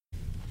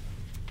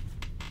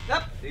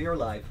Yep, you're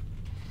live.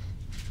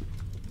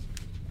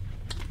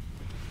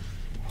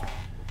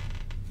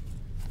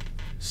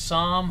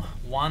 Psalm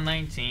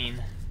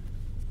 119,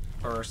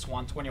 verse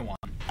 121.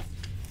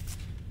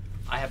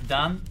 I have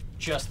done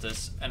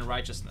justice and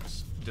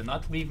righteousness. Do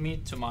not leave me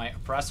to my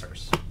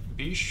oppressors.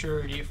 Be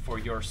surety for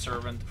your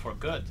servant for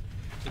good.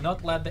 Do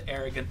not let the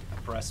arrogant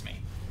oppress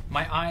me.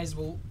 My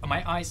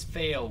eyes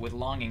fail with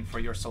longing for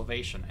your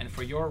salvation and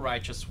for your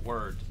righteous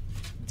word.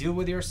 Deal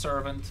with your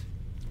servant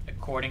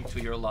according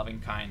to your loving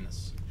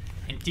kindness,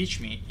 and teach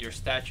me your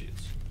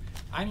statutes.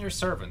 I am your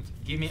servant.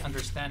 Give me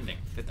understanding,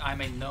 that I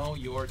may know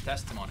your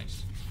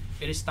testimonies.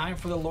 It is time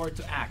for the Lord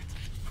to act,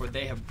 for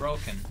they have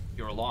broken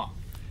your law.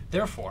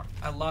 Therefore,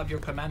 I love your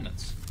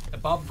commandments.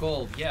 Above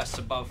gold, yes,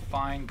 above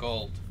fine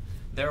gold.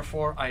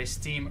 Therefore, I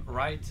esteem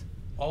right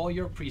all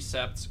your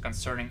precepts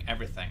concerning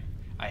everything.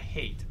 I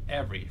hate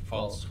every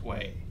false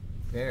way.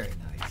 Very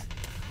nice.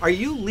 Are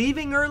you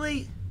leaving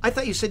early? I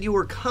thought you said you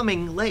were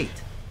coming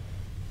late.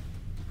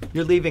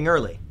 You're leaving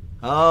early.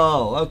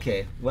 Oh,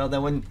 okay. Well,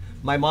 then when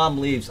my mom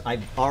leaves,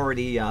 I've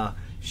already,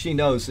 she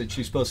knows that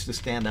she's supposed to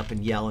stand up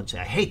and yell and say,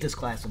 I hate this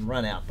class, and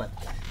run out. But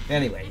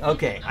anyway,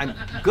 okay. I'm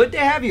good to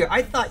have you.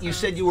 I thought you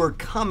said you were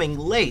coming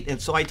late,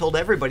 and so I told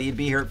everybody you'd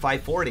be here at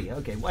 5:40.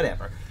 Okay,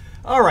 whatever.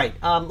 All right,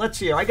 let's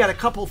see here. I got a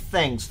couple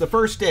things. The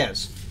first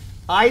is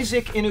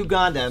Isaac in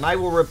Uganda, and I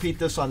will repeat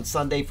this on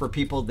Sunday for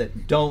people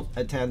that don't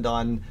attend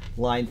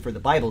online for the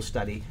Bible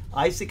study.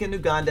 Isaac in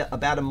Uganda,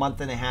 about a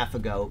month and a half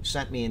ago,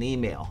 sent me an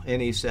email,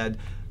 and he said,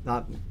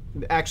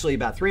 actually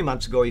about 3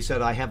 months ago, he said,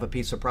 I have a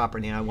piece of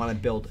property and I want to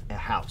build a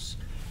house.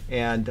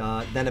 And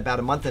then about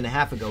a month and a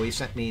half ago, he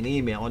sent me an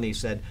email and he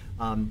said,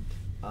 I'm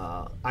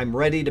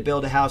ready to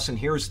build a house, and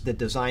here's the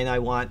design I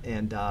want,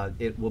 and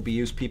it will be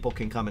used, people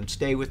can come and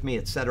stay with me,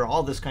 etc.,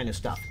 all this kind of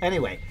stuff.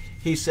 Anyway,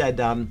 he said,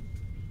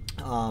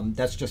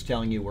 that's just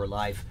telling you we're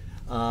live.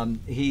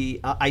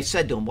 I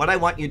said to him, what I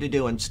want you to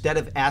do, instead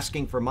of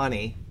asking for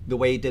money the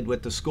way he did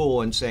with the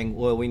school and saying,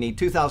 well, we need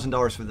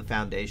 $2,000 for the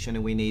foundation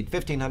and we need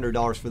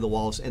 $1,500 for the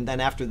walls, and then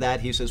after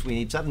that he says we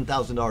need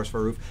 $7,000 for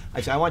a roof. I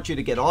said, I want you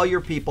to get all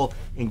your people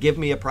and give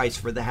me a price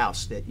for the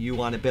house that you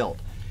want to build.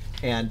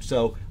 And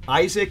so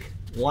Isaac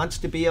wants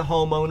to be a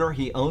homeowner.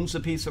 He owns a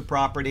piece of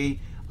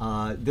property.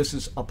 This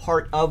is a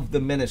part of the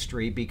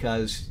ministry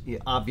because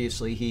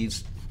obviously he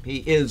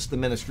is the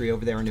ministry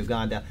over there in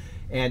Uganda,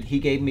 and he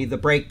gave me the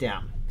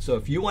breakdown. So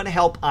if you want to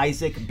help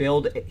Isaac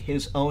build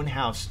his own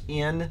house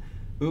in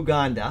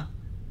Uganda,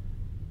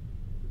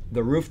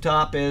 the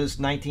rooftop is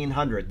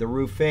 $1,900. The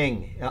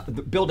roofing,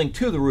 the building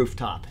to the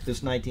rooftop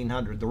is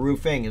 $1,900. The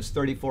roofing is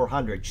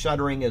 $3,400.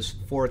 Shuttering is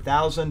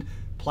 $4,000.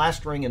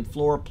 Plastering and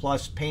floor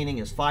plus painting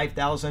is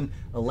 $5,000.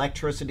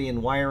 Electricity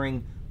and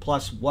wiring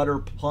plus water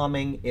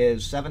plumbing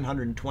is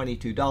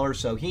 $722.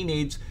 So he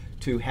needs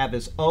to have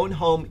his own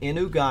home in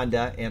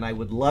Uganda, and I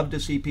would love to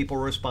see people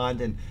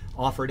respond and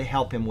offer to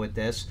help him with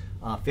this.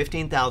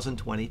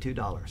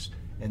 $15,022,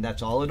 and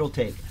that's all it'll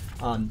take.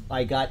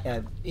 I got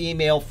an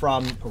email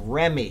from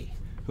Remy,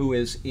 who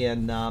is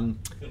in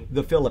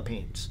the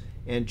Philippines,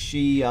 and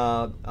she's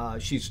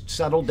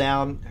settled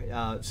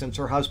down since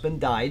her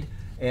husband died,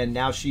 and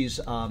now she's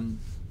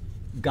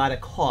got a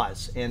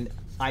cause. And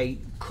I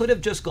could have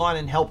just gone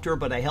and helped her,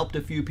 but I helped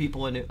a few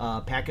people in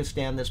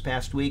Pakistan this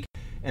past week,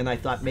 and I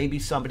thought maybe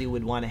somebody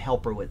would want to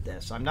help her with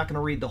this. I'm not going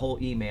to read the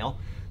whole email,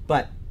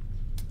 but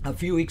a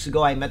few weeks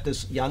ago I met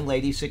this young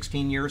lady,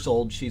 16 years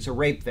old. She's a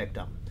rape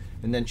victim.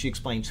 And then she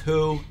explains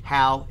who,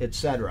 how,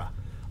 etc.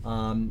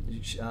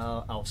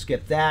 I'll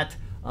skip that.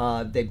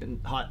 They've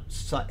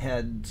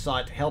had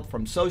sought help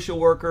from social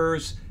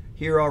workers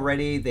here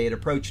already. They had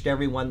approached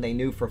everyone they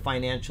knew for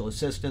financial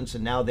assistance,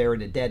 and now they're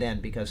at a dead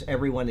end because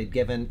everyone had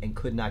given and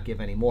could not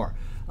give any more.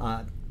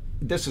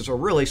 This is a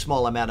really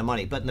small amount of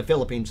money, but in the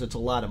Philippines it's a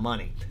lot of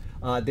money.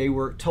 They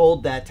were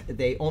told that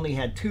they only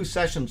had 2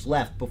 sessions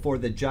left before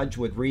the judge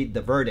would read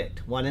the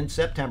verdict, one in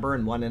September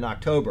and one in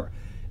October.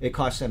 It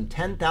costs them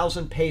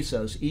 10,000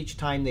 pesos each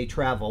time they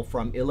travel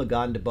from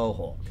Iligan to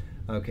Bohol.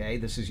 Okay,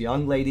 this is a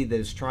young lady that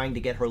is trying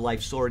to get her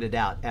life sorted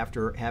out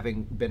after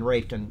having been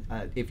raped, and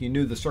if you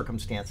knew the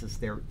circumstances,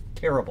 they're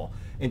terrible.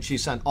 And she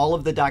sent all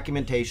of the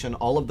documentation,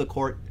 all of the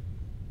court,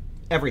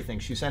 everything.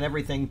 She sent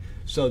everything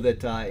so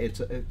that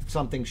it's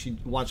something she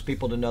wants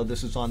people to know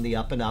this is on the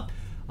up and up.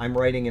 I'm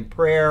writing in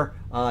prayer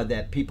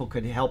that people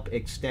could help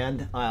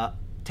extend.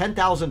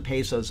 10,000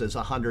 pesos is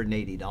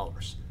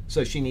 $180.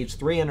 So she needs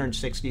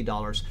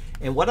 $360.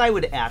 And what I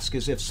would ask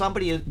is if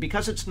somebody,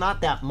 because it's not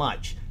that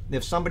much,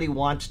 if somebody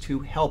wants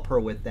to help her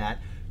with that,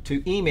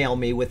 to email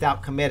me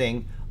without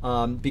committing,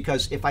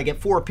 because if I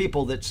get 4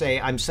 people that say,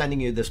 I'm sending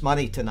you this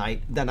money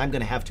tonight, then I'm going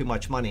to have too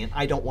much money, and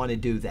I don't want to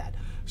do that.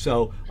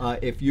 So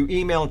if you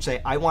email and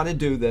say, I want to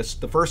do this,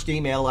 the first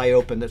email I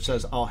open that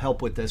says, I'll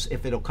help with this,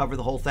 if it'll cover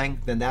the whole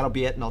thing, then that'll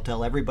be it, and I'll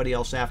tell everybody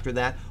else after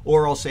that.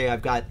 Or I'll say,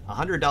 I've got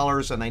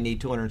 $100 and I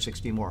need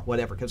 260 more,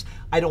 whatever, because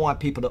I don't want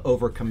people to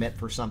overcommit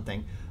for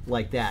something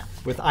like that.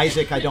 With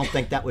Isaac, I don't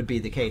think that would be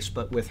the case,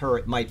 but with her,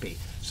 it might be.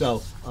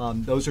 So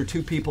those are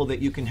two people that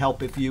you can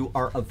help if you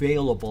are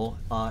available,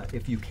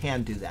 if you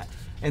can do that.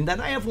 And then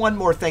I have one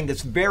more thing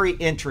that's very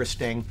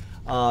interesting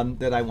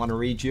that I want to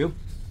read you.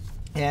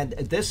 And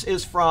this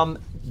is from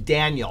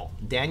Daniel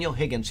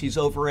Higgins. He's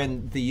over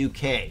in the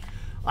UK.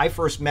 I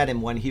first met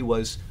him when he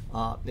was,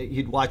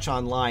 he'd watch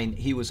online.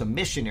 He was a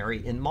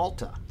missionary in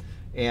Malta.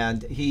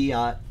 And he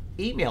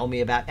emailed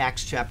me about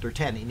Acts chapter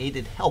 10. He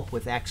needed help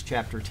with Acts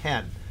chapter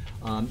 10.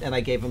 And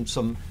I gave him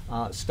some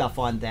stuff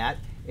on that.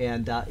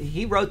 And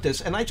he wrote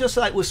this. And I just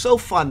thought it was so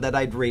fun that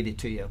I'd read it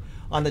to you.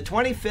 On the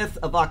 25th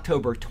of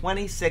October,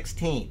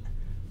 2016,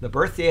 the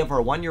birthday of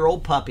our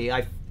 1-year-old puppy,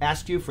 I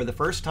asked you for the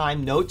first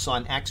time notes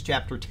on Acts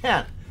chapter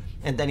 10.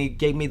 And then he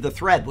gave me the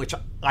thread, which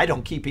I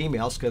don't keep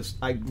emails because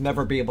I'd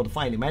never be able to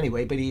find him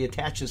anyway, but he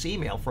attached his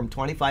email from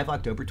 25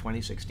 October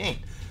 2016.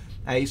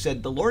 He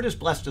said, the Lord has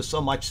blessed us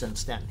so much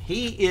since then.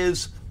 He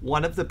is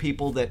one of the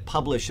people that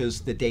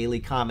publishes the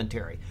daily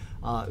commentary.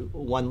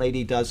 One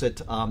lady does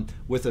it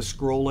with a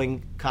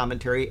scrolling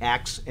commentary,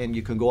 Acts, and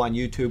you can go on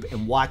YouTube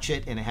and watch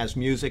it, and it has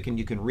music, and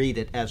you can read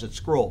it as it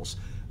scrolls.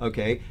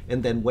 Okay,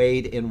 and then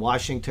Wade in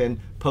Washington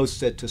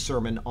posts it to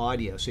sermon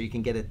audio, so you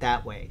can get it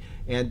that way.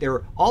 And there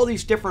are all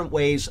these different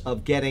ways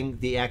of getting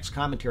the Acts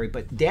commentary,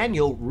 but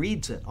Daniel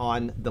reads it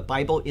on the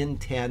Bible in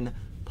 10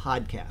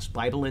 podcast,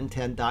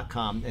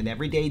 BibleIn10.com, and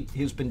every day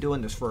he's been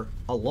doing this for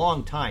a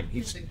long time.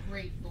 He's a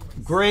great voice.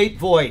 Great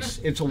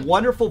voice. It's a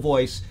wonderful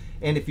voice.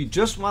 And if you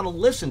just want to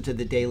listen to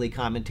the daily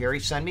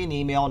commentary, send me an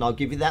email, and I'll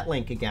give you that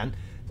link again.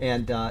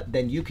 And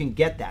then you can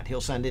get that. He'll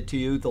send it to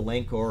you, the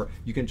link, or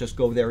you can just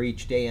go there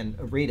each day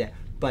and read it.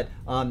 But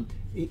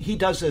he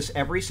does this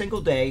every single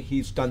day.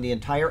 He's done the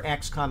entire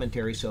Acts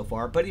commentary so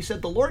far. But he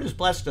said, the Lord has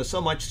blessed us so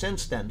much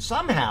since then.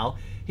 Somehow,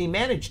 he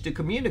managed to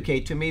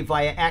communicate to me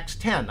via Acts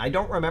 10. I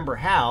don't remember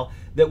how,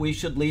 that we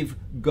should leave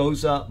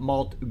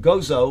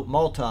Gozo,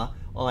 Malta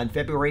on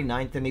February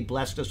 9th, and he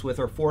blessed us with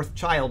our 4th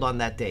child on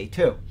that day,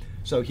 too.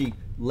 So he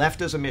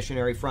left as a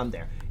missionary from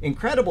there.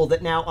 Incredible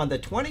that now on the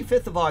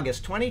 25th of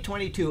August,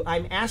 2022,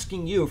 I'm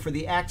asking you for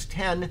the Acts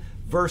 10,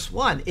 verse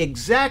 1,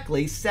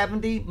 exactly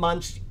 70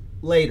 months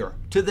later,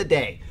 to the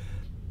day.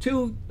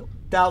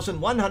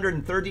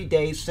 2,130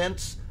 days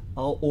since,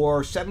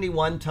 or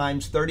 71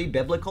 times 30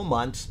 biblical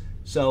months.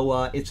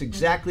 So it's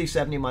exactly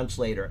 70 months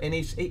later. And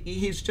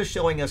he's just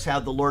showing us how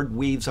the Lord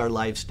weaves our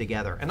lives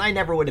together. And I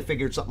never would have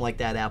figured something like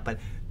that out, but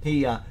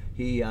he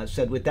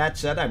said, with that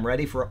said, I'm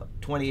ready for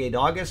 28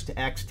 August,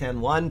 Acts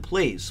 10:1,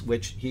 please,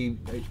 which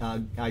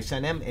I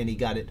sent him, and he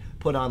got it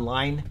put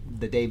online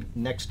the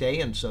next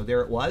day, and so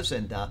there it was,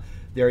 and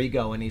there you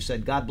go. And he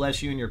said, God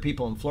bless you and your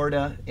people in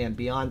Florida and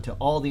beyond to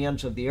all the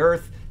ends of the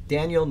earth,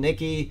 Daniel,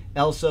 Nikki,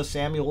 Elsa,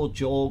 Samuel,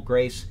 Joel,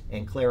 Grace,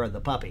 and Clara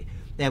the puppy.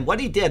 And what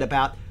he did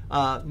about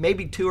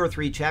maybe 2 or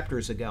 3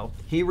 chapters ago,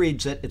 he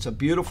reads it. It's a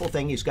beautiful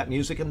thing. He's got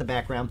music in the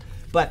background,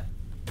 but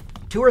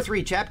 2 or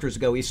 3 chapters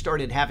ago, he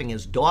started having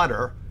his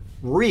daughter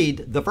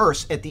read the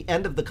verse at the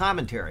end of the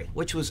commentary,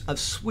 which was a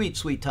sweet,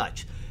 sweet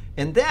touch.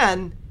 And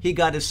then he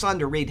got his son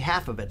to read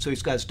half of it. So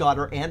he's got his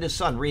daughter and his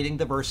son reading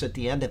the verse at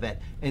the end of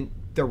it. And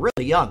they're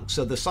really young.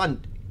 So the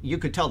son, you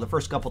could tell the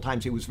first couple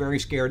times he was very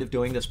scared of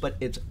doing this, but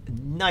it's a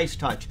nice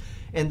touch.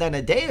 And then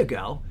a day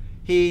ago,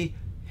 he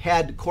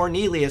had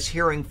Cornelius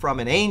hearing from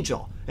an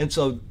angel. And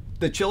so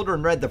the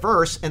children read the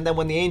verse, and then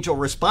when the angel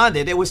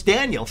responded, it was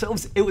Daniel. So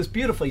it was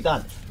beautifully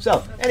done.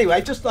 So anyway,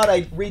 I just thought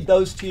I'd read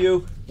those to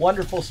you.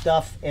 Wonderful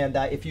stuff. And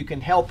if you can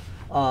help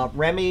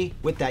Remy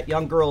with that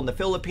young girl in the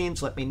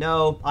Philippines, let me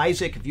know.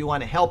 Isaac, if you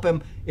want to help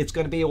him, it's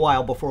going to be a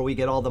while before we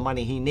get all the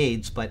money he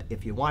needs. But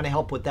if you want to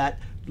help with that,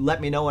 let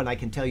me know, and I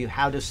can tell you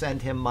how to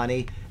send him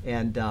money.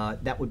 And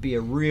that would be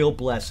a real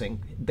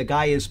blessing. The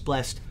guy has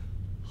blessed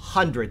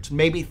hundreds,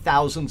 maybe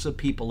thousands of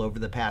people over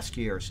the past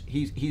years.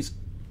 He's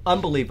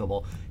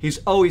unbelievable. He's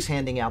always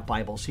handing out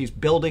Bibles. He's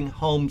building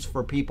homes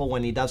for people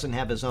when he doesn't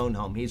have his own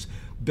home. He's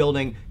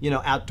building,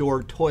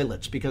 outdoor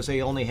toilets because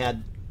they only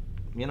had,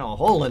 a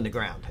hole in the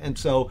ground. And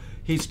so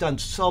he's done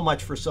so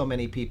much for so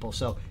many people.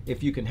 So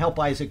if you can help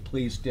Isaac,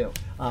 please do.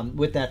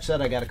 With that said,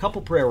 I got a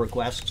couple prayer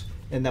requests,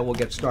 and then we'll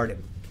get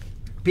started.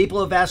 People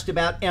have asked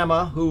about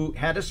Emma, who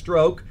had a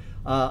stroke.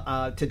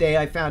 Today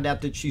I found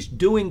out that she's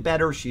doing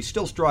better. She's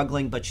still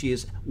struggling, but she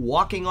is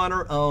walking on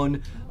her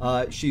own.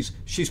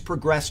 She's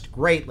progressed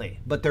greatly,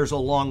 but there's a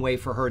long way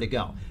for her to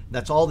go.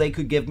 That's all they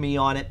could give me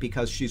on it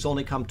because she's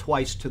only come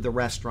twice to the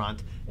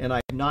restaurant, and I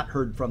have not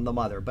heard from the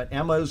mother. But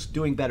Emma's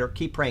doing better.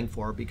 Keep praying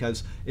for her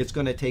because it's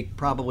going to take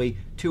probably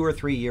 2 or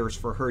 3 years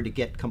for her to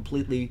get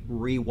completely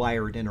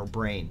rewired in her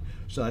brain.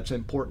 So it's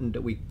important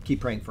that we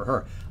keep praying for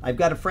her. I've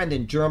got a friend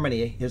in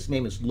Germany. His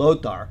name is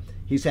Lothar.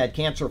 He's had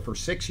cancer for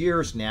 6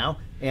 years now,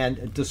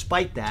 and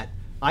despite that,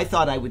 I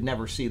thought I would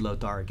never see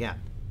Lothar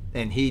again.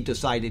 and he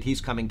decided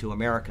he's coming to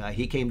America.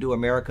 He came to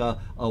America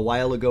a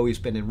while ago. He's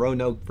been in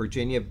Roanoke,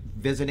 Virginia,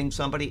 visiting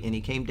somebody, and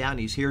he came down.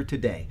 He's here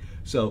today.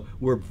 So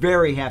we're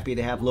very happy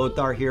to have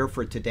Lothar here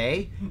for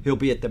today. He'll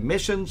be at the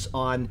missions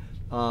on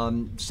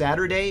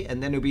Saturday,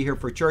 and then he'll be here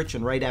for church,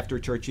 and right after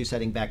church he's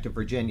heading back to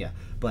Virginia.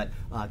 But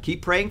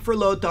keep praying for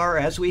Lothar,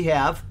 as we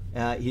have.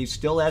 He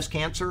still has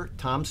cancer.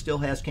 Tom still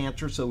has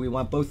cancer, so we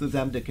want both of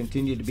them to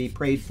continue to be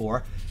prayed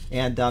for.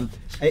 And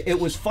it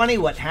was funny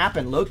what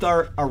happened.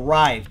 Lothar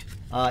arrived.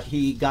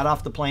 He got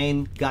off the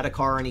plane, got a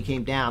car, and he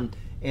came down.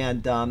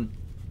 And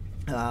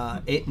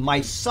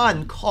my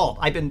son called.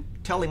 I've been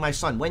telling my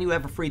son, when you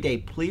have a free day,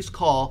 please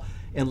call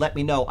and let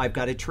me know. I've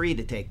got a tree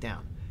to take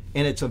down.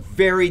 And it's a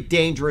very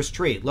dangerous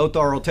tree.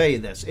 Lothar will tell you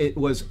this. It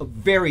was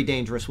very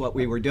dangerous what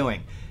we were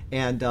doing.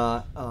 And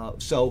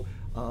so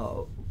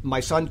my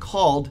son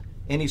called,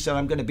 and he said,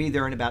 I'm going to be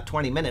there in about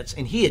 20 minutes.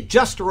 And he had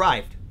just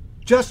arrived,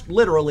 just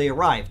literally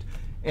arrived.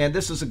 And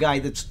this is a guy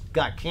that's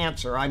got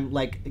cancer. I'm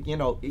like,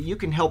 you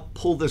can help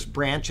pull this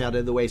branch out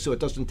of the way so it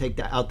doesn't take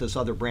out this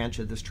other branch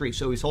of this tree.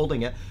 So he's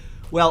holding it.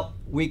 Well,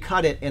 we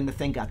cut it, and the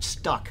thing got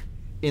stuck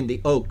in the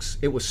oaks.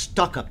 It was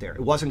stuck up there.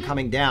 It wasn't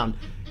coming down.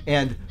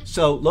 And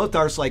so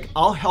Lothar's like,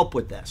 I'll help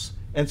with this.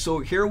 And so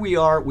here we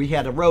are. We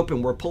had a rope,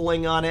 and we're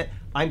pulling on it.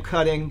 I'm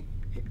cutting.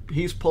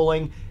 He's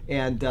pulling.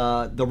 And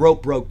the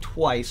rope broke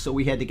twice, so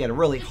we had to get a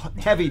really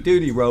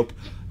heavy-duty rope.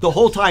 The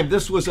whole time,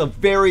 this was a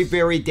very,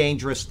 very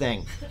dangerous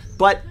thing.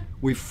 But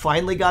we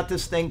finally got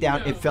this thing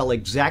down. It fell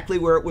exactly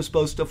where it was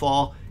supposed to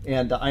fall.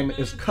 And I'm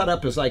as cut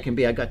up as I can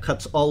be. I got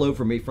cuts all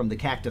over me from the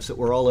cactus that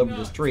were all over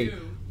this tree.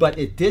 But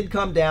it did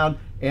come down.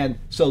 And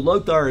so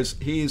Lothar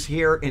he's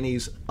here, and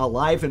he's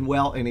alive and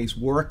well, and he's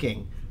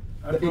working.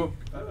 I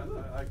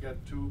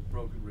got 2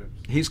 broken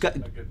ribs. He's got...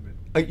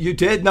 you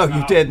did? No,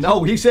 you did.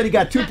 No, he said he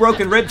got 2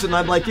 broken ribs, and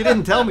I'm like, you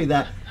didn't tell me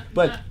that.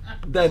 But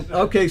then,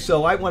 okay,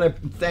 so I want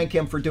to thank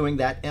him for doing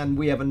that. And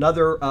we have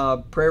another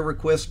prayer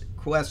request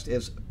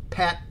is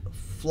Pat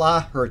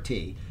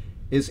Flaherty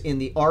is in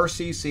the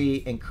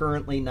RCC and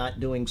currently not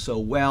doing so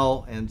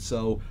well. And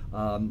so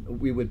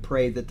we would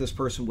pray that this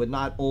person would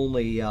not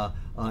only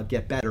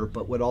get better,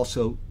 but would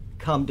also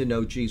come to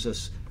know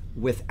Jesus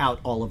without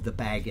all of the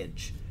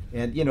baggage.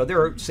 And,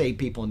 there are saved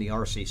people in the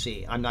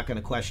RCC. I'm not going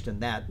to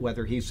question that,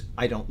 whether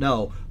I don't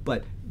know,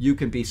 but you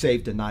can be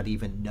saved and not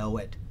even know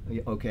it.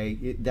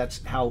 Okay?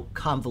 That's how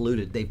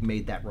convoluted they've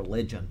made that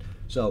religion.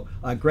 So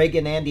Greg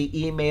and Andy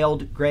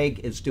emailed. Greg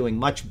is doing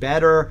much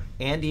better.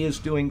 Andy is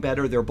doing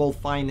better. They're both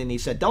fine. And he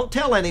said, don't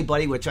tell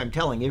anybody, which I'm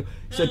telling you.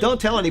 He said,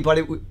 don't tell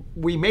anybody.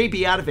 We may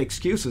be out of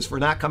excuses for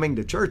not coming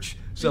to church.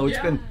 So it's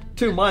been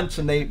 2 months,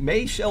 and they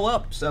may show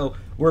up. So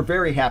we're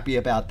very happy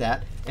about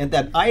that. And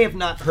then I have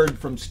not heard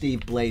from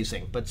Steve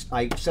Blazing, but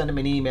I sent him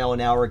an email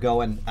an hour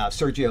ago, and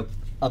Sergio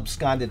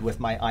absconded with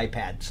my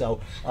iPad. So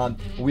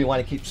we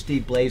want to keep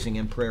Steve Blazing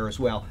in prayer as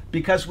well.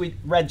 Because we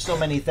read so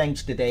many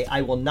things today,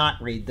 I will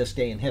not read this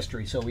day in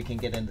history so we can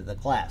get into the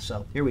class.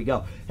 So here we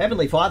go.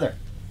 Heavenly Father,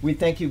 we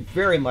thank you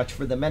very much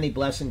for the many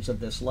blessings of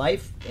this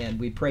life, and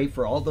we pray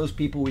for all those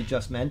people we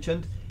just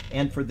mentioned,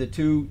 and for the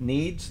 2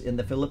 needs in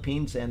the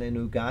Philippines and in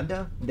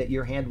Uganda, that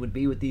your hand would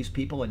be with these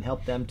people and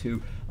help them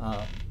to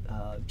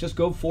just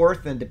go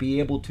forth and to be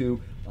able to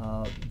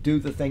do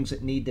the things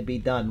that need to be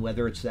done,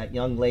 whether it's that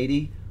young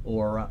lady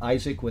or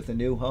Isaac with a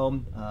new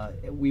home.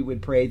 We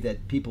would pray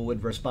that people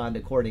would respond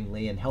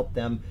accordingly and help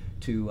them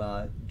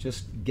to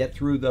just get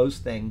through those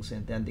things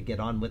and then to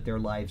get on with their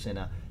lives in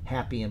a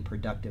happy and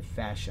productive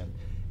fashion.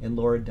 And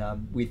Lord,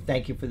 we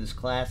thank you for this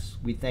class.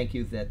 We thank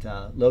you that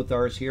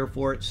Lothar is here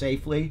for it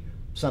safely,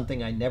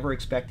 something I never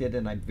expected,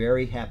 and I'm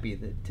very happy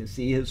to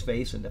see his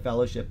face and to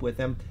fellowship with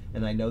him,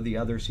 and I know the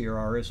others here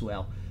are as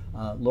well.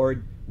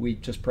 Lord, we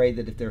just pray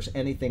that if there's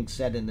anything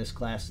said in this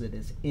class that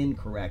is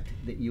incorrect,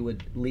 that you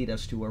would lead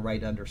us to a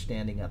right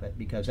understanding of it,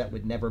 because that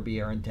would never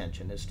be our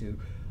intention, is to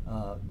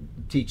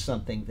teach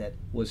something that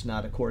was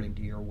not according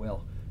to your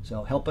will.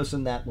 So help us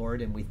in that,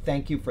 Lord, and we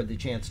thank you for the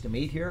chance to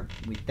meet here.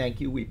 We thank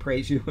you, we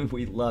praise you, and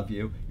we love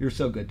you. You're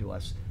so good to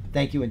us.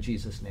 Thank you in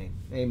Jesus' name.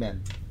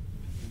 Amen.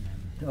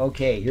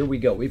 Okay, here we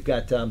go. We've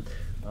got the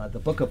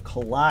book of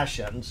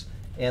Colossians.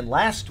 And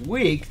last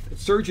week,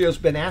 Sergio's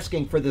been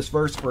asking for this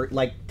verse for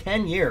like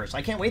 10 years.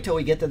 I can't wait till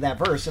we get to that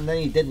verse, and then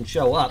he didn't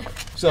show up.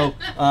 So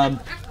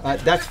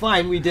that's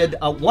fine. We did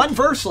 1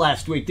 verse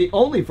last week, the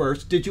only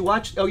verse. Did you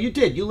watch? Oh, you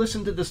did. You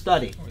listened to the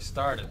study. We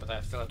started, but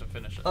I still have to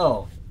finish it.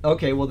 Oh,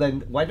 okay. Well,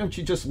 then why don't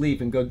you just leave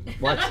and go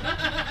watch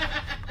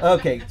it?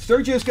 Okay,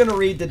 Sergio's going to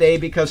read today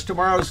because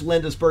tomorrow's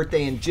Linda's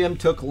birthday, and Jim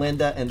took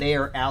Linda, and they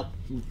are out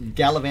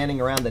gallivanting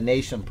around the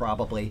nation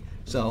probably.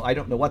 So I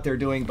don't know what they're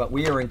doing, but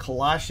we are in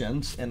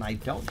Colossians, and I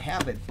don't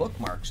have it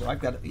bookmarked. So I've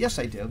got it. Yes,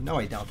 I do. No,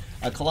 I don't.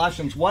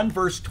 Colossians 1,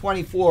 verse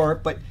 24.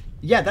 But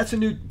yeah, that's a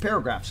new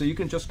paragraph. So you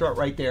can just start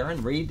right there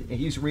and read.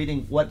 He's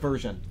reading what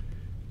version?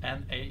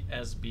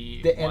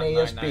 NASB. The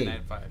NASB.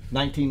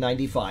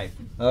 1995.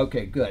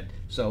 Okay, good.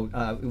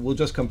 So we'll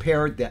just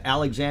compare the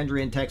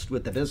Alexandrian text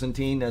with the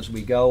Byzantine as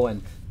we go,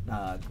 and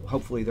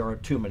hopefully there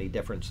aren't too many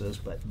differences,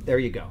 but there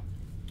you go.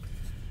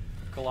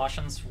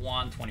 Colossians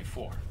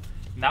 1:24.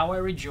 Now I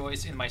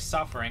rejoice in my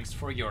sufferings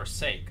for your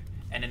sake,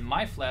 and in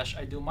my flesh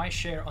I do my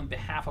share on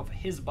behalf of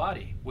his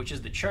body, which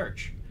is the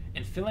church,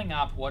 in filling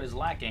up what is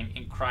lacking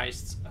in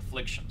Christ's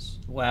afflictions.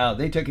 Wow,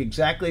 they took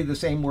exactly the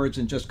same words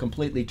and just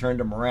completely turned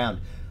them around.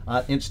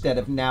 Instead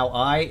of now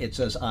I, it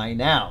says I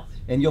now.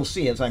 And you'll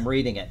see as I'm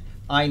reading it,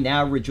 I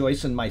now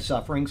rejoice in my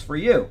sufferings for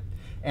you,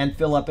 and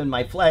fill up in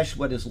my flesh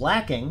what is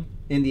lacking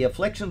in the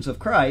afflictions of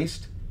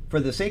Christ for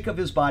the sake of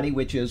his body,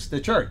 which is the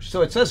church.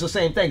 So it says the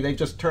same thing, they've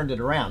just turned it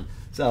around.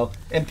 So,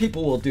 and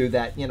people will do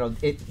that, you know,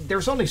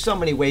 there's only so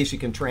many ways you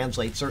can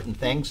translate certain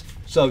things.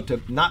 So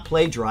to not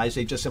plagiarize,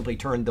 they just simply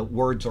turn the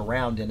words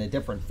around in a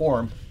different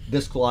form,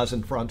 this clause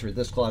in front or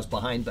this clause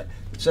behind, but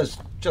it says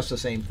just the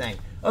same thing.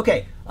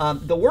 Okay,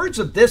 the words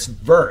of this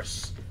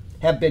verse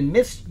have been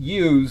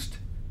misused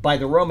by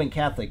the Roman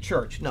Catholic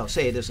Church. No,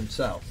 say it isn't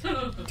so.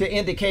 To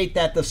indicate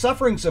that the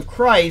sufferings of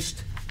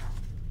Christ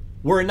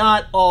were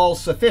not all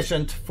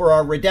sufficient for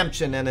our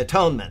redemption and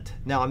atonement.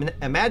 Now,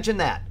 imagine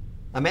that.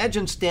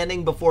 Imagine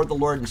standing before the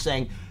Lord and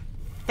saying,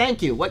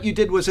 thank you, what you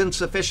did was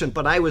insufficient,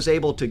 but I was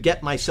able to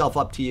get myself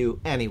up to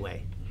you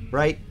anyway,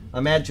 right?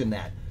 Imagine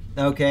that,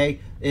 okay?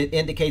 It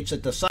indicates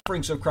that the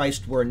sufferings of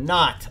Christ were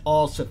not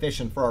all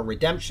sufficient for our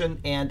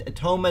redemption and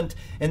atonement,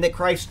 and that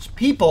Christ's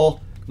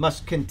people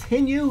must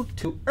continue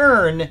to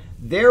earn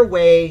their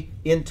way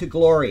into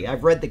glory.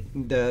 I've read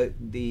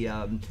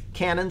the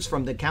canons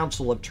from the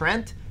Council of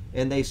Trent,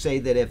 and they say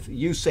that if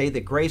you say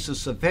that grace is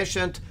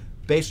sufficient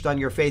based on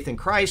your faith in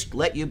Christ,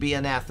 let you be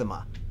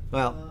anathema.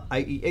 Well,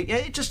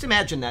 I just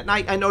imagine that. And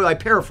I know I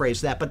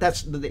paraphrase that, but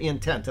that's the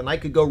intent. And I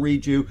could go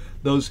read you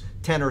those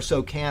 10 or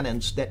so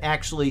canons that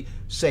actually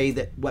say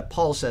that what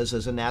Paul says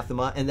is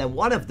anathema, and then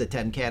one of the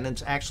 10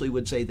 canons actually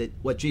would say that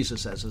what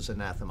Jesus says is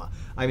anathema.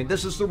 I mean,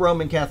 this is the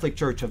Roman Catholic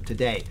Church of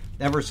today.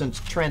 Ever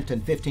since Trent in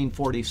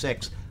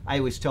 1546, I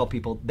always tell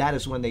people that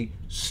is when they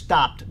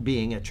stopped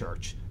being a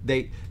church.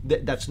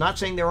 That's not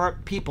saying there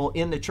aren't people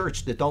in the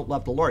church that don't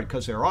love the Lord,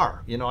 because there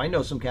are. You know, I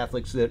know some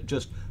Catholics that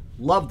just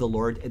love the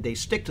Lord, and they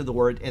stick to the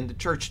word, and the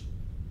church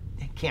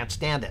can't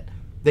stand it.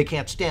 They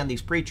can't stand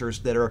these preachers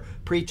that are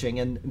preaching,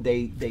 and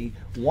they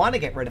want to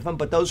get rid of them,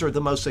 but those are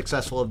the most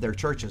successful of their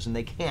churches, and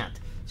they can't.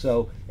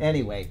 So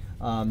anyway,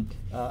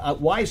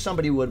 why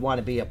somebody would want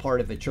to be a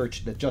part of a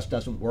church that just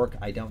doesn't work,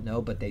 I don't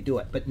know, but they do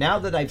it. But now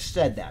that I've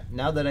said that,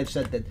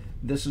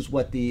 this is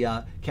what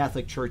the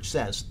Catholic Church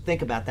says,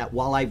 think about that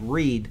while I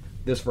read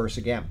this verse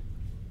again.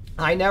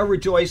 I now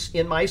rejoice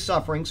in my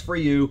sufferings for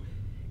you,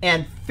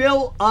 and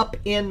fill up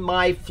in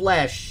my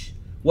flesh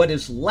what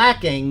is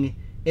lacking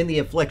in the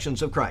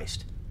afflictions of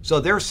Christ. So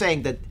they're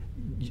saying that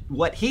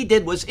what he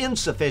did was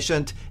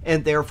insufficient,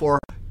 and therefore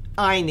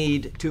I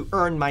need to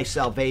earn my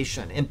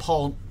salvation. And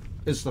Paul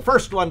is the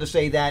first one to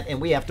say that,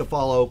 and we have to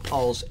follow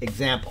Paul's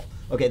example.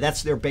 Okay,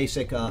 that's their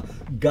basic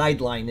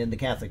guideline in the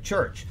Catholic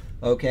Church.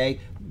 Okay,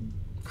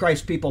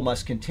 Christ's people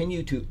must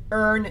continue to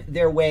earn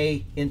their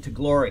way into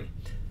glory.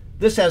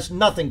 This has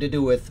nothing to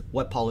do with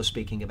what Paul is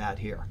speaking about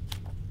here.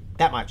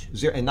 That much.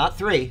 Zero, and not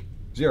 3,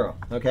 0.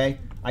 Okay?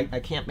 I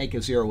can't make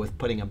a 0 with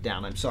putting them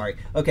down. I'm sorry.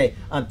 Okay.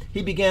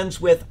 He begins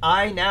with,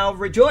 I now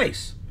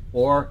rejoice,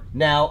 or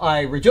now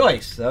I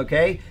rejoice.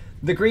 Okay?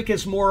 The Greek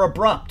is more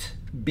abrupt,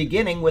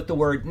 beginning with the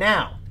word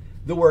now.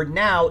 The word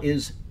now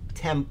is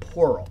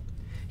temporal.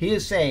 He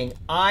is saying,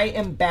 I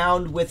am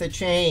bound with a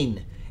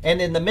chain,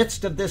 and in the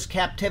midst of this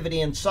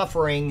captivity and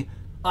suffering,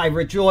 I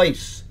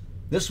rejoice.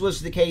 This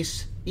was the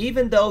case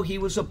even though he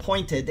was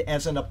appointed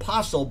as an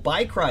apostle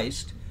by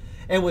Christ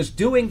and was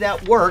doing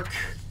that work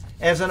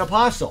as an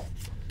apostle.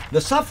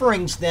 The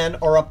sufferings then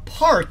are a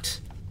part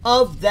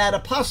of that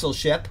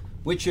apostleship,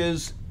 which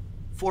is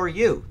for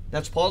you.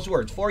 That's Paul's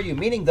words, for you,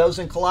 meaning those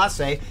in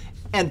Colossae,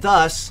 and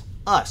thus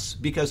us,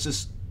 because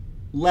this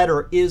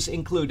letter is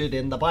included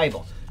in the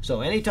Bible.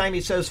 So anytime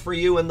he says for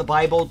you in the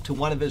Bible to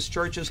one of his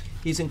churches,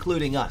 he's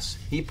including us.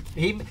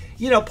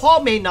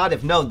 Paul may not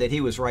have known that he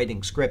was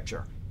writing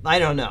scripture. I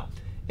don't know.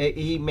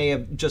 He may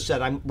have just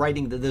said, I'm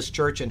writing to this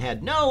church, and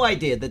had no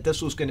idea that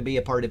this was going to be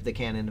a part of the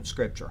canon of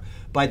Scripture.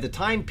 By the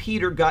time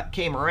Peter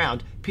came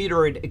around,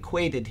 Peter had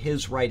equated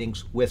his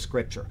writings with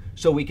Scripture.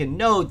 So we can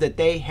know that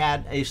they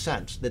had a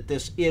sense that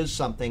this is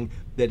something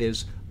that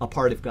is a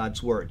part of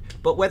God's Word.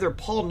 But whether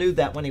Paul knew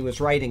that when he was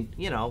writing,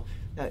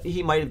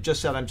 he might have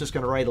just said, I'm just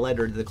going to write a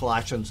letter to the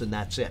Colossians and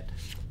that's it.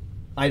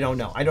 I don't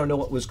know. I don't know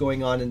what was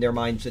going on in their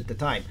minds at the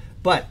time.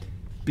 But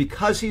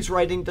because he's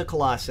writing to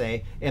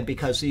Colossae, and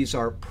because these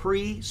are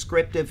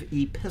prescriptive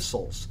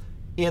epistles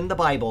in the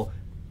Bible,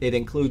 it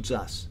includes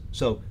us.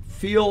 So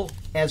feel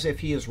as if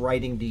he is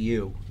writing to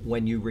you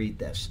when you read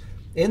this.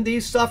 In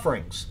these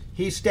sufferings,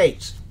 he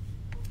states,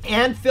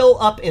 and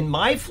fill up in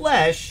my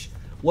flesh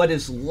what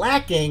is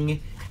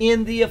lacking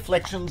in the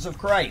afflictions of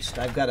Christ.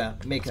 I've got to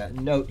make a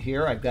note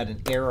here. I've got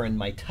an error in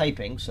my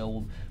typing, so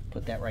we'll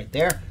put that right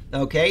there.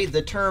 Okay,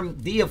 the term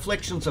the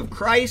afflictions of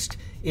Christ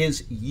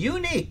is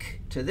unique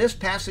to this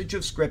passage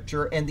of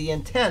Scripture, and the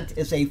intent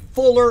is a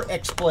fuller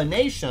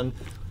explanation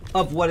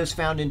of what is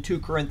found in 2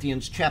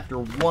 Corinthians chapter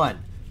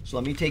 1. So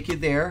let me take you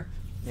there,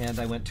 and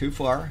I went too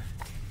far.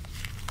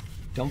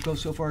 Don't go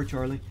so far,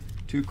 Charlie.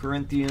 2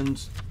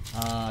 Corinthians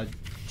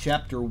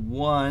chapter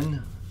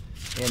 1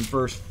 and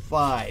verse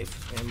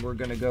 5. And we're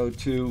going to go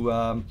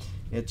to,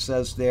 it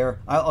says there,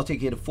 I'll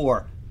take you to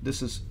 4.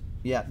 This is,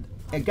 yeah,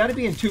 it got to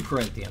be in 2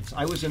 Corinthians.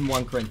 I was in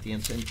 1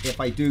 Corinthians, and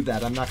if I do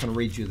that, I'm not going to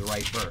read you the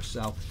right verse.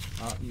 So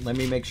let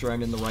me make sure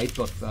I'm in the right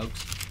book,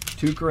 folks.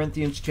 2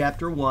 Corinthians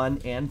chapter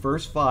 1 and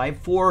verse 5.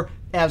 For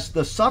as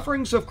the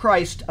sufferings of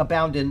Christ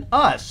abound in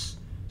us,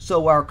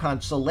 so our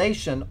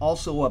consolation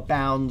also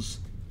abounds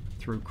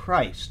through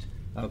Christ.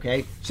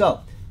 Okay, so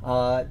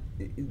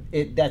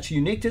that's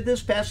unique to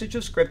this passage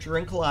of Scripture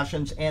in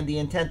Colossians, and the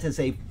intent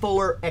is a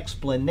fuller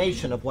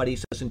explanation of what he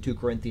says in 2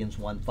 Corinthians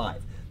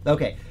 1:5.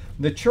 Okay,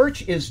 the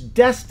church is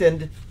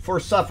destined for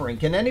suffering.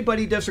 Can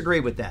anybody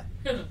disagree with that?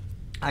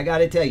 I got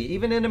to tell you,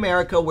 even in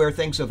America, where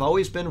things have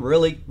always been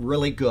really,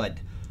 really good,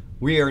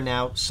 we are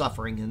now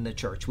suffering in the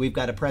church. We've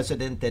got a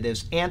president that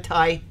is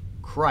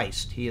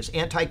anti-Christ. He is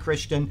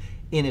anti-Christian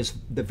in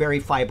the very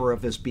fiber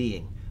of his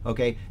being.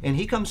 Okay, and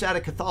he comes out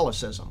of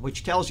Catholicism,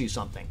 which tells you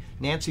something.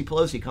 Nancy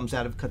Pelosi comes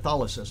out of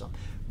Catholicism.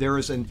 There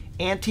is an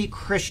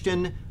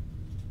anti-Christian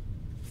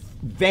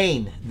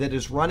vein that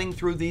is running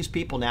through these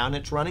people now, and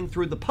it's running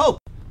through the Pope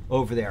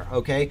over there.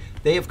 Okay,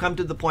 they have come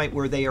to the point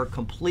where they are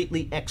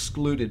completely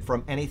excluded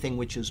from anything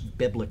which is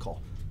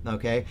biblical.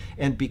 Okay,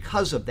 and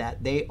because of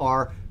that, they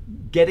are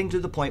getting to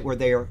the point where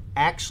they are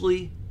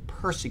actually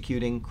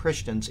persecuting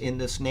Christians in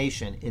this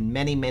nation in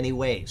many, many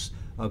ways.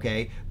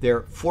 Okay,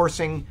 they're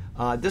forcing,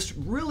 this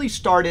really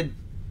started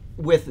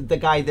with the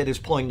guy that is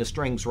pulling the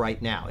strings right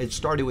now. It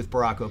started with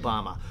Barack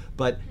Obama,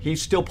 but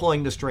he's still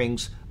pulling the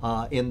strings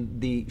in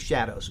the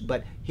shadows.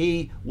 But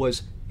he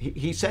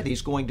said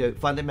he's going to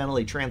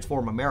fundamentally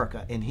transform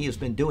America, and he has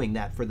been doing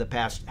that for the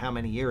past how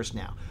many years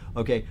now.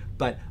 Okay,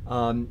 but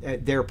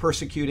they're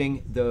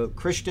persecuting the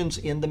Christians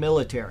in the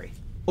military,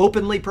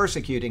 openly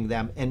persecuting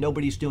them, and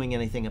nobody's doing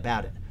anything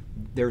about it.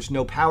 There's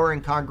no power in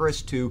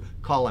Congress to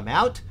call them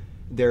out.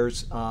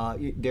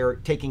 They're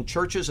taking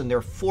churches and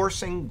they're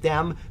forcing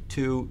them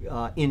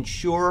to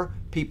insure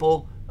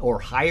people or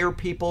hire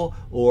people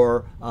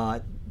or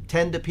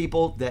tend to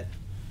people that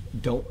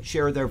don't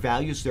share their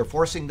values. They're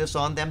forcing this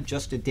on them.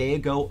 Just a day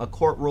ago, a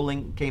court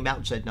ruling came out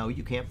and said, no,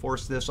 you can't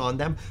force this on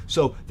them.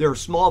 So there are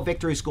small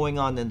victories going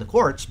on in the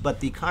courts, but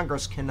the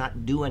Congress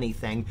cannot do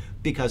anything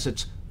because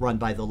it's run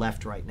by the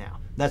left right now.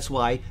 That's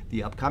why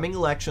the upcoming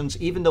elections,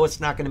 even though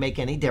it's not going to make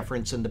any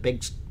difference in the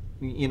big,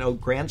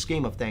 grand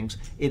scheme of things,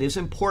 it is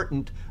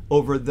important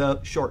over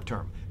the short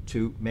term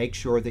to make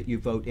sure that you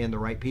vote in the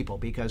right people,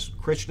 because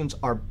Christians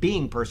are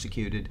being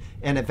persecuted,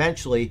 and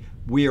eventually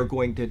we are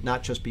going to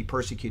not just be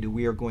persecuted,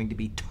 we are going to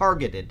be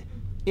targeted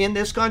in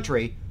this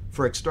country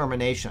for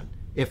extermination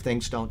if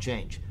things don't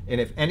change.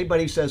 And if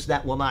anybody says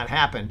that will not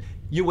happen,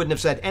 you wouldn't have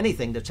said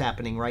anything that's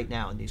happening right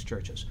now in these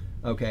churches.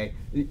 Okay,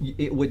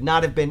 it would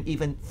not have been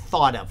even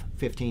thought of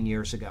 15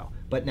 years ago,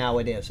 but now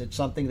it is. It's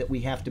something that we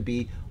have to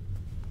be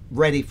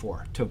ready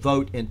for, to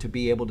vote and to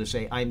be able to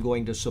say, I'm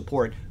going to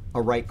support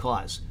a right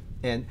cause.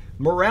 And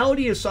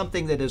morality is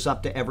something that is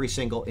up to every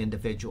single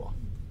individual.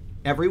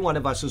 Every one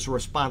of us is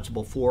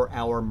responsible for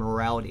our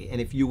morality.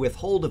 And if you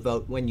withhold a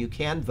vote when you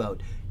can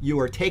vote, you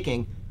are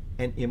taking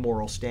an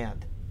immoral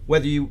stand.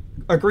 Whether you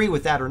agree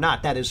with that or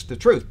not, that is the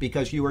truth,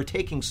 because you are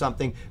taking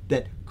something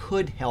that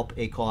could help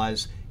a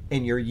cause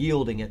and you're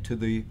yielding it to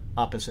the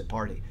opposite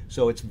party.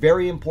 So it's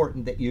very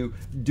important that you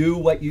do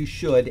what you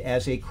should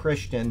as a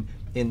Christian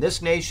in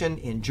this nation,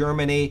 in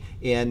Germany,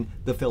 in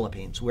the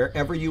Philippines.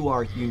 Wherever you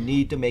are, you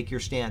need to make your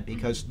stand,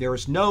 because there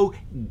is no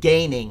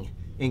gaining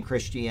in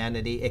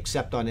Christianity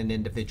except on an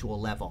individual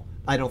level.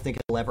 I don't think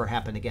it'll ever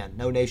happen again.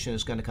 No nation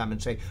is going to come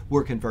and say,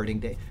 we're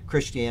converting to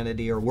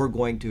Christianity or we're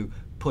going to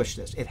push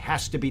this. It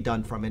has to be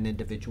done from an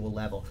individual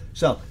level.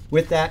 So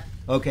with that,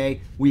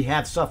 okay, we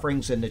have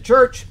sufferings in the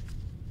church.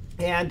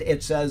 And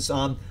it says,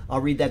 I'll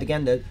read that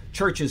again, the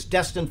church is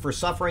destined for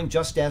suffering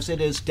just as it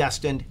is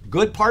destined,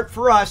 good part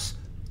for us,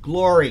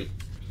 glory.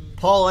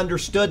 Paul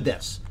understood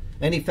this,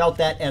 and he felt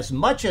that as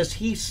much as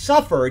he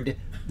suffered,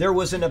 there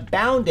was an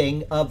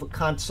abounding of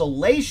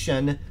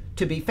consolation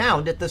to be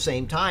found at the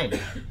same time.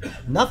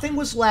 Nothing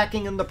was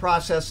lacking in the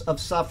process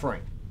of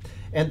suffering,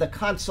 and the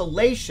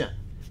consolation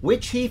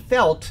which he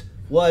felt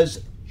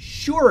was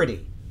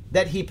surety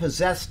that he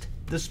possessed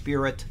the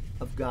Spirit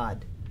of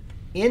God.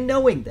 In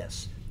knowing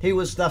this, he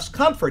was thus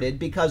comforted,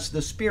 because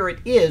the Spirit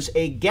is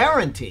a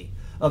guarantee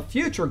of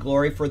future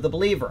glory for the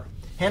believer.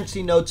 Hence,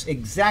 he notes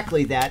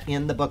exactly that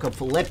in the book of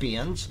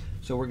Philippians.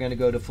 So we're going to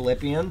go to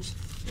Philippians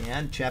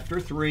and chapter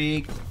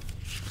 3.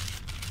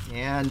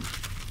 And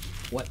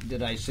what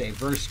did I say?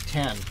 Verse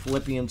 10.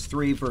 Philippians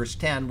 3, verse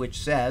 10, which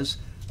says,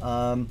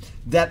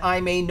 that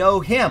I may know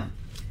him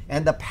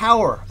and the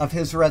power of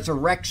his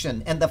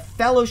resurrection and the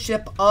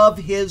fellowship of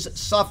his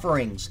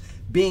sufferings,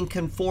 being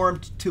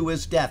conformed to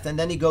his death. And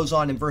then he goes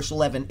on in verse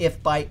 11,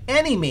 if by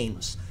any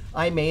means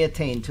I may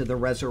attain to the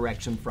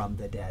resurrection from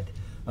the dead.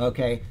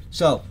 Okay,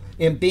 so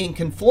in being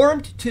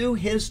conformed to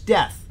his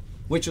death,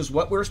 which is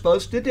what we're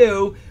supposed to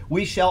do,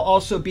 we shall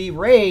also be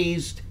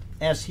raised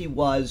as he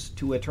was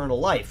to eternal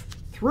life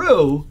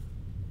through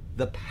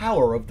the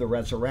power of the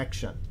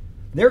resurrection.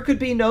 There could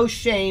be no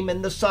shame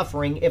in the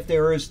suffering if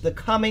there is the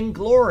coming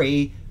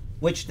glory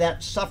which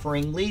that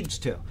suffering leads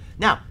to.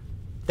 Now,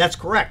 that's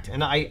correct,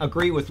 and I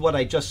agree with what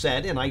I just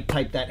said, and I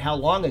typed that how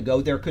long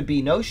ago. There could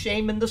be no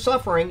shame in the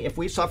suffering if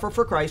we suffer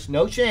for Christ,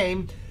 no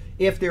shame,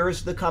 if there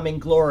is the coming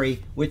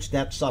glory which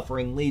that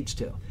suffering leads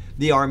to.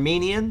 The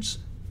Armenians,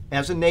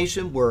 as a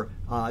nation, were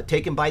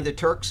taken by the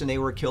Turks, and they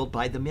were killed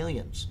by the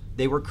millions.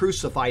 They were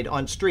crucified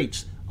on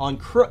streets, on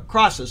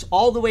crosses,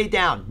 all the way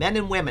down, men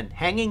and women,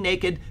 hanging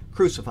naked,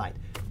 crucified.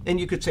 And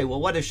you could say, well,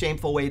 what a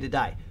shameful way to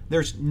die.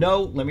 There's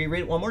no, let me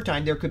read it one more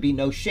time, there could be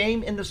no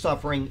shame in the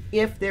suffering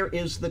if there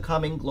is the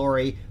coming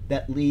glory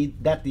that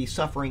the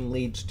suffering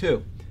leads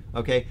to.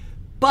 Okay?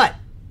 But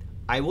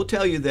I will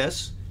tell you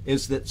this,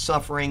 is that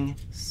suffering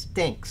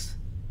stinks.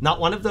 Not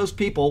one of those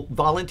people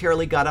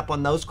voluntarily got up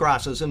on those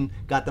crosses and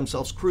got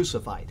themselves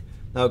crucified.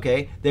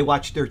 Okay? They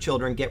watched their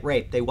children get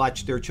raped. They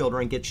watched their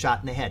children get shot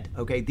in the head.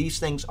 Okay? These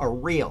things are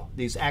real.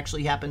 These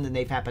actually happened, and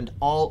they've happened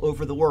all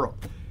over the world.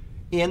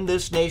 In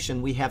this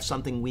nation, we have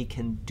something we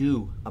can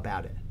do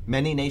about it.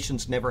 Many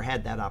nations never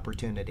had that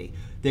opportunity.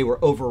 They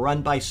were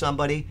overrun by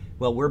somebody.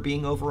 Well, we're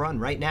being overrun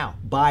right now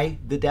by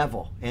the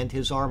devil and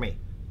his army.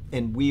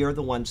 And we are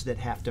the ones that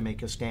have to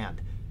make a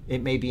stand.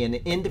 It may be an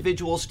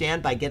individual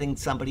stand by getting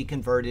somebody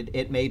converted.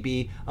 It may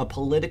be a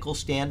political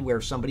stand where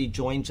somebody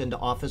joins into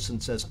office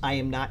and says, I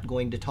am not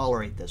going to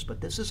tolerate this.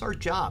 But this is our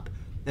job.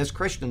 As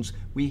Christians,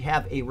 we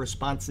have a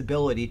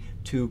responsibility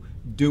to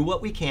do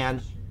what we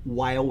can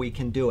while we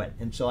can do it.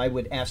 And so I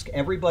would ask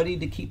everybody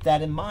to keep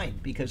that in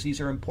mind, because these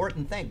are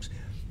important things.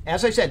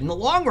 As I said, in the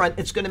long run,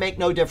 it's going to make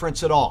no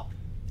difference at all.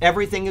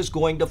 Everything is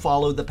going to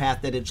follow the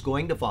path that it's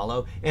going to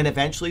follow, and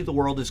eventually the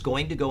world is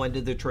going to go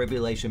into the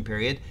tribulation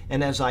period.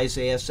 And as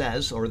Isaiah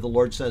says, or the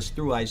Lord says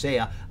through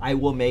Isaiah, I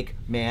will make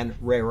man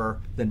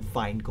rarer than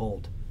fine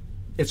gold.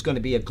 It's going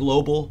to be a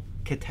global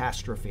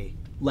catastrophe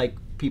like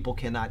people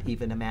cannot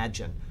even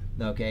imagine.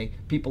 Okay?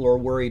 People are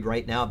worried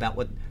right now about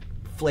what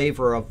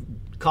flavor of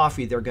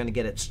coffee they're going to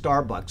get at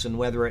Starbucks and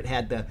whether it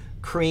had the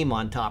cream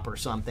on top or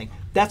something.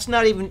 That's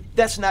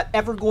not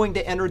ever going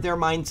to enter their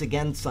minds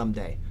again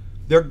someday.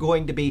 They're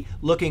going to be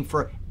looking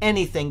for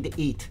anything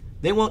to eat.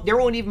 There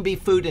won't even be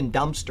food in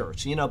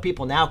dumpsters. You know,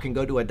 people now can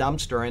go to a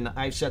dumpster, and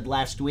I said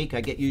last week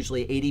I get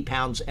usually 80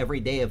 pounds every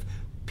day of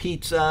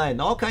pizza and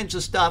all kinds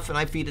of stuff, and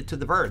I feed it to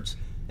the birds.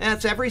 And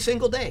it's every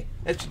single day.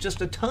 It's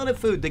just a ton of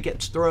food that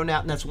gets thrown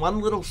out, and that's one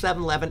little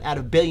 7-Eleven out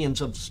of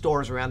billions of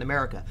stores around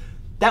America.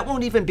 That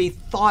won't even be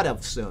thought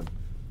of soon,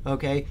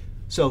 okay?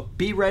 So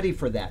be ready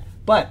for that.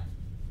 But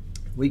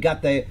we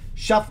got the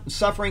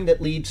suffering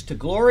that leads to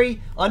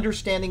glory.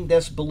 Understanding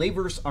this,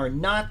 believers are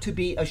not to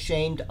be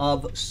ashamed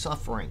of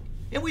suffering.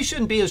 And we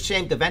shouldn't be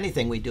ashamed of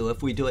anything we do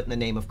if we do it in the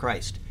name of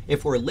Christ.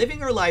 If we're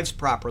living our lives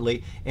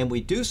properly and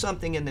we do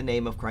something in the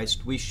name of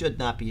Christ, we should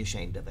not be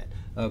ashamed of it,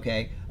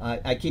 okay?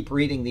 I keep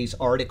reading these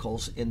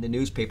articles in the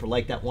newspaper,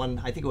 like that one,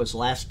 I think it was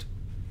last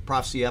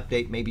Prophecy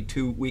Update maybe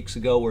 2 weeks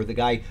ago, where the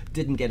guy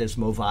didn't get his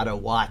Movado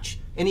watch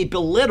and he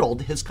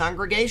belittled his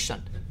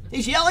congregation.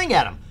 He's yelling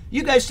at them.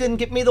 You guys didn't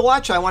get me the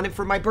watch I wanted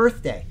for my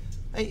birthday.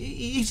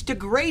 He's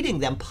degrading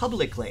them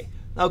publicly.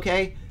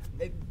 Okay?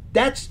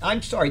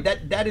 I'm sorry,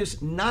 that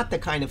is not the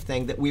kind of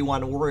thing that we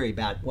want to worry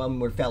about when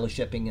we're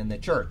fellowshipping in the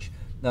church.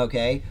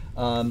 Okay?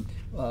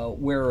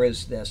 Where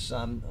is this?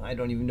 I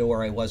don't even know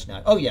where I was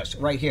now. Oh, yes,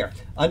 right here.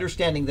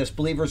 Understanding this,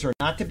 believers are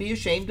not to be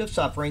ashamed of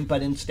suffering,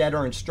 but instead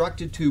are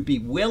instructed to be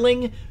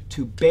willing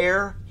to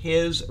bear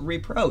his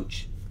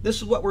reproach. This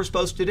is what we're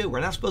supposed to do. We're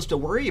not supposed to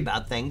worry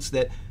about things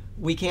that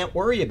we can't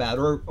worry about,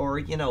 or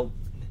you know,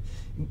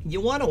 you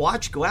want to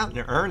watch, go out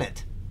and earn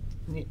it.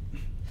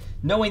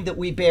 Knowing that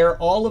we bear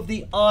all of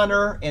the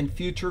honor and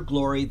future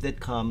glory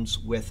that comes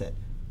with it.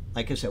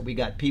 Like I said, we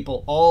got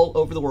people all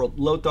over the world.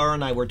 Lothar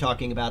and I were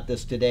talking about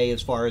this today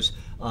as far as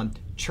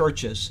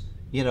churches,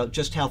 you know,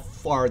 just how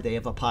far they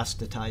have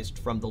apostatized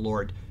from the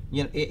Lord.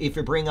 You know, if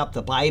you bring up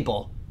the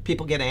Bible,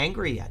 people get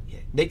angry at you.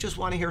 They just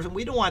want to hear,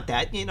 we don't want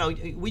that. You know,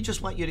 we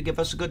just want you to give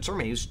us a good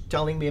sermon. He was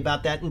telling me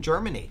about that in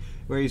Germany,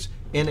 where he's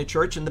in a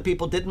church and the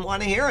people didn't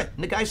want to hear it.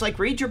 And the guy's like,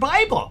 read your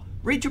Bible.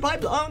 Read your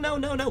Bible. Oh,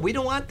 no, we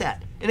don't want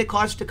that. And it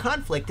caused a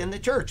conflict in the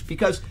church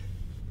because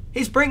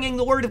he's bringing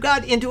the Word of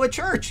God into a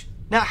church.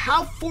 Now,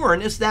 how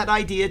foreign is that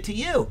idea to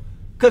you?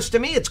 Because to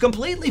me, it's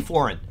completely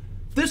foreign.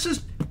 This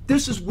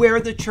is where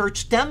the church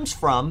stems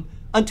from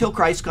until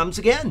Christ comes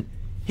again.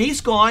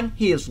 He's gone.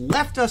 He has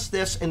left us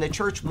this, and the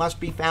church must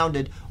be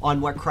founded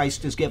on what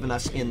Christ has given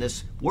us in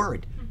this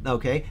Word.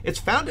 Okay? It's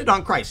founded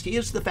on Christ. He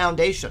is the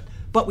foundation.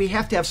 But we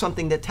have to have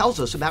something that tells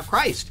us about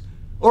Christ.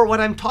 Or what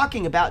I'm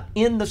talking about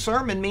in the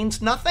sermon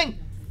means nothing.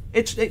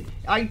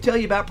 I tell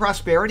you about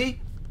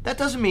prosperity. That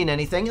doesn't mean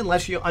anything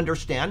unless you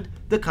understand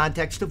the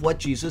context of what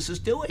Jesus is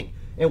doing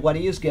and what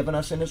he has given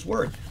us in his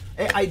word.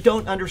 I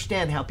don't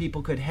understand how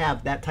people could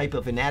have that type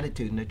of an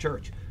attitude in the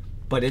church,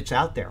 but it's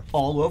out there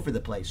all over the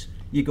place.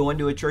 You go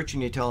into a church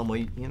and you tell them,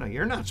 well, you know,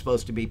 you're not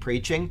supposed to be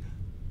preaching.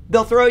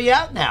 They'll throw you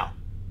out now.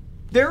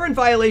 They're in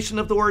violation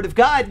of the word of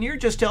God, and you're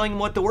just telling them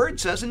what the word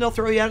says, and they'll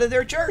throw you out of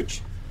their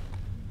church.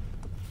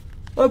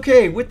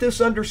 Okay, with this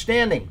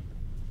understanding,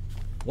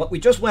 what we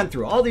just went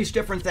through, all these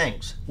different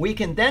things, we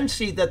can then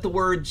see that the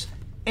words,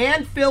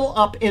 and fill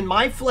up in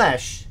my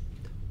flesh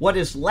what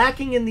is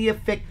lacking in the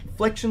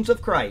afflictions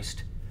of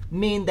Christ,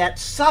 mean that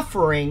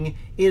suffering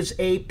is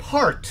a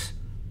part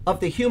of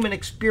the human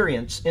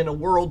experience in a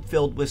world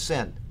filled with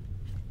sin.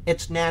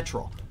 It's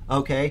natural,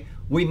 okay?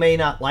 We may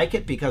not like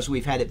it because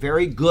we've had it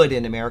very good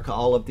in America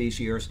all of these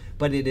years,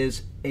 but it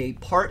is a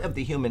part of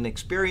the human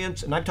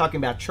experience, and I'm talking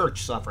about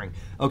church suffering.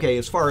 Okay,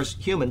 as far as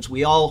humans,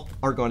 we all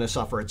are going to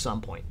suffer at some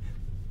point.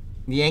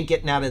 You ain't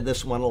getting out of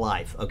this one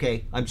alive,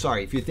 okay? I'm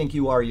sorry. If you think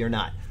you are, you're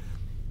not.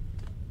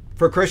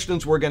 For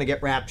Christians, we're going to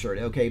get raptured,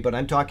 okay? But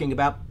I'm talking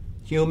about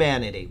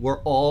humanity.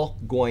 We're all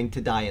going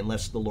to die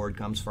unless the Lord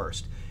comes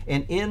first.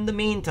 And in the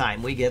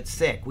meantime, we get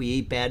sick, we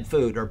eat bad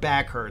food, our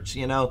back hurts,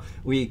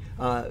 we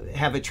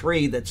have a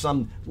tree that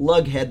some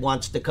lughead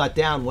wants to cut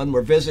down when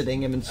we're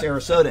visiting him in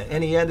Sarasota.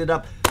 And he ended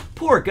up,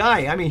 poor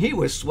guy, I mean, he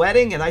was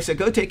sweating, and I said,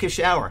 go take a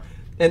shower.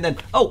 And then,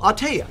 I'll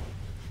tell you,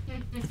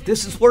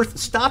 this is worth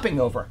stopping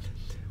over.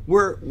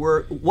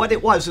 What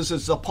it was is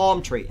it's a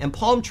palm tree, and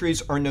palm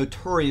trees are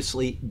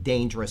notoriously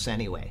dangerous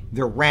anyway.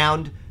 They're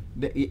round.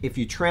 If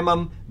you trim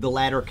them, the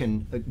ladder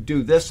can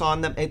do this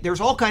on them.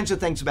 There's all kinds of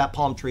things about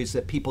palm trees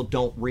that people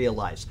don't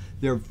realize.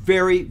 They're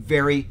very,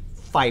 very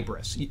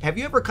fibrous. Have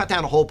you ever cut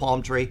down a whole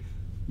palm tree?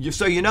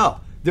 So you know.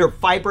 They're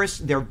fibrous.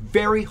 They're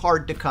very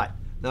hard to cut.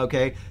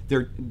 Okay?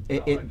 I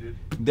did.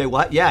 They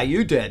what? Yeah,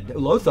 you did.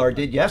 Lothar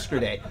did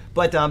yesterday.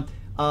 But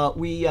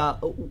we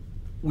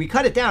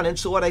cut it down, and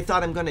so what I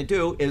thought I'm going to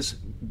do is,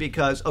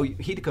 because,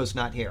 Hidiko's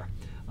not here.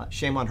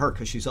 Shame on her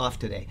because she's off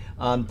today.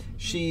 In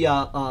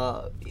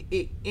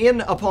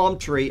a palm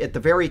tree at the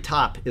very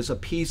top is a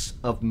piece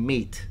of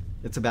meat.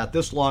 It's about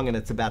this long and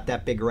it's about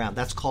that big around.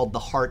 That's called the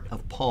heart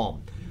of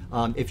palm.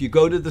 If you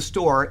go to the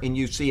store and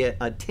you see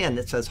a tin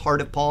that says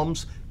heart of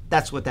palms,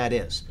 that's what that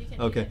is.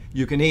 Okay,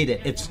 you can eat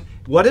it.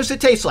 What does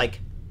it taste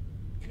like?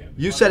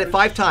 You said it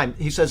 5 times.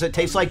 He says it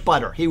tastes like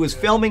butter. He was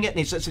filming it and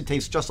he says it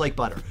tastes just like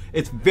butter.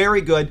 It's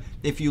very good.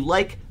 If you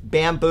like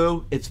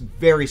bamboo, it's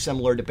very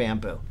similar to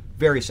bamboo.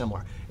 Very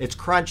similar. It's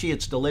crunchy,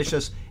 it's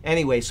delicious.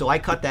 Anyway, so I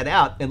cut that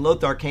out, and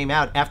Lothar came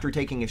out after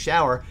taking a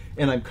shower,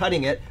 and I'm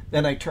cutting it,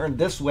 then I turned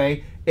this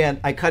way, and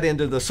I cut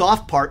into the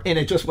soft part, and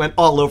it just went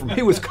all over me.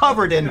 He was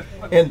covered in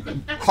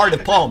heart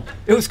of palm.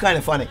 It was kind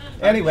of funny.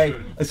 Anyway,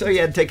 so he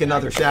had to take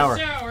another shower.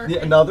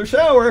 Yeah, another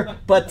shower.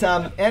 But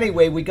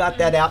anyway, we got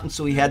that out, and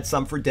so we had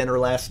some for dinner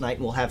last night,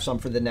 and we'll have some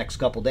for the next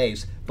couple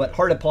days. But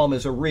heart of palm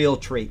is a real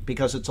treat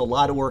because it's a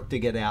lot of work to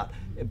get out,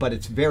 but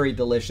it's very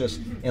delicious.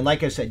 And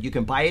like I said, you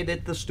can buy it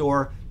at the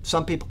store.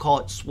 Some people call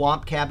it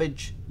swamp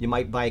cabbage. You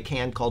might buy a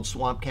can called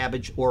swamp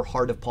cabbage or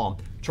heart of palm.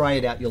 Try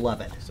it out. You'll love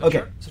it. So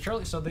okay.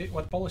 Charlie,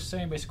 what Paul is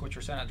saying, basically what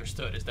you're saying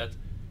understood, is that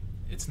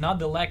it's not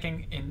the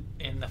lacking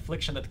in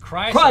affliction that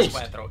Christ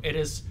went through. It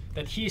is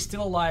that he is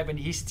still alive and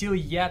he still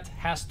yet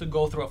has to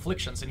go through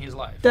afflictions in his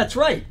life. That's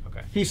right.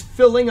 Okay. He's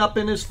filling up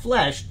in his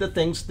flesh the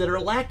things that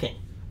are lacking.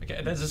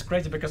 Okay, this is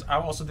crazy because I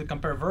also did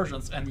compare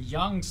versions, and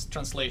Young's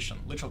translation,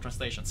 literal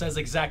translation, says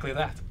exactly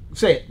that.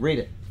 Say it. Read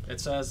it. It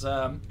says,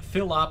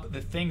 fill up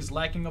the things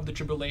lacking of the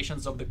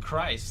tribulations of the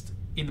Christ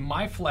in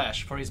my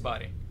flesh for his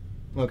body.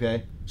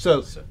 Okay.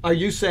 So are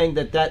you saying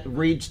that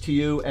reads to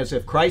you as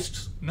if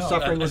Christ's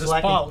suffering was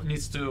lacking? No, Paul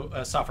needs to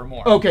suffer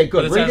more. Okay,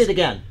 good. Read it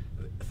again.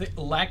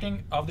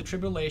 Lacking of the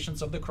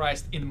tribulations of the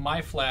Christ in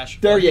my flesh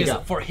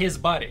for his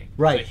body.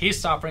 Right. So he's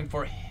suffering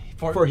for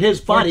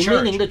his body,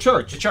 meaning the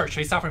church. The church.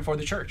 He's suffering for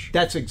the church.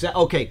 That's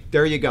okay.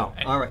 There you go.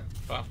 All right.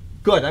 Well,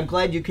 good. I'm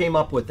glad you came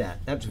up with that.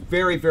 That's a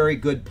very, very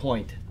good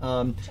point.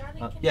 Charlie,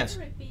 can yes.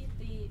 you repeat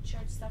the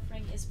church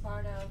suffering is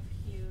part of?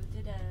 You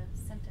did a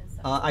sentence.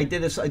 I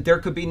did a. There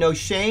could be no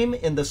shame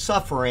in the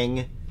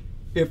suffering,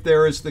 if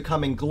there is the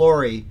coming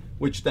glory,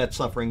 which that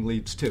suffering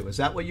leads to. Is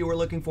that what you were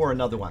looking for?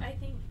 Another one. I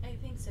think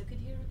so.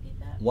 Could you repeat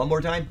that? One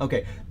more time.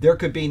 Okay. There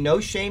could be no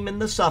shame in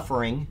the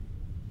suffering,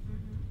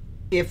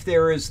 if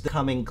there is the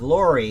coming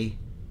glory,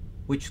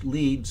 which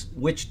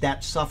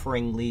that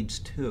suffering leads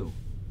to.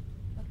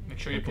 make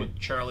sure you put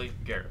Charlie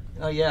Garrett.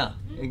 Oh yeah,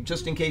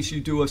 just in case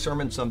you do a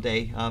sermon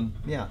someday.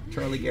 Yeah,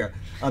 Charlie Garrett.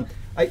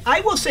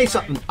 I will say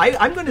something.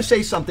 I'm going to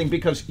say something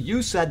because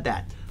you said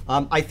that.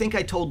 I think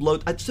I told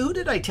so who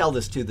did I tell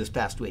this to this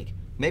past week?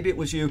 Maybe it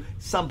was you.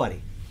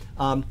 Somebody.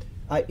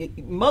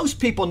 Most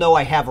people know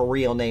I have a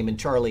real name, and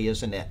Charlie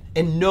isn't it.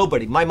 And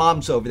nobody. My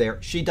mom's over there.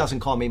 She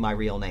doesn't call me my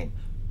real name.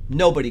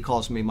 Nobody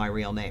calls me my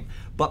real name.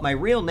 But my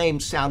real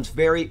name sounds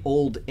very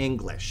old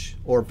English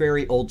or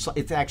very old.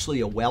 It's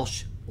actually a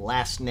Welsh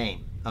last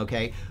name.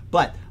 Okay,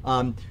 but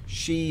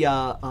she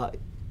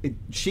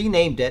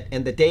named it,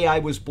 and the day I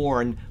was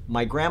born,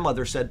 my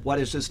grandmother said, "What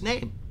is his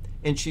name?"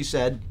 And she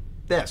said,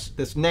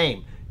 "This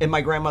name." And my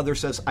grandmother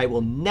says, "I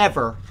will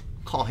never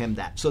call him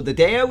that." So the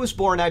day I was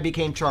born, I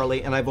became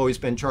Charlie, and I've always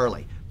been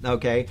Charlie.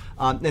 Okay,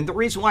 and the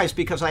reason why is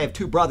because I have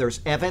two brothers,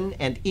 Evan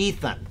and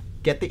Ethan.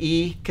 Get the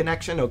E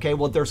connection? Okay,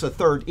 well, there's a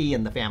third E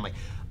in the family.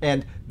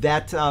 And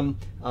that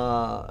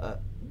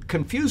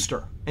confused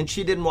her, and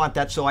she didn't want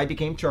that, so I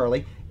became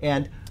Charlie.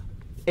 And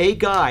a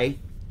guy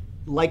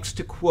likes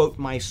to quote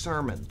my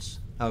sermons.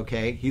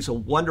 Okay, he's a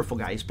wonderful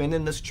guy. He's been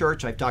in this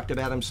church. I've talked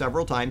about him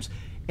several times.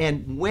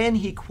 And when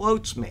he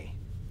quotes me,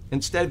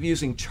 instead of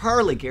using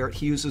Charlie Garrett,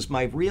 he uses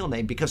my real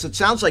name because it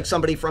sounds like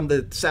somebody from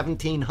the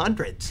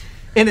 1700s.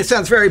 And it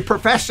sounds very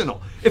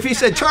professional. If he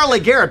said Charlie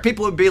Garrett,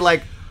 people would be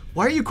like,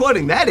 why are you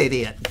quoting that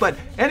idiot? But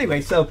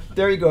anyway, so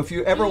there you go. If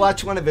you ever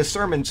watch one of his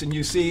sermons and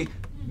you see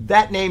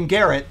that name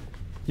Garrett,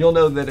 you'll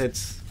know that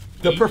it's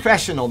the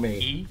professional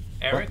me.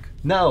 Eric?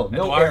 No,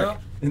 no Eric.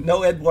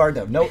 No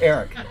Eduardo. No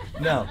Eric.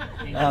 No.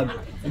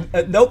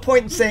 No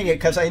point in saying it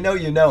because I know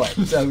you know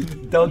it. So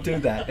don't do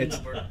that. It's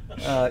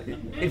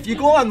if you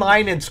go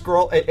online and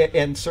scroll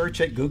and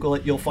search it, Google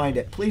it, you'll find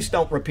it. Please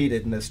don't repeat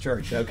it in this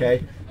church,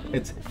 okay?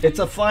 It's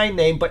a fine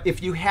name, but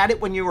if you had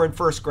it when you were in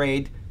first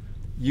grade,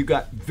 you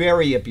got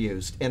very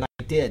abused, and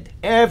I did.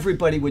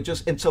 Everybody would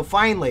just, and so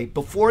finally,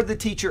 before the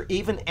teacher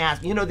even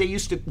asked, you know, they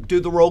used to do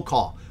the roll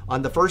call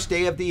on the first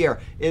day of the year.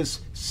 Is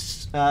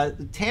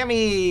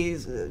Tammy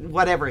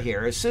whatever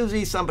here? Is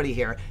Susie somebody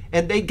here?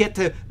 And they'd get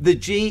to the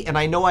G, and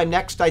I know I'm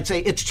next. I'd say,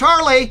 it's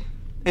Charlie.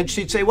 And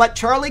she'd say, what,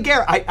 Charlie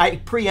Garrett? I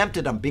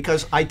preempted them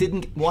because I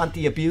didn't want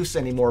the abuse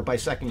anymore by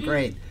second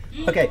grade.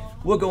 Okay,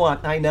 we'll go on.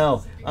 I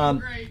know.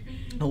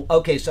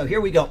 Okay, so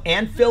here we go.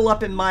 And fill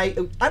up in my...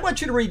 I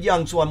want you to read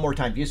Young's one more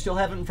time. Do you still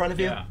have it in front of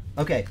you? Yeah.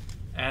 Okay.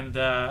 And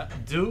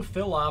do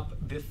fill up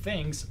the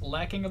things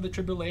lacking of the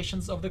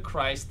tribulations of the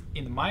Christ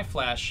in my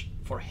flesh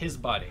for his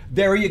body.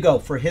 There you go,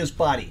 for his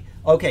body.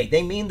 Okay,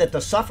 they mean that the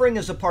suffering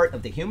is a part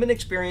of the human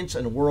experience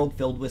in a world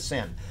filled with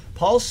sin.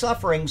 Paul's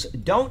sufferings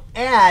don't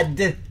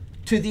add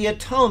to the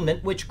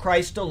atonement which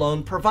Christ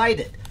alone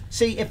provided.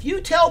 See, if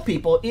you tell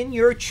people in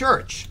your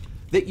church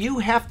that you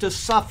have to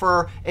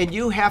suffer and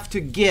you have to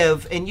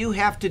give and you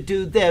have to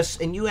do this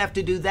and you have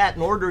to do that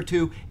in order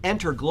to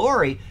enter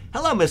glory.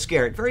 Hello, Miss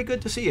Garrett. Very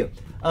good to see you.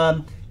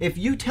 If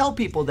you tell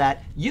people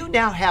that, you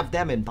now have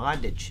them in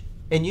bondage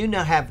and you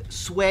now have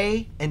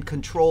sway and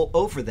control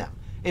over them.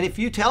 And if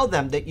you tell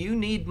them that you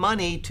need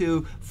money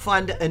to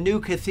fund a new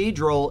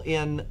cathedral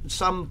in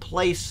some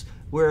place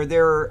where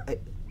they're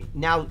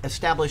now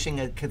establishing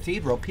a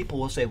cathedral, people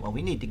will say, well,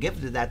 we need to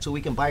give to that so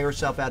we can buy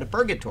ourselves out of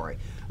purgatory.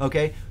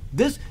 Okay?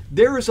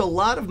 There is a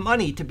lot of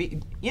money to be,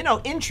 you know,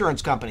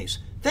 insurance companies.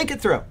 Think it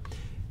through.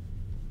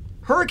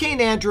 Hurricane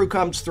Andrew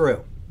comes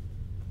through.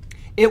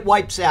 It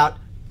wipes out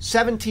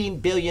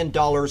 $17 billion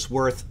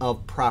worth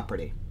of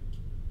property.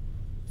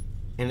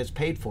 And it's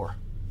paid for.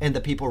 And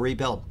the people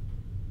rebuild.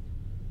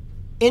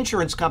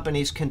 Insurance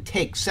companies can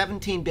take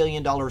 $17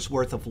 billion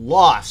worth of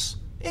loss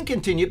and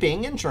continue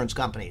being insurance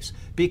companies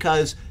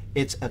because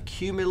it's a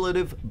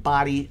cumulative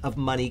body of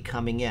money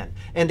coming in.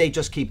 And they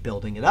just keep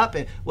building it up.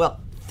 And,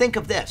 well, think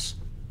of this.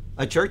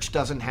 A church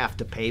doesn't have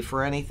to pay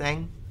for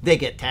anything. They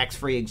get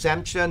tax-free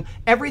exemption.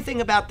 Everything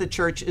about the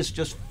church is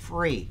just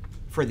free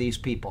for these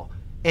people.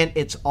 And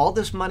it's all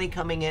this money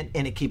coming in,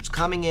 and it keeps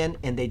coming in,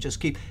 and they just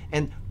keep...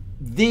 And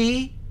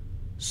the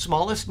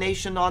smallest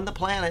nation on the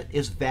planet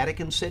is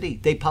Vatican City.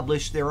 They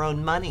publish their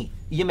own money.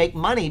 You make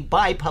money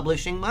by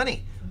publishing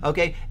money.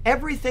 Okay?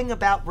 Everything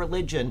about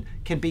religion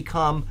can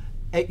become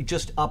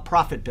just a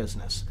profit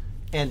business.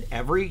 And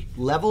every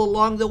level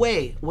along the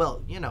way,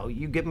 well, you know,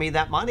 you give me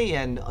that money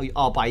and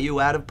I'll buy you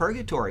out of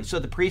purgatory. So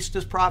the priest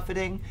is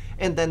profiting,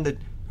 and then the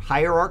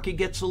hierarchy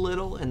gets a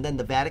little, and then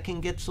the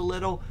Vatican gets a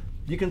little.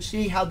 You can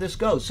see how this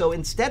goes. So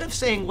instead of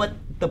saying what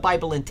the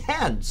Bible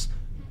intends,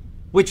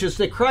 which is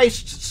that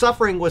Christ's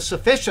suffering was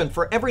sufficient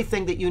for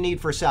everything that you need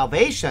for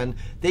salvation,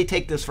 they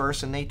take this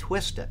verse and they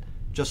twist it.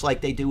 Just like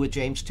they do with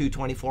James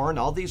 2:24 and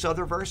all these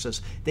other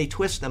verses. They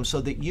twist them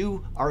so that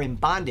you are in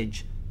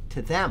bondage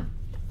to them.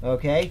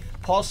 Okay?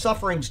 Paul's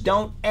sufferings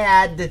don't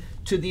add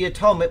to the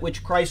atonement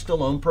which Christ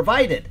alone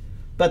provided,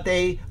 but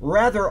they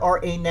rather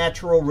are a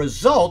natural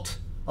result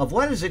of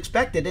what is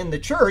expected in the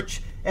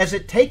church as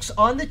it takes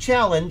on the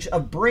challenge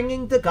of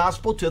bringing the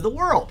gospel to the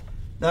world.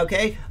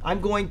 Okay?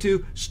 I'm going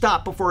to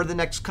stop before the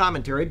next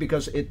commentary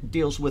because it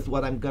deals with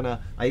what I'm going to...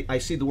 I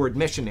see the word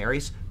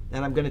missionaries,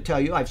 and I'm going to tell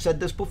you, I've said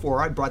this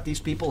before, I brought these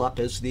people up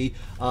as the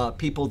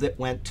people that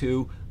went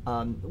to...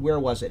 where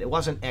was it? It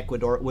wasn't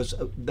Ecuador. It was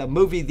the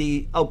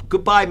movie, oh,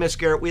 goodbye, Miss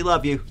Garrett. We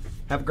love you.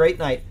 Have a great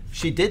night.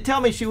 She did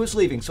tell me she was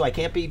leaving, so I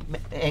can't be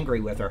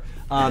angry with her.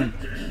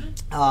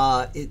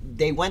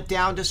 They went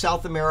down to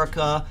South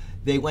America.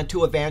 They went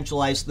to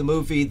evangelize. The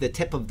movie, The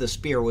Tip of the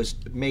Spear, was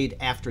made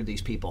after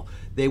these people.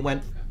 They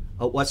went,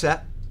 oh, what's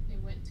that? They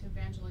went to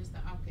evangelize the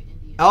Auca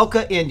Indians.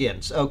 Auca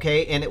Indians,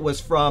 okay, and it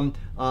was from...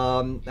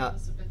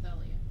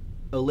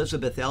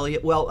 Elizabeth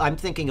Elliot. Well, I'm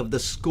thinking of the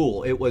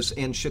school. It was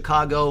in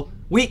Chicago.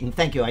 Wheaton,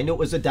 thank you. I knew it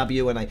was a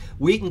W, and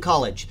Wheaton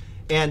College.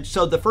 And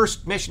so the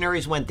first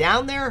missionaries went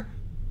down there.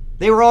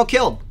 They were all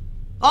killed.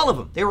 All of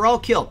them. They were all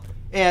killed.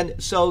 And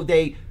so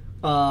they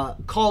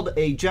called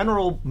a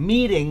general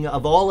meeting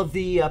of all of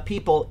the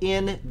people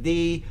in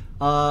the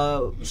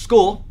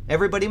school.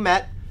 Everybody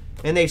met.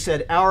 And they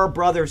said, our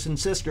brothers and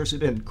sisters have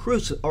been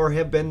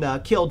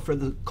killed for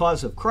the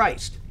cause of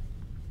Christ.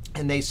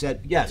 And they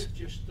said, yes.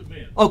 Just the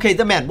men. Okay,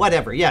 the men,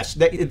 whatever, yes.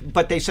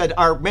 But they said,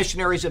 our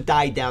missionaries have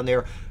died down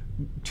there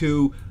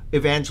to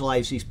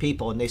evangelize these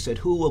people, and they said,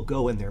 who will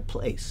go in their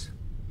place?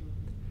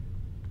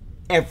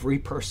 Every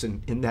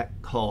person in that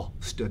hall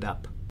stood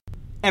up.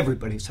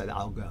 Everybody said,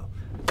 I'll go.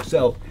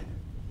 So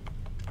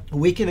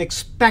we can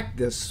expect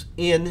this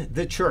in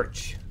the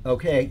church,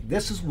 okay?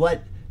 This is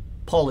what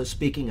Paul is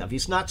speaking of.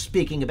 He's not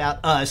speaking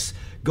about us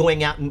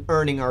going out and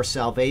earning our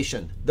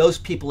salvation. Those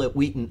people at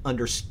Wheaton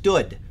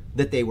understood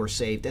that they were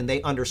saved, and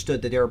they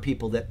understood that there are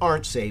people that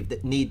aren't saved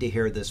that need to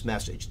hear this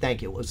message.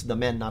 Thank you. It was the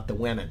men, not the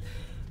women.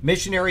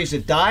 Missionaries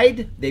have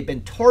died. They've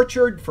been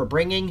tortured for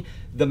bringing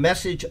the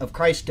message of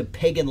Christ to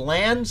pagan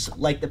lands,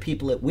 like the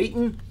people at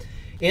Wheaton.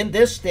 In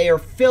this, they are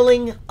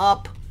filling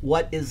up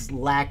what is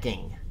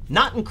lacking,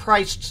 not in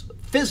Christ's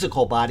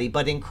physical body,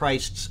 but in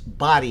Christ's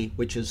body,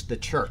 which is the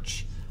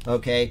church.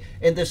 Okay?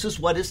 And this is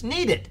what is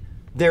needed.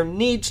 There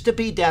needs to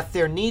be death.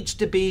 There needs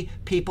to be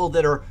people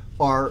that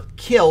are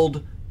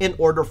killed in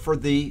order for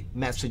the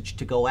message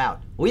to go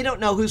out. We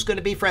don't know who's going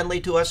to be friendly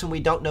to us, and we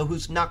don't know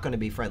who's not going to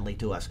be friendly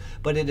to us.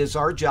 But it is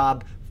our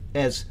job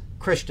as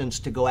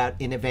Christians to go out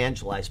and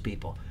evangelize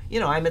people.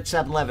 You know, I'm at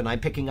 7-Eleven, I'm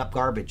picking up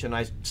garbage, and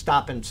I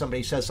stop and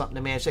somebody says something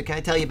to me. I say, can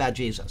I tell you about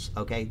Jesus?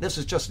 Okay, this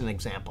is just an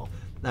example.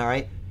 All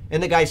right?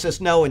 And the guy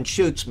says no and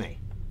shoots me.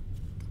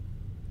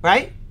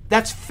 Right?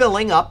 That's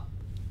filling up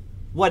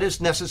what is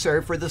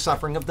necessary for the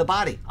suffering of the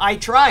body. I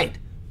tried.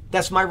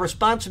 That's my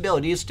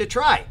responsibility, is to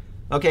try.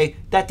 Okay,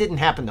 that didn't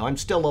happen though. I'm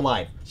still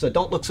alive, so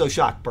don't look so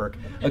shocked, Burke.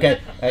 Okay.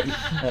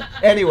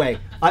 Anyway,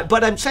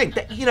 but I'm saying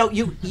that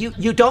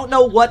you don't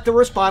know what the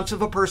response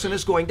of a person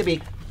is going to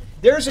be.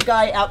 There's a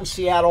guy out in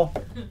Seattle.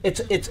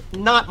 It's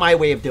not my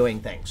way of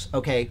doing things.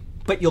 Okay,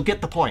 but you'll get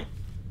the point.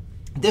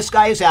 This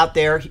guy is out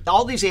there.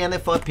 All these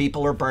Antifa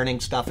people are burning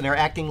stuff, and they're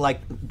acting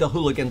like the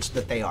hooligans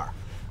that they are.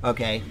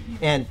 Okay,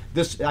 and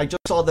I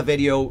just saw the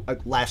video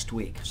last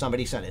week.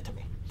 Somebody sent it to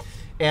me,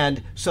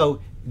 and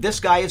so.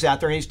 This guy is out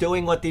there and he's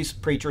doing what these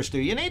preachers do.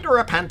 You need to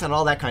repent and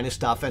all that kind of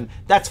stuff, and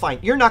that's fine.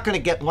 You're not going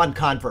to get one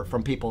convert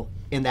from people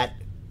in that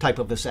type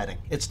of a setting.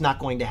 It's not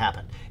going to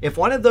happen. If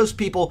one of those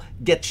people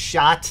gets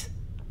shot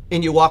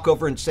and you walk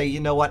over and say, you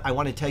know what, I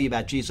want to tell you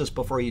about Jesus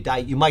before you die,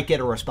 you might get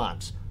a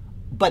response.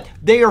 But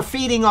they are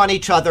feeding on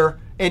each other,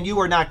 and you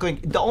are not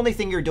going, the only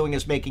thing you're doing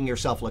is making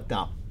yourself look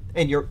dumb,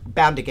 and you're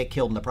bound to get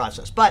killed in the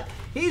process. But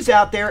he's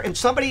out there, and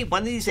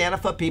one of these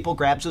Antifa people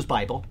grabs his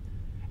Bible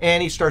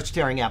and he starts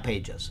tearing out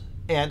pages.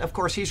 And of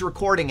course, he's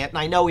recording it, and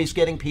I know he's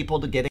getting people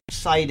to get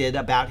excited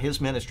about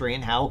his ministry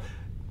and how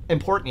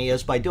important he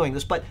is by doing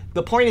this. But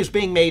the point is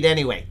being made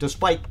anyway,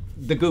 despite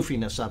the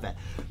goofiness of it.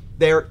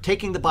 They're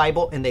taking the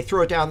Bible and they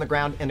throw it down on the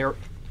ground and they're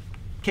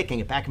kicking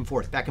it back and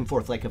forth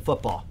like a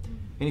football.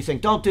 And he's saying,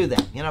 don't do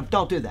that,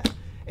 don't do that.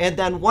 And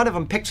then one of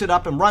them picks it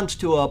up and runs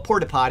to a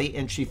porta potty,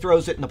 and she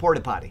throws it in the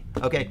porta potty.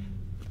 Okay,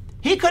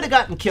 he could have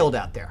gotten killed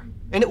out there,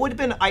 and it would have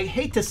been, I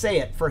hate to say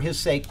it for his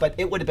sake, but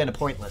it would have been a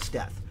pointless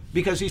death.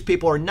 Because these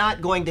people are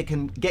not going to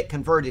get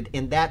converted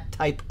in that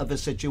type of a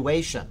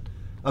situation.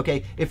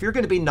 Okay, if you're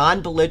going to be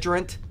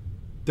non-belligerent,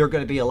 they're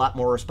going to be a lot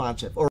more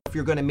responsive. Or if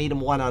you're going to meet them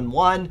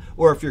one-on-one,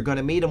 or if you're going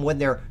to meet them when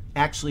they're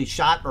actually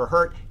shot or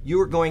hurt,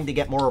 you're going to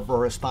get more of a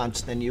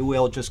response than you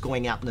will just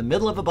going out in the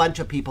middle of a bunch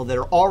of people that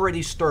are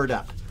already stirred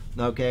up.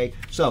 Okay,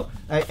 so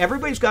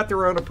everybody's got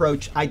their own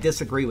approach. I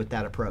disagree with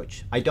that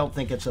approach. I don't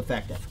think it's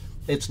effective.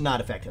 It's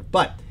not effective.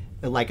 But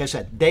like I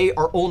said, they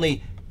are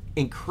only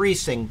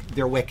increasing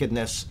their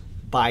wickedness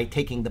by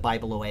taking the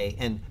Bible away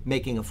and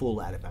making a fool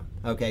out of him.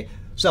 Okay,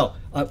 so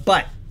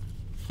but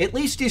at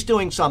least he's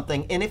doing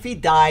something, and if he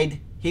died,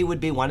 he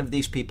would be one of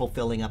these people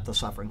filling up the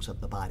sufferings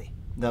of the body.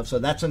 Now, so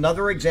that's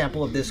another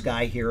example of this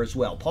guy here as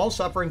well. Paul's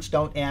sufferings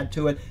don't add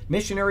to it.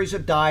 Missionaries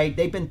have died.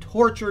 They've been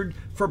tortured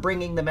for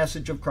bringing the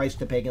message of Christ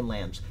to pagan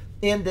lands.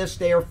 In this,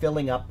 they are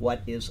filling up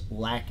what is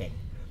lacking.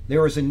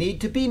 There is a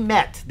need to be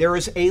met. There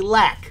is a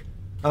lack.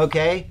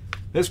 Okay?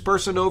 This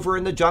person over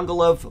in the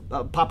jungle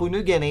of Papua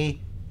New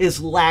Guinea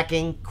is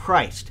lacking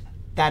Christ.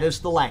 That is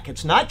the lack.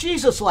 It's not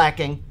Jesus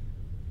lacking,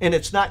 and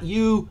it's not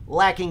you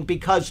lacking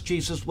because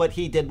Jesus, what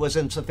he did was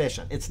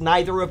insufficient. It's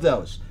neither of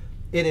those.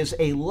 It is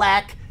a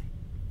lack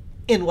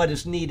in what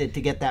is needed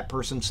to get that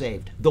person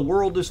saved. The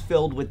world is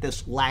filled with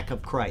this lack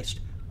of Christ.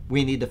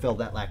 We need to fill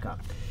that lack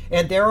up.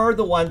 And there are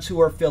the ones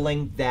who are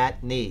filling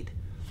that need.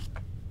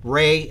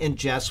 Ray and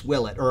Jess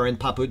Willett are in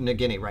Papua New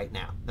Guinea right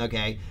now.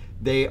 Okay?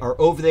 They are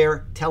over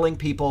there telling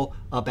people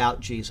about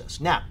Jesus.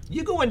 Now,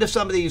 you go into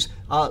some of these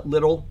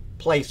little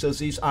places,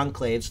 these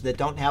enclaves that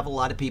don't have a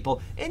lot of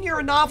people, and you're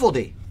a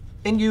novelty.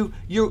 And you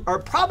are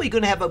probably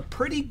going to have a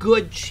pretty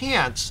good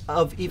chance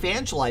of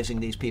evangelizing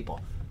these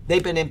people.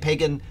 They've been in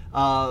pagan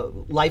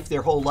life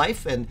their whole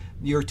life, and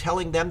you're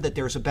telling them that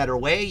there's a better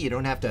way. You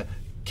don't have to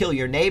kill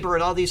your neighbor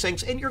and all these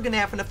things, and you're going to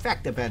have an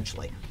effect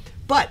eventually.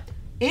 But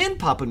in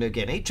Papua New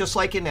Guinea, just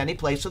like in any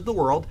place of the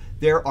world,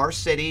 there are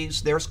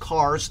cities, there's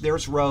cars,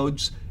 there's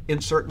roads in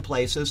certain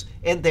places,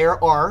 and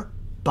there are,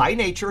 by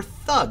nature,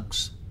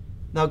 thugs.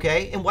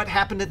 Okay? And what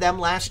happened to them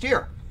last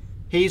year?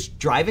 He's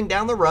driving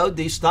down the road,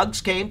 these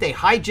thugs came, they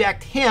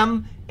hijacked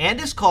him and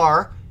his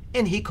car,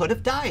 and he could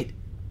have died.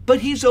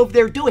 But he's over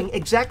there doing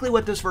exactly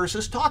what this verse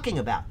is talking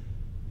about.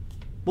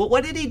 Well,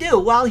 what did he do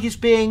while he's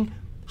being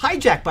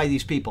hijacked by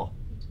these people?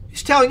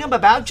 He's telling them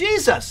about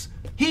Jesus.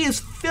 He is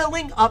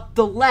filling up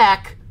the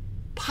lack,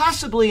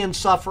 possibly in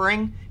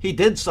suffering. He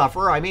did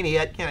suffer. I mean, he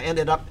had,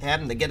 ended up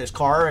having to get his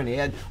car, and he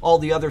had all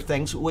the other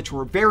things which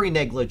were very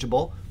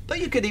negligible. But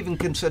you could even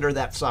consider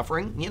that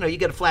suffering. You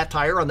get a flat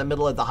tire on the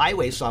middle of the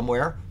highway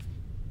somewhere.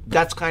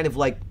 That's kind of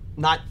like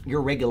not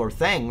your regular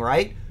thing,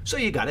 right? So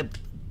you got to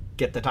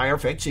get the tire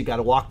fixed. You got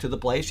to walk to the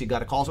place. You got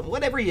to call someone.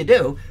 Whatever you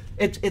do,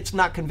 it's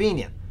not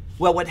convenient.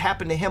 Well, what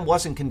happened to him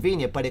wasn't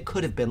convenient, but it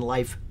could have been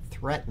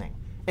life-threatening.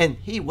 And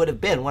he would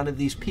have been one of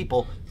these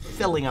people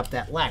filling up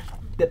that lack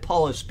that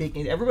Paul is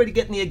speaking. Everybody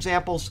getting the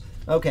examples?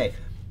 Okay,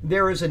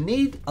 there is a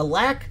need, a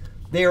lack.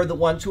 They are the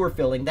ones who are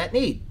filling that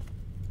need.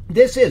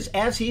 This is,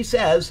 as he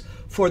says,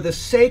 for the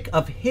sake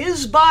of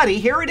his body,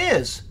 here it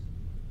is,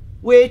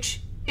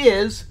 which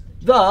is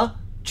the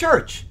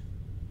church.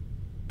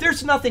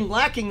 There's nothing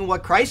lacking in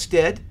what Christ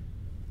did.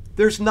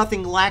 There's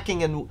nothing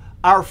lacking in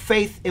our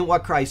faith in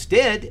what Christ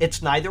did.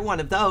 It's neither one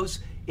of those.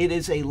 It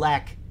is a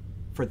lack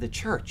for the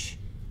church.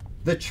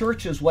 The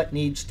church is what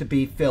needs to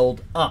be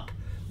filled up.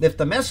 If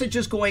the message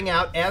is going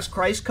out as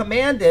Christ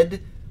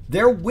commanded,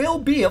 there will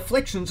be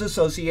afflictions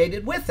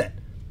associated with it.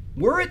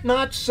 Were it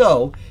not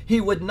so, he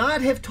would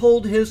not have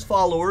told his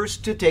followers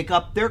to take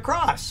up their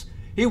cross.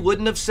 He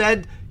wouldn't have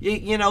said,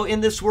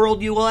 in this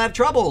world you will have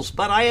troubles,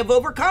 but I have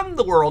overcome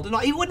the world. And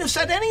he wouldn't have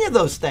said any of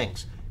those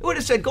things. He would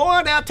have said, go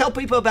on out, tell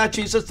people about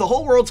Jesus. The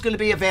whole world's going to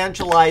be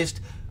evangelized.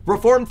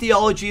 Reformed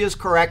theology is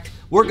correct.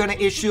 We're going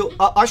to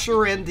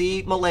usher in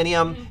the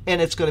millennium,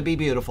 and it's going to be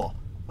beautiful.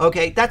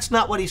 Okay, that's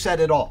not what he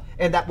said at all.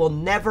 And that will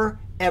never,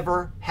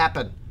 ever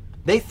happen.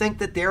 They think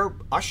that they're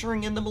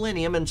ushering in the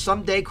millennium, and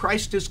someday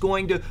Christ is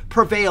going to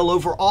prevail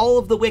over all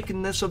of the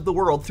wickedness of the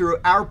world through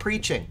our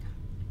preaching.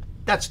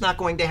 That's not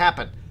going to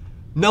happen.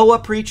 Noah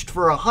preached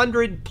for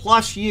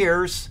 100+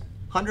 years,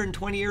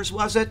 120 years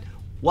was it?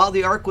 While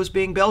the ark was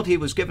being built, he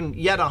was given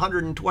yet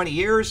 120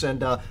 years.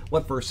 And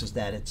what verse is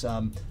that? It's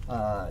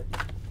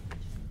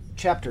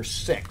chapter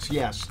 6,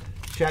 yes.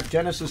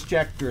 Genesis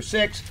chapter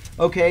 6.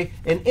 Okay,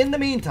 and in the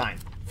meantime,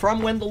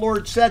 from when the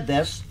Lord said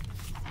this,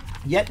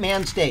 yet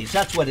man's days,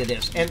 that's what it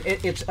is. And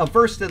it's a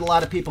verse that a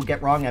lot of people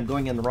get wrong. I'm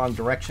going in the wrong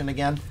direction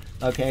again.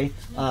 Okay,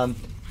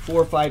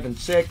 4, 5, and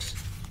 6.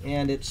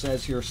 And it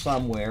says here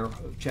somewhere,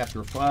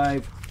 chapter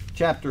 5,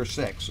 chapter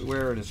 6,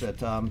 where is it?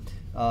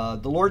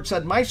 The Lord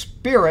said, my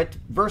spirit,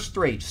 verse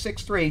 3,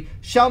 6:3,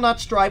 shall not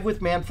strive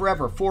with man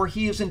forever, for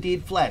he is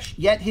indeed flesh.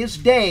 Yet his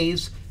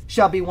days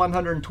shall be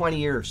 120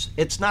 years.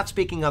 It's not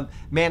speaking of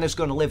man is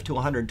going to live to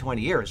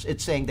 120 years.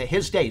 It's saying that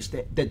his days,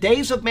 the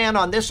days of man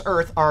on this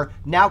earth are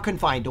now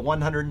confined to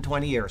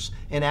 120 years.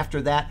 And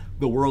after that,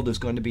 the world is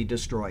going to be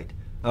destroyed.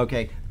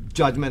 Okay,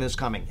 judgment is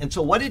coming. And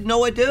so what did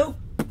Noah do?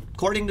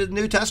 According to the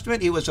New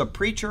Testament, he was a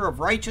preacher of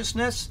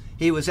righteousness.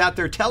 He was out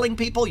there telling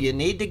people, you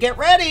need to get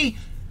ready.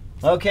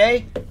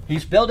 Okay,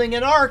 he's building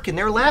an ark and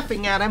they're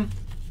laughing at him.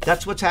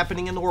 That's what's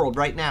happening in the world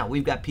right now.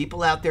 We've got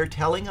people out there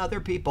telling other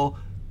people,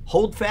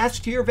 hold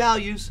fast to your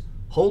values.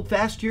 Hold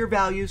fast to your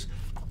values.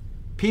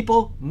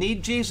 People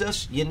need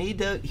Jesus. You need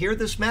to hear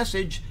this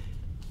message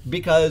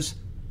because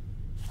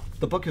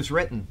the book is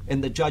written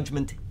and the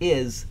judgment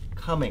is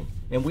coming.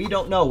 And we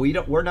don't know.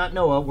 We're not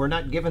Noah. We're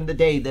not given the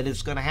day that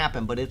it's going to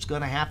happen, but it's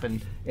going to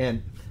happen.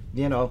 And,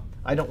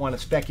 I don't want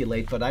to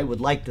speculate, but I would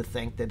like to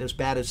think that as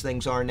bad as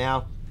things are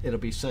now, it'll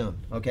be soon.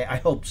 Okay, I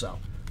hope so.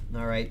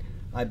 All right,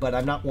 but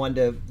I'm not one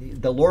to.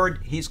 The Lord,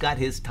 He's got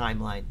His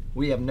timeline.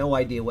 We have no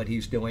idea what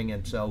He's doing,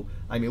 and so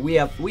we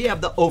have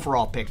the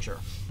overall picture.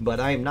 But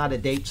I am not a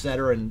date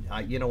setter, and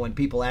when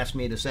people ask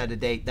me to set a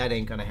date, that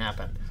ain't going to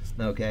happen.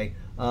 Okay.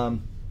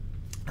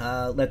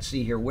 Let's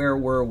see here. Where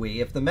were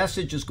we? If the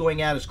message is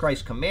going out as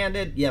Christ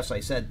commanded, yes, I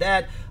said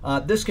that.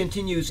 This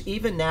continues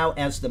even now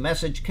as the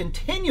message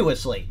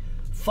continuously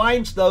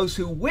finds those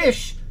who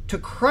wish to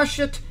crush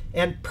it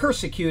and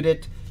persecute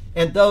it,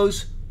 and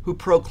those who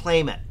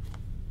proclaim it.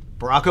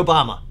 Barack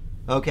Obama,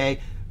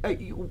 okay?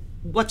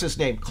 What's his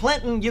name?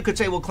 Clinton, you could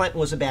say, well, Clinton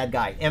was a bad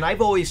guy. And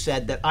I've always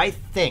said that I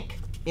think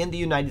in the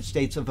United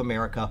States of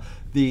America,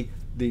 the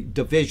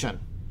division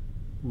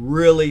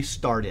really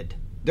started.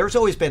 There's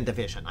always been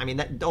division.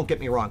 Don't get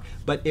me wrong,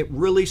 but it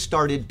really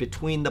started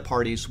between the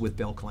parties with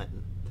Bill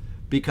Clinton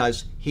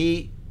because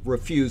he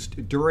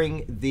refused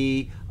during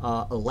the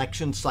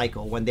election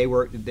cycle when they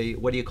were,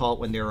 what do you call it,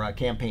 when they're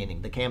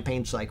campaigning, the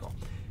campaign cycle.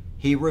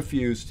 He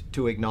refused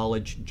to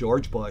acknowledge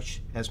George Bush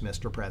as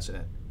Mr.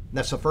 President.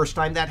 That's the first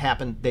time that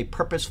happened. They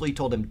purposely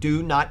told him,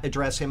 do not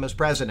address him as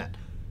president.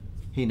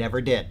 He never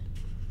did.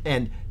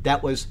 And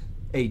that was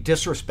a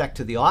disrespect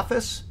to the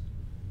office.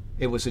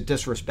 It was a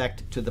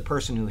disrespect to the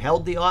person who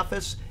held the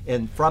office.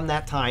 And from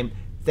that time,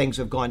 things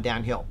have gone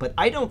downhill. But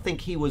I don't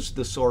think he was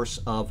the source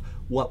of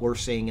what we're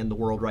seeing in the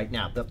world right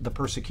now, the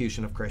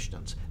persecution of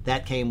Christians.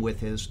 That came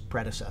with his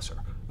predecessor,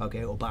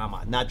 okay,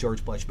 Obama. Not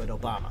George Bush, but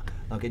Obama.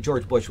 Okay,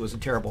 George Bush was a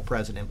terrible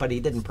president, but he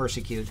didn't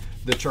persecute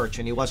the church,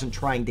 and he wasn't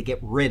trying to get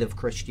rid of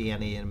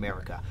Christianity in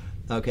America.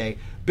 Okay,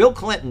 Bill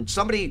Clinton,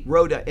 somebody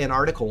wrote an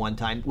article one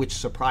time which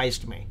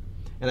surprised me.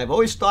 and I've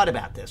always thought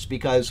about this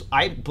because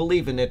I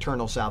believe in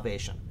eternal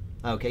salvation.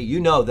 Okay, you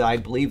know that I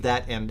believe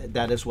that, and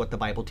that is what the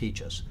Bible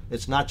teaches.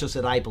 It's not just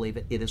that I believe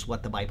it, it is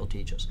what the Bible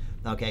teaches.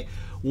 Okay,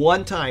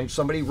 one time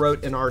somebody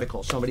wrote an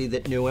article, somebody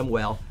that knew him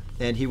well,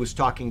 and he was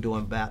talking to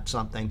him about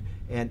something,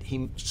 and he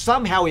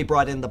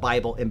brought in the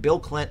Bible, and Bill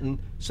Clinton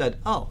said,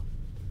 oh,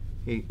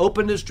 he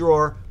opened his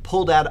drawer,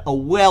 pulled out a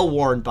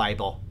well-worn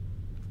Bible,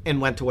 and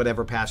went to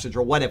whatever passage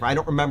or whatever. I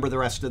don't remember the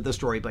rest of the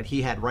story, but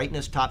he had right in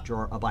his top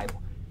drawer a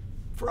Bible.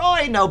 For all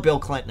I know, Bill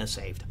Clinton is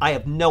saved. I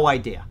have no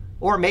idea.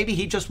 Or maybe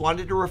he just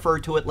wanted to refer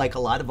to it like a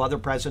lot of other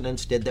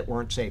presidents did that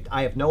weren't saved.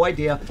 I have no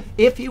idea.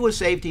 If he was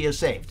saved, he is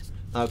saved.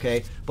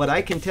 Okay? But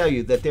I can tell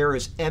you that there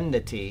is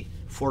enmity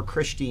for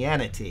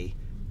Christianity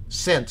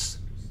since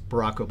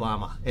Barack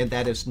Obama. And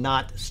that has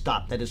not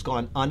stopped. That has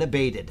gone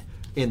unabated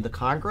in the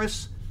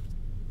Congress.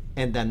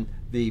 And then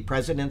the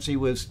presidency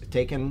was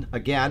taken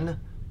again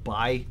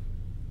by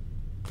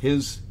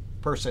his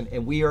person.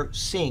 And we are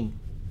seeing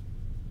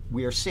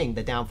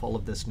the downfall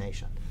of this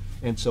nation.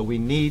 And so we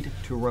need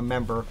to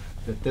remember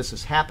that this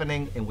is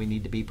happening, and we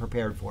need to be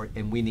prepared for it,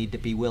 and we need to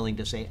be willing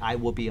to say, I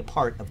will be a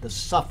part of the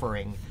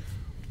suffering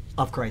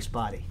of Christ's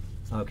body.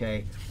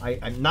 Okay?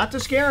 I'm not to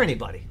scare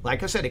anybody.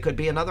 Like I said, it could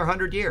be another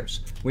 100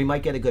 years. We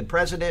might get a good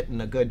president and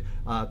a good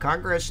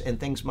Congress, and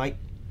things might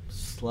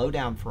slow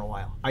down for a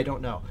while. I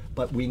don't know.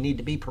 But we need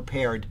to be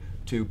prepared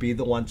to be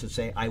the ones that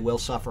say, I will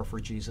suffer for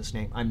Jesus'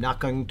 name. I'm not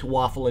going to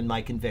waffle in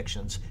my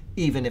convictions,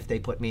 even if they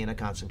put me in a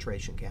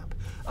concentration camp.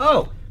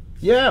 Oh,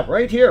 yeah,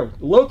 right here.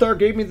 Lothar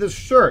gave me this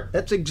shirt.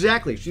 That's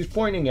exactly, she's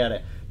pointing at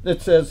it.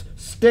 It says,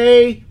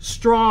 stay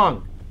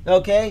strong,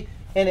 okay?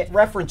 And it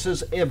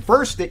references a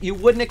verse that you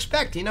wouldn't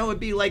expect. You know, it'd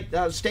be like,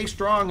 stay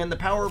strong and the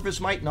power of his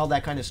might and all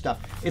that kind of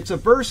stuff. It's a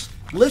verse,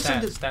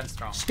 Stand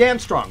strong.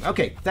 Stand strong.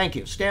 Okay, thank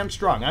you. Stand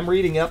strong. I'm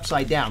reading it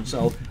upside down,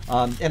 so,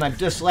 and I'm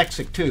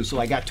dyslexic too, so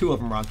I got two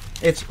of them wrong.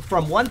 It's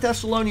from 1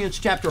 Thessalonians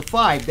chapter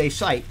 5, they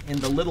cite in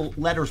the little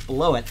letters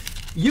below it.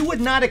 You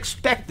would not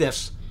expect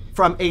this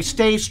from a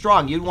stay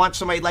strong. You'd want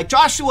somebody like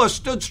Joshua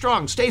stood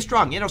strong, stay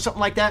strong, you know, something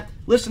like that.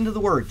 Listen to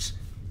the words.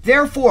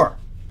 Therefore,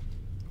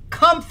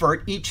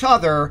 comfort each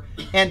other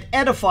and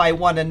edify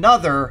one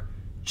another,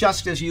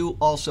 just as you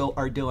also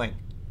are doing.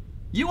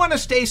 You want to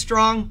stay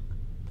strong?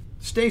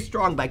 Stay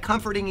strong by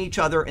comforting each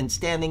other and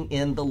standing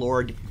in the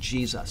Lord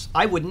Jesus.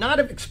 I would not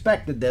have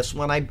expected this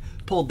when I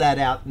pulled that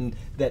out and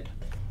that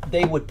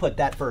they would put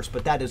that verse,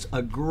 but that is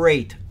a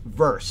great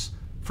verse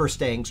for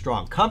staying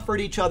strong. Comfort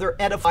each other,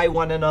 edify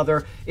one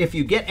another. If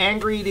you get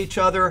angry at each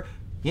other,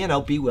 you know,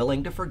 be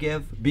willing to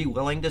forgive, be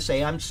willing to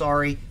say, I'm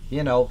sorry,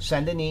 you know,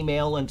 send an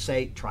email and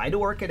say, try to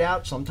work it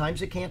out.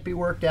 Sometimes it can't be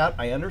worked out.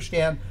 I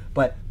understand,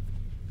 but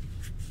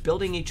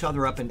building each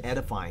other up and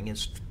edifying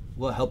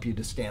will help you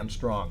to stand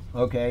strong,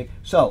 okay?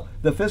 So,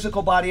 the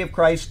physical body of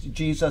Christ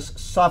Jesus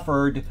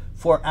suffered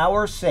for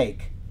our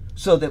sake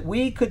so that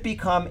we could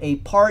become a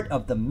part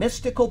of the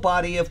mystical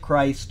body of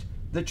Christ,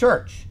 the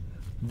church.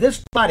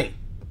 This body,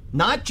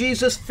 not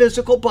Jesus'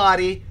 physical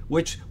body,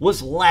 which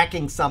was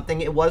lacking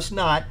something. It was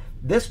not.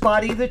 This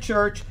body, the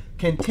church,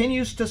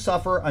 continues to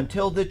suffer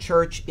until the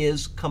church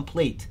is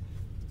complete.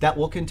 That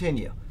will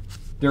continue.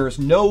 There is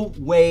no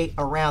way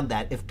around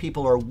that if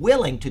people are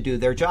willing to do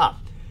their job.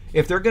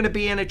 If they're going to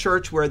be in a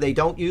church where they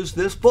don't use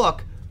this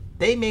book,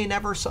 they may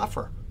never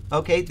suffer.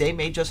 Okay, they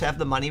may just have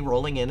the money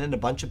rolling in and a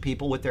bunch of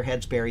people with their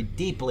heads buried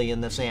deeply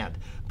in the sand.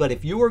 But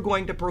if you are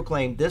going to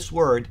proclaim this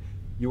word,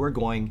 you are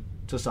going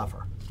to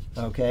suffer.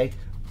 Okay?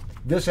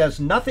 This has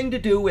nothing to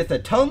do with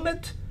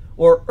atonement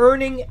or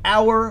earning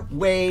our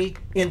way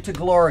into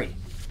glory,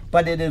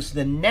 but it is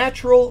the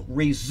natural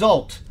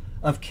result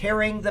of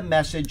carrying the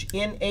message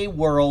in a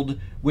world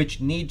which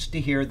needs to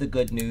hear the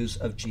good news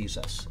of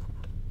Jesus.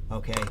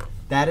 Okay?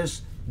 That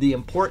is the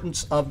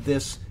importance of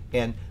this.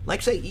 And like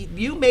I say,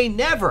 you may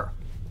never,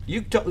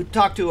 you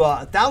talk to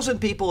 1,000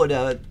 people at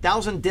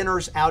 1,000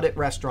 dinners out at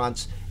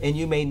restaurants, and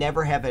you may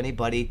never have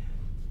anybody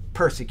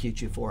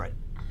persecute you for it.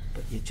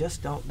 But you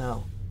just don't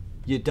know.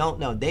 You don't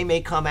know. They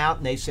may come out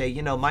and they say,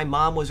 you know, my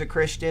mom was a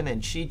Christian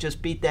and she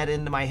just beat that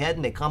into my head,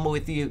 and they come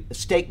with you a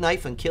steak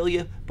knife and kill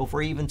you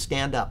before you even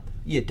stand up.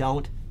 You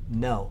don't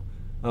know.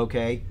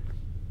 Okay?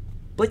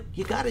 But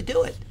you got to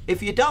do it.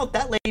 If you don't,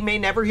 that lady may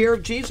never hear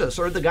of Jesus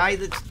or the guy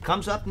that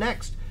comes up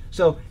next.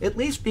 So at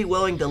least be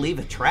willing to leave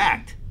a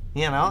tract.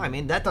 You know, I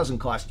mean, that doesn't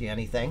cost you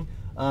anything.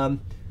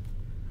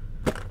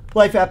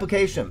 Life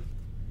application.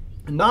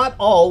 Not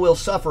all will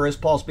suffer as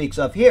Paul speaks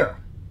of here.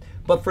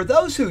 But for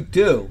those who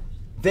do,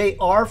 they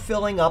are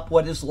filling up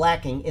what is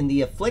lacking in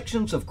the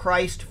afflictions of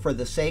Christ for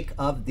the sake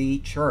of the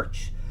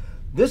church.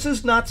 This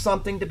is not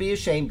something to be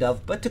ashamed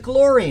of, but to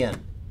glory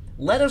in.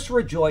 Let us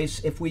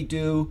rejoice if we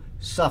do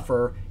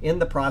suffer in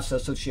the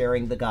process of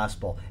sharing the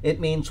gospel. It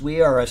means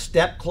we are a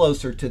step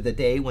closer to the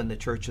day when the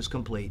church is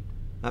complete.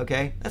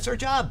 Okay? That's our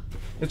job.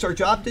 It's our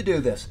job to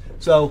do this.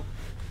 So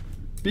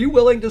be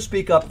willing to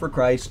speak up for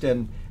Christ.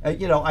 And,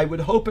 you know, I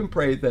would hope and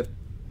pray that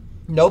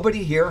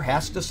nobody here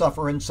has to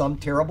suffer in some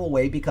terrible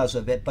way because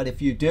of it. But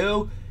if you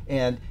do,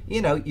 and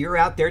you're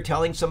out there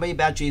telling somebody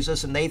about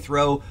Jesus and they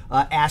throw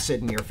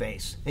acid in your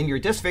face and you're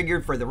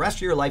disfigured for the rest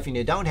of your life and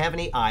you don't have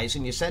any eyes,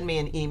 and you send me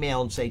an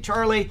email and say,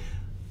 Charlie,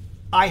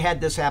 I had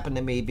this happen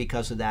to me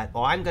because of that.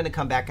 Oh, I'm going to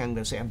come back and I'm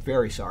going to say, I'm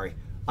very sorry.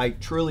 I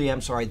truly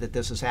am sorry that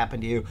this has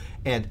happened to you.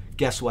 And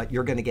guess what?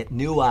 You're going to get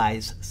new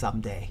eyes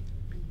someday.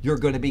 You're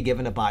going to be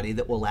given a body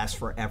that will last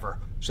forever.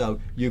 So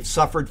you've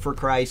suffered for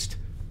Christ.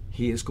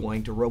 He is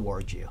going to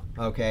reward you.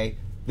 Okay?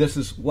 This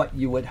is what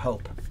you would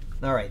hope.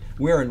 All right.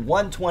 We're in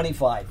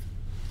 125.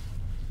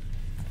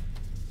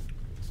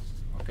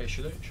 Okay,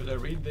 should I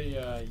read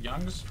the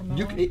Young's from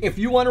now on? If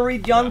you want to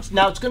read Young's,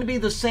 now it's going to be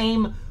the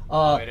same.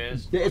 It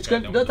is. It's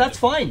Okay, going. then That's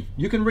fine.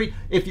 You can read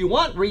if you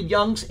want. Read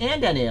Young's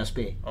and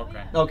NASB.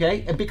 Okay.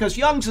 Okay, and because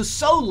Young's is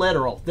so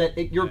literal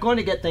that you're going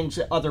to get things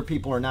that other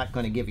people are not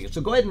going to give you. So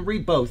go ahead and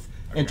read both,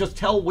 and just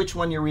tell which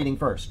one you're reading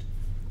first.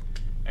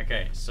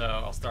 Okay, so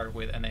I'll start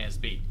with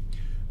NASB.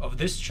 Of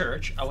this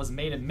church I was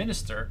made a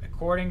minister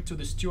according to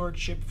the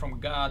stewardship from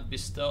God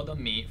bestowed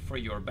on me for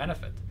your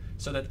benefit,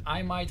 so that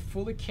I might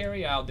fully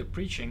carry out the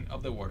preaching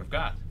of the Word of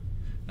God.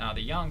 Now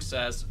the Young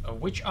says,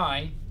 of which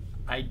I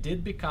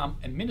did become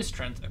a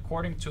ministrant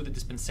according to the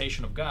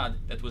dispensation of God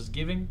that was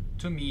given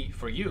to me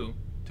for you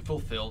to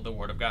fulfill the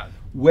Word of God.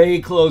 Way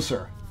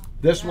closer.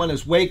 This one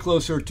is way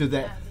closer to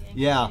the.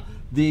 Yeah.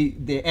 The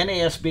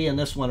NASB and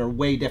this one are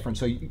way different.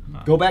 So you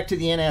go back to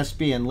the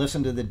NASB and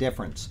listen to the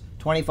difference.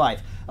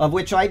 25. Of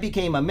which I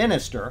became a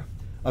minister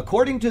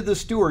according to the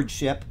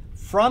stewardship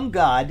from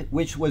God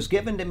which was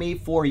given to me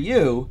for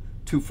you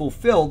to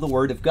fulfill the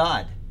Word of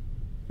God.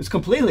 It's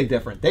completely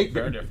different.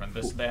 Very different.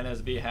 The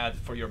NSB had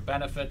for your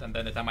benefit, and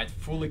then that I might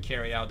fully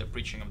carry out the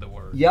preaching of the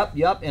Word.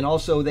 Yep. And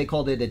also they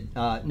called it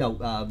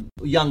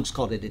Young's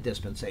called it a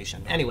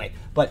dispensation. Anyway,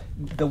 but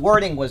the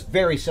wording was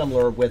very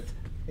similar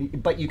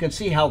but you can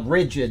see how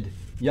rigid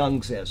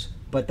Young's is.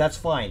 But that's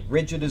fine.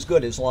 Rigid is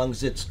good as long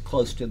as it's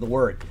close to the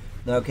Word.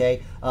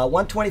 Okay.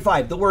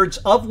 125. The words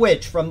of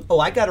which from. Oh,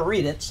 I got to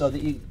read it so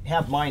that you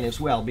have mine as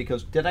well.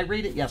 Because did I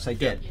read it? Yes, I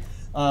did. Yes.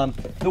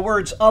 The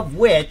words of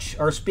which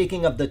are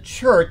speaking of the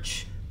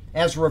church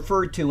as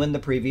referred to in the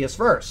previous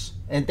verse.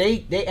 And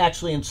they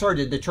actually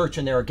inserted the church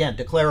in there again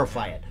to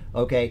clarify it.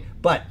 Okay.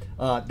 But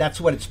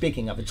that's what it's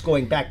speaking of. It's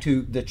going back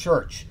to the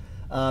church.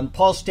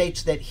 Paul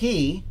states that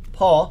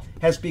Paul,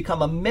 has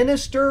become a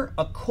minister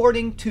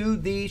according to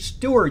the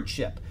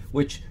stewardship,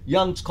 which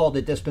Young's called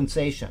a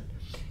dispensation.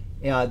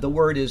 The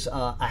word is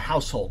a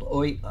household.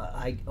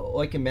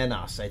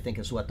 Oikomenos, I think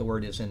is what the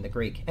word is in the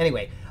Greek.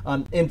 Anyway,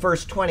 in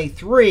verse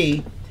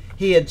 23,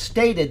 he had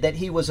stated that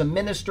he was a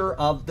minister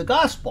of the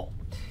gospel.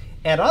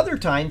 At other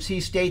times,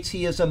 he states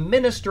he is a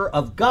minister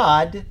of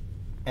God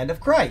and of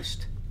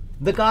Christ.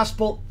 The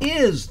gospel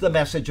is the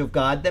message of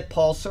God that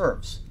Paul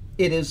serves.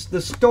 It is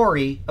the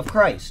story of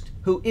Christ,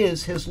 who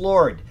is his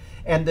Lord.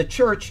 And the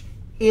church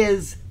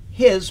is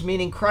his,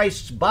 meaning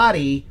Christ's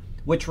body,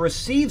 which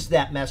receives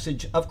that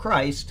message of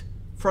Christ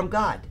from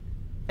God.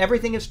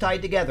 Everything is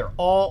tied together.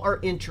 All are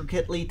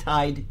intricately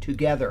tied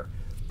together.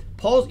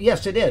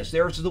 Yes, it is.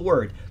 There's the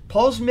word.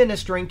 Paul's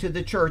ministering to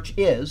the church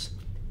is,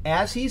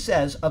 as he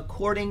says,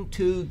 according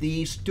to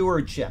the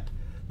stewardship.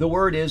 The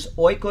word is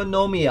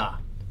oikonomia,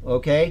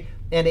 okay?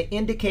 And it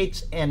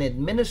indicates an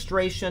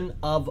administration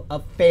of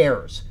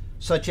affairs,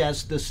 such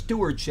as the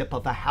stewardship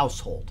of a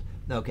household,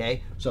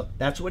 okay? So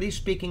that's what he's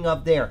speaking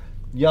of there.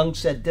 Young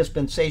said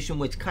dispensation,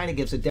 which kind of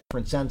gives a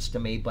different sense to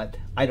me, but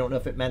I don't know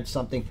if it meant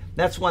something.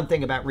 That's one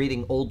thing about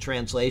reading old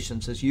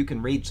translations is you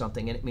can read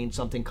something and it means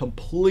something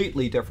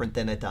completely different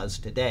than it does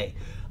today.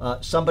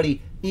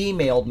 Somebody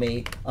emailed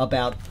me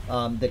about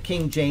the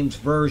King James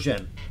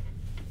Version,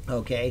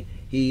 okay?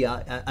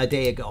 A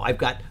day ago. I've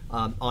got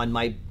on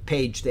my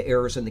page the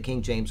errors in the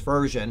King James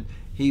Version.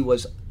 He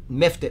was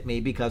miffed at me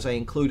because I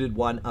included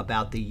one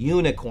about the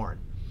unicorn.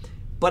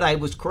 But I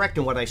was correct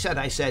in what I said.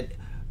 I said,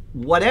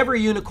 whatever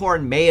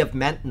unicorn may have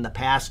meant in the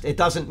past, it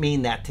doesn't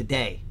mean that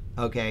today,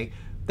 okay?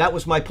 That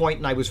was my point,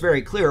 and I was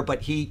very clear,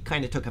 but he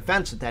kind of took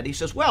offense at that. He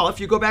says, well, if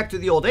you go back to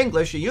the Old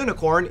English, a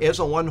unicorn is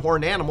a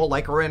one-horned animal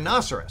like a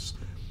rhinoceros.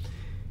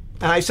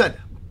 And I said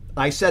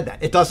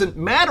that. It doesn't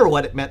matter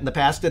what it meant in the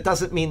past. It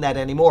doesn't mean that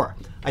anymore.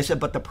 I said,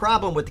 but the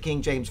problem with the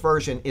King James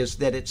Version is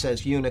that it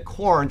says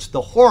unicorns, the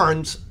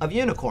horns of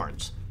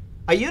unicorns.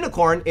 A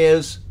unicorn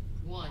is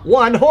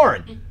one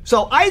horn.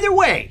 So either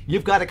way,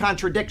 you've got a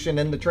contradiction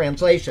in the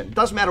translation. It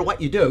doesn't matter what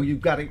you do,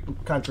 you've got a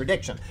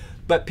contradiction.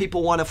 But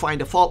people want to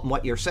find a fault in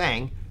what you're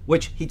saying,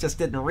 which he just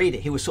didn't read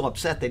it. He was so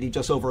upset that he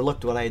just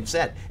overlooked what I had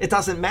said. It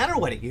doesn't matter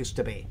what it used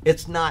to be.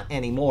 It's not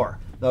anymore,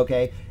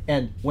 okay?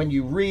 And when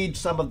you read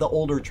some of the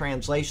older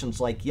translations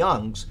like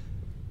Young's,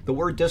 the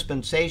word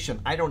dispensation,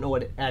 I don't know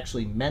what it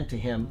actually meant to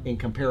him in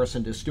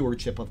comparison to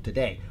stewardship of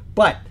today.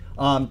 But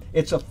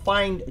it's a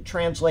fine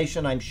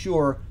translation, I'm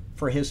sure,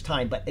 for his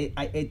time, but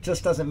it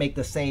just doesn't make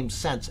the same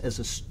sense as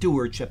a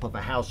stewardship of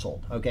a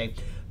household, okay?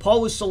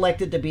 Paul was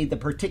selected to be the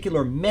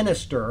particular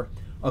minister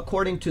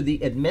according to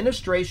the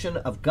administration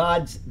of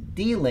God's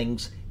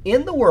dealings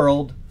in the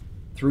world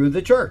through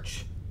the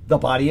church, the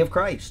body of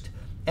Christ.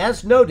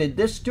 As noted,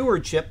 this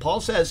stewardship,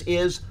 Paul says,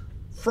 is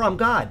from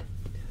God.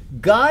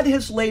 God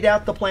has laid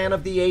out the plan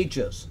of the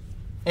ages,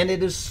 and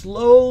it is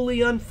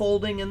slowly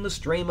unfolding in the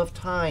stream of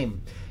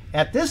time.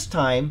 At this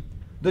time,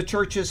 the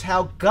church is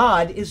how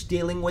God is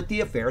dealing with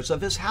the affairs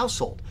of his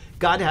household.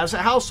 God has a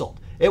household.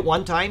 At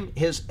one time,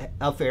 his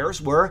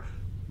affairs were,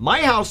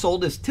 my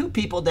household is 2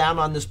 people down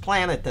on this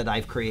planet that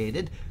I've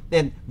created,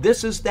 and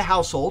this is the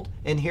household,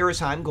 and here is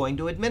how I'm going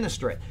to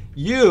administer it.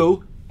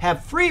 You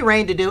have free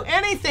reign to do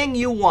anything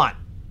you want,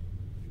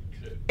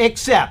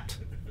 except,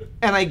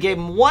 and I gave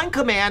him one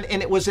command,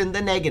 and it was in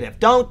the negative.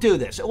 Don't do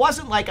this. It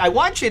wasn't like, I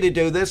want you to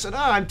do this, and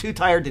I'm too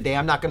tired today,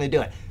 I'm not going to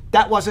do it.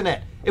 That wasn't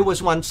it. It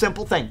was one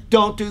simple thing.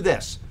 Don't do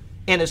this.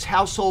 And his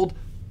household,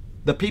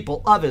 the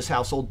people of his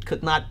household,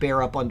 could not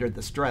bear up under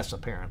the stress,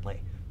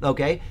 apparently.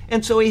 Okay?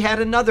 And so he had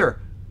another,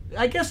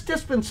 I guess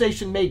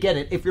dispensation may get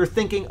it if you're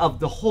thinking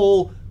of the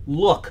whole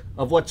look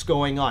of what's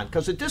going on.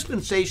 Because a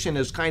dispensation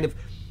is kind of,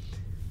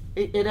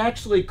 it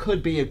actually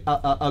could be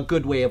a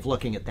good way of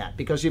looking at that.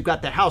 Because you've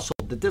got the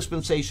household, the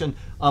dispensation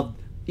of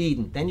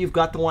Eden. Then you've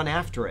got the one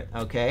after it,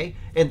 okay?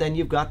 And then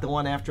you've got the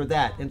one after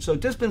that. And so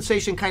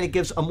dispensation kind of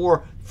gives a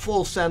more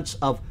full sense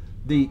of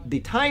the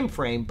time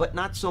frame, but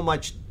not so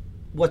much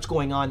what's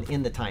going on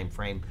in the time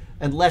frame,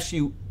 unless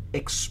you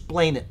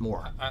explain it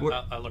more.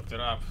 I looked it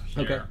up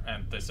here, Okay.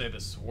 and they say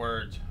this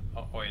word,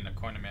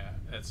 oikonomia,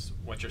 it's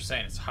what you're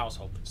saying, it's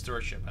household,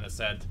 stewardship, and it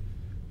said,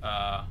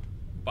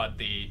 but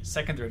the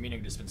secondary meaning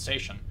of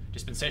dispensation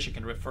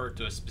can refer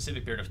to a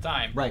specific period of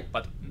time, Right.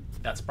 But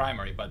that's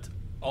primary, but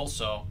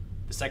also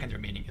the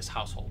secondary meaning is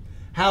household.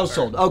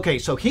 Household. Okay,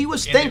 so he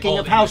was In the thinking Old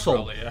of English, household.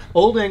 probably, yeah.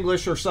 Old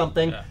English or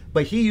something, Yeah.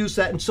 but he used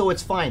that, and so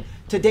it's fine.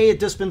 Today, a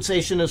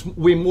dispensation is,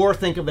 we more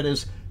think of it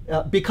as,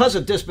 because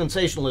of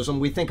dispensationalism,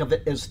 we think of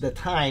it as the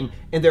time,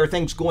 and there are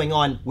things going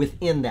on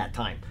within that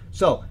time.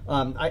 So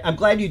I'm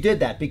glad you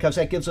did that, because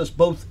that gives us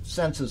both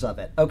senses of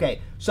it.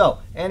 Okay, so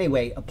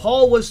anyway,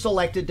 Paul was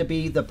selected to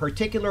be the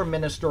particular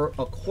minister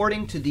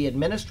according to the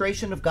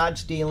administration of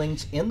God's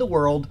dealings in the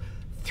world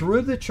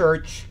through the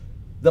church,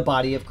 the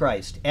body of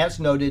Christ. As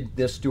noted,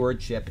 this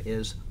stewardship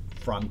is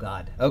from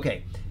God.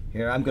 Okay,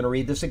 here I'm going to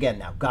read this again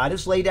now. God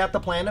has laid out the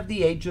plan of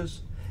the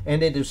ages,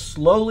 and it is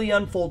slowly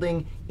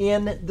unfolding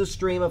in the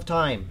stream of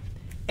time.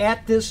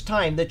 At this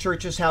time, the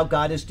church is how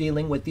God is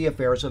dealing with the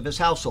affairs of his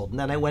household. And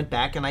then I went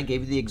back and I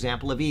gave you the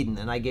example of Eden,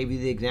 and I gave you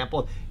the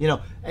example,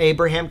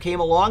 Abraham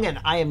came along, and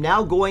I am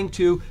now going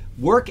to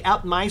work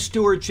out my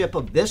stewardship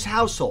of this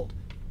household.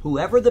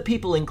 Whoever the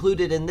people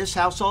included in this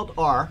household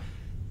are,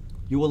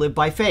 you will live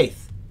by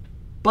faith.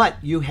 But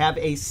you have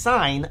a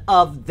sign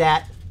of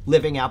that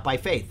living out by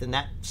faith, and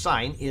that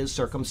sign is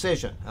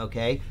circumcision,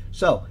 okay?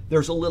 So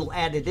there's a little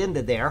added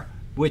into there,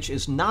 which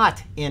is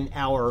not in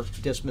our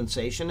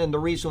dispensation, and the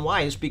reason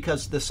why is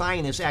because the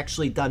sign is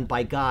actually done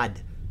by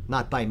God,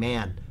 not by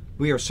man.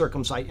 We are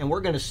circumcised, and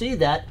we're going to see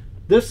that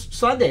this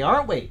Sunday,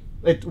 aren't we?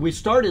 We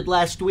started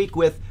last week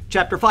with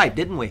chapter 5,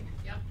 didn't we?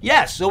 Yep.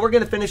 Yes, so we're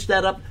going to finish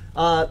that up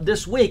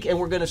this week, and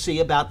we're going to see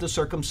about the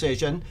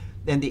circumcision.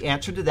 And the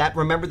answer to that,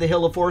 remember the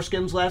Hill of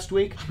Foreskins last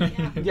week?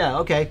 Yeah. Yeah,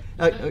 okay.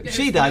 There's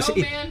She does. no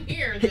man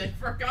here that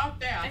forgot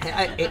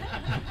that.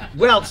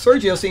 Well,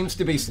 Sergio seems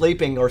to be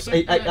sleeping. Or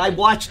I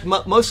watched,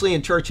 mostly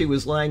in church, he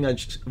was lying on,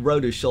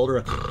 rode his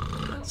shoulder.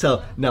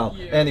 So, no.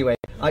 Yeah. Anyway,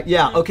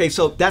 yeah, okay,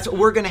 so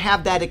we're going to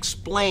have that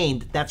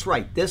explained. That's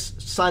right. This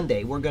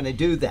Sunday, we're going to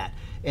do that.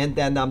 And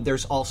then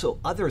there's also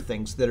other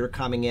things that are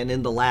coming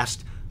in the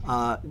last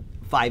 5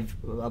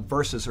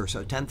 verses or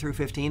so, 10 through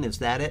 15, is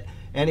that it?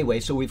 Anyway,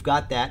 so we've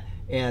got that.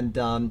 And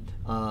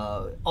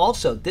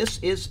also, this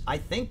is, I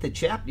think, the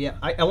chapter. Yeah,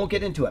 I won't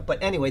get into it.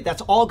 But anyway,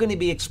 that's all going to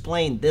be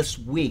explained this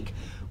week.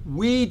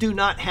 We do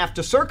not have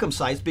to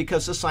circumcise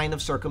because the sign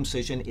of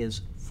circumcision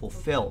is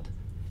fulfilled.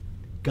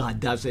 God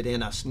does it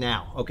in us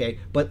now, okay?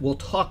 But we'll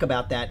talk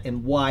about that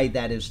and why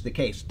that is the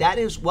case. That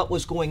is what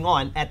was going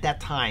on at that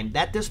time,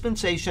 that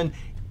dispensation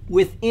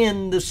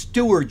within the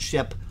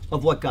stewardship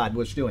of what God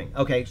was doing.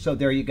 Okay, so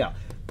there you go.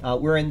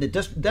 We're in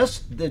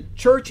the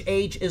church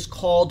age is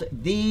called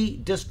the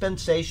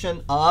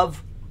dispensation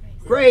of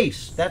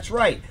grace. That's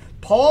right.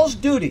 Paul's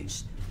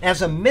duties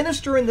as a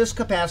minister in this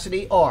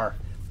capacity are,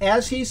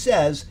 as he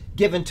says,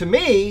 given to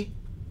me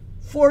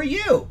for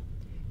you.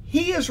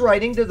 He is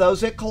writing to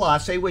those at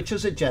Colossae, which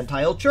is a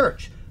Gentile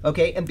church.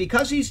 Okay, and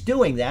because he's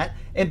doing that,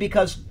 and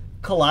because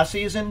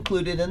Colossae is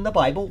included in the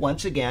Bible,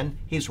 once again,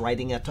 he's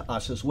writing it to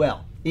us as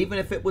well. Even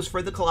if it was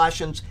for the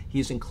Colossians,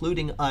 he's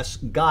including us,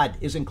 God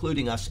is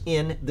including us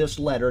in this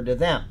letter to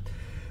them.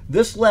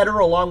 This letter,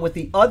 along with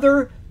the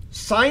other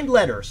signed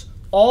letters,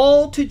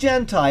 all to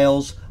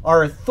Gentiles,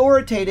 are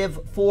authoritative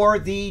for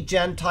the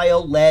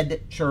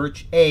Gentile-led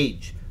church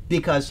age,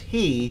 because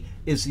he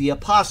is the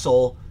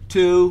apostle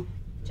to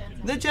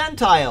the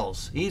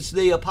Gentiles. He's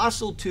the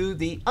apostle to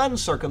the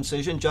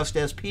uncircumcision, just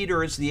as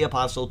Peter is the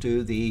apostle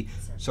to the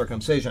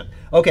circumcision.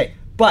 Okay,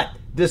 but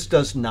this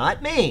does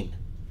not mean,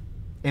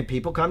 and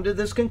people come to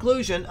this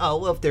conclusion, oh,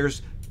 well, if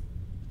there's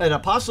an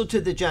apostle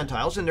to the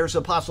Gentiles and there's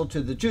an apostle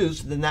to the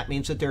Jews, then that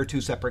means that there are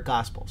 2 separate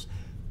gospels.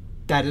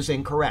 That is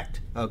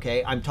incorrect,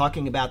 okay? I'm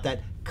talking about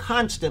that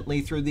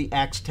constantly through the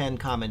Acts 10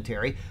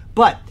 commentary.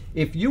 But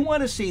if you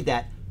want to see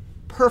that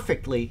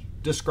perfectly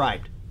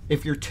described,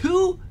 if you're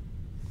too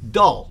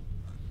dull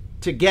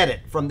to get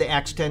it from the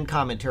Acts 10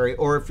 commentary,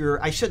 or if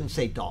you're, I shouldn't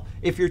say dull,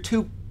 if you're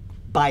too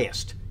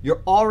biased,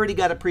 you're already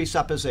got a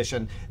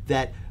presupposition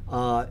that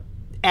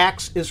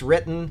Acts is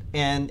written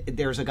and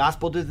there's a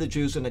gospel to the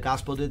Jews and a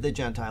gospel to the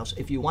Gentiles.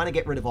 If you want to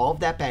get rid of all of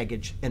that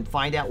baggage and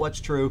find out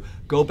what's true,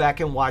 go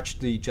back and watch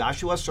the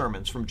Joshua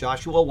sermons from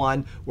Joshua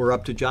 1. We're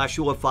up to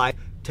Joshua 5,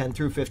 10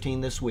 through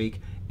 15 this week.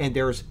 And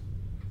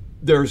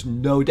there's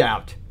no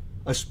doubt,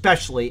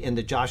 especially in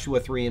the Joshua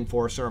 3 and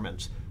 4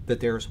 sermons, that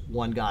there's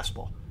one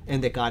gospel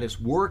and that God is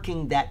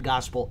working that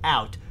gospel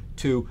out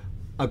to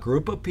a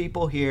group of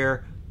people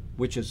here,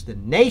 which is the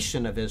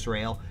nation of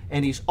Israel,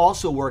 and he's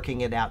also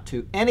working it out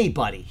to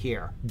anybody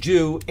here,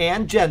 Jew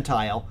and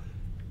Gentile.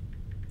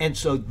 And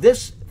so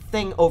this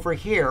thing over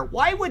here,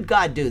 why would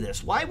God do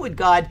this? Why would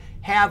God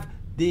have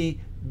the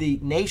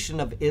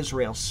nation of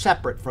Israel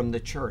separate from the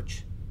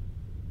church?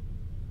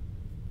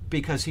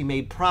 Because he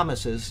made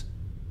promises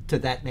to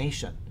that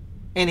nation.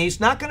 And he's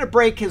not going to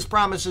break his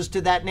promises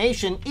to that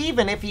nation,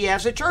 even if he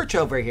has a church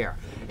over here.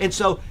 And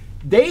so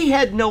they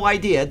had no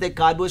idea that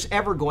God was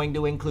ever going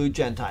to include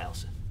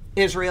Gentiles.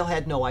 Israel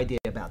had no idea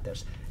about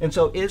this. And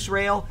so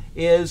Israel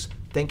is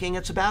thinking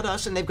it's about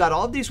us, and they've got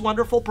all these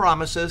wonderful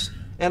promises,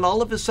 and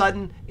all of a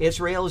sudden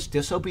Israel is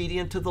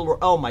disobedient to the Lord.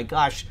 Oh my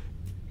gosh,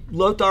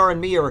 Lothar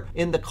and me are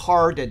in the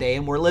car today,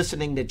 and we're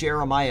listening to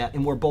Jeremiah,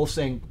 and we're both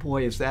saying,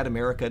 boy, is that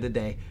America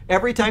today.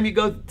 Every time you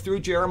go through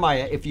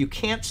Jeremiah, if you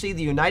can't see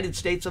the United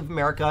States of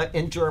America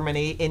in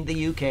Germany, in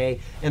the UK,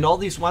 and all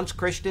these once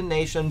Christian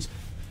nations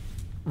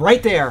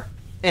right there,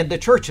 and the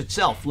church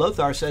itself,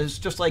 Lothar says,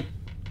 just like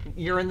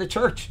you're in the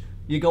church.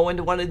 You go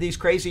into one of these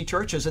crazy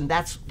churches, and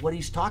that's what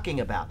he's talking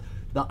about.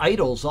 The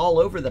idols all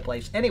over the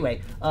place.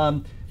 Anyway.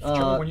 When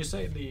you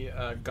say the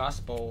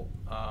gospel,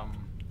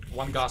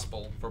 one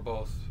gospel for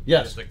both.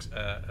 Yes.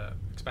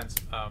 Expense.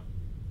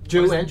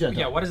 Jew and Gentile.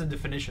 Yeah, what is the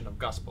definition of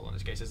gospel in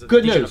this case? Is it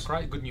good the teaching news. of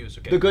Christ? Good news,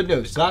 okay. The good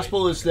news. It's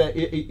Gospel great. is the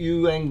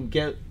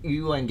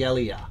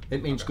euangelia.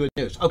 It means good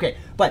news. Okay,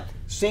 but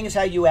seeing as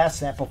how you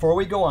asked that, before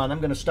we go on, I'm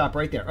going to stop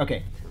right there.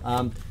 Okay,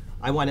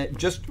 I want to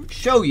just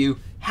show you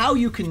how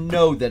you can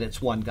know that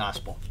it's one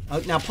gospel.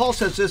 Now, Paul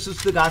says this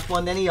is the gospel,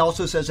 and then he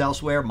also says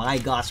elsewhere, my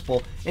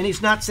gospel. And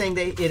he's not saying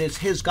that it is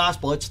his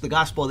gospel. It's the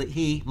gospel that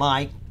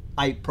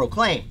I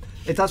proclaim.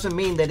 It doesn't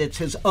mean that it's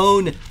his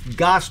own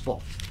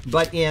gospel.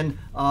 But in,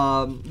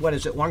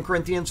 1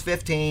 Corinthians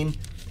 15.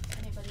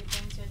 Anybody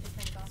brings you a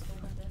different gospel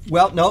than this?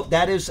 Well, no,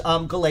 that is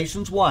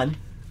Galatians 1.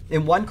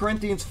 In 1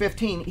 Corinthians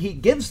 15, he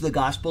gives the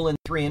gospel in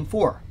 3 and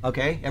 4.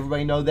 Okay,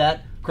 everybody know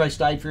that? Christ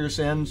died for your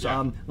sins.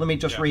 Yeah. Let me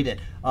just read it.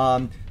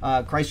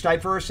 Christ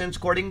died for our sins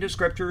according to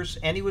Scriptures,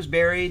 and he was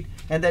buried,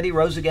 and that he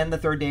rose again the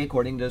third day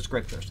according to the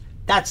Scriptures.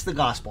 That's the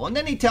gospel. And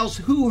then he tells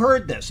who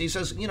heard this. He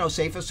says,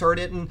 Cephas heard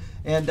it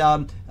and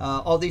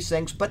all these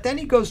things. But then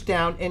he goes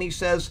down and he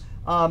says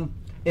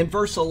in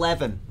verse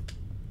 11,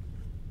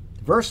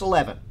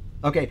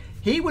 okay,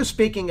 he was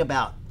speaking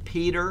about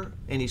Peter,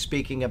 and he's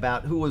speaking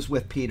about who was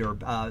with Peter,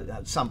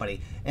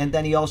 somebody. And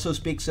then he also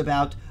speaks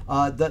about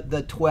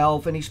the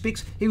 12, and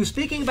he was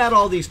speaking about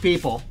all these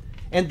people.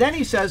 And then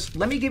he says,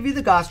 let me give you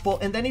the gospel.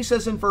 And then he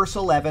says in verse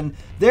 11,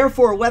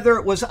 therefore, whether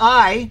it was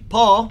I,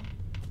 Paul,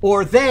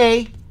 or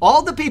they,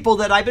 all the people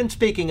that I've been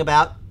speaking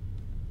about,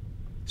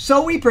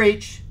 so we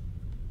preach,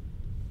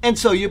 and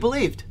so you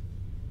believed.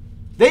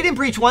 They didn't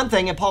preach one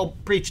thing and Paul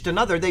preached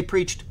another. They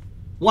preached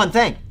one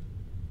thing.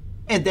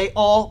 And they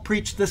all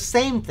preached the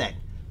same thing.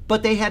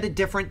 But they had a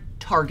different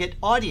target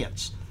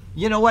audience.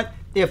 You know what?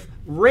 If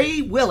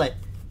Ray Willett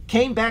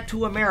came back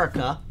to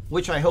America,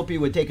 which I hope he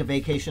would take a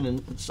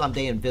vacation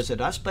someday and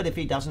visit us, but if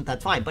he doesn't,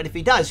 that's fine. But if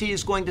he does, he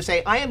is going to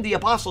say, I am the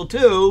apostle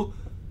to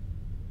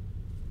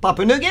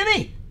Papua New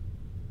Guinea,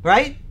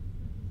 right?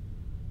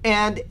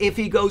 And if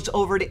he goes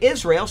over to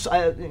Israel,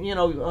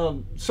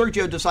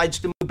 Sergio decides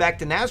to move back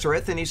to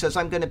Nazareth, and he says,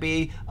 I'm going to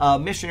be a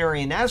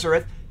missionary in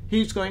Nazareth.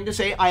 He's going to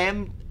say, I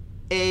am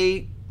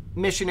a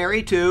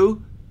missionary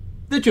to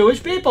the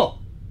Jewish people.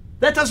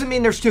 That doesn't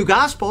mean there's two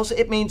gospels.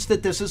 It means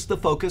that this is the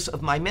focus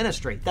of my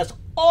ministry. That's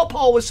all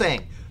Paul was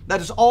saying.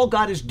 That is all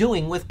God is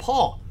doing with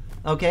Paul.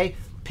 Okay?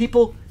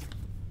 People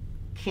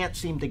can't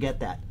seem to get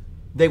that.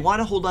 They want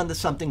to hold on to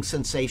something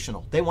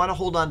sensational. They want to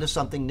hold on to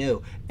something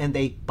new. And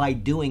they, by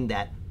doing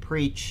that,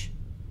 preach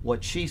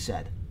what she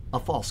said, a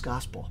false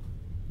gospel.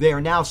 They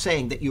are now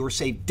saying that you are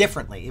saved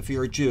differently if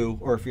you're a Jew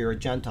or if you're a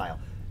Gentile.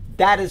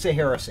 That is a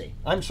heresy.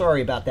 I'm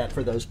sorry about that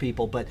for those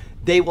people, but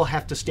they will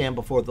have to stand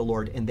before the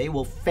Lord and they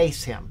will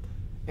face him.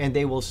 And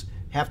they will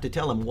have to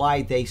tell him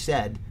why they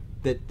said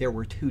that there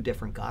were two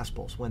different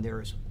gospels when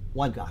there is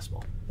one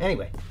gospel.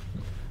 Anyway,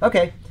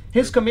 okay.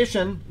 His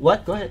commission,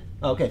 what? Go ahead.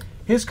 Okay.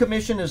 His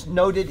commission is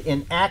noted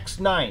in Acts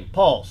 9,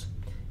 Paul's.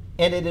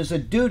 And it is a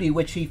duty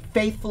which he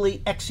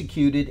faithfully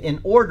executed in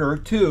order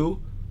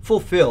to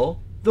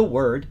fulfill the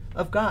word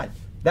of God.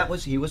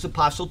 He was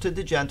apostle to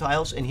the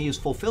Gentiles, and he is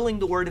fulfilling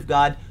the word of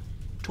God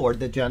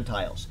toward the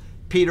Gentiles.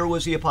 Peter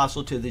was the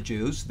apostle to the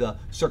Jews, the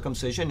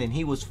circumcision, and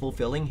he was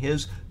fulfilling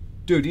his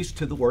duties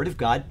to the Word of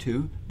God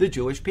to the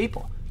Jewish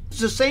people. It's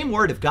the same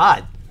Word of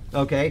God,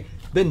 okay?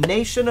 The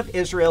nation of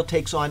Israel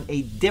takes on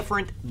a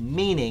different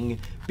meaning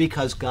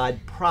because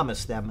God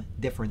promised them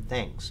different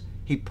things.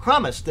 He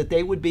promised that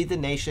they would be the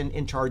nation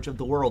in charge of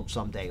the world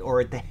someday, or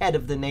at the head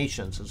of the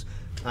nations, as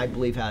I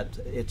believe how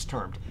it's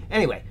termed.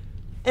 Anyway,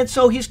 and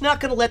so he's not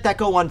going to let that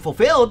go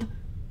unfulfilled.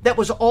 That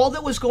was all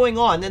that was going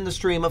on in the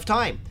stream of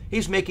time.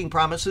 He's making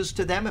promises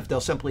to them if they'll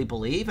simply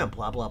believe and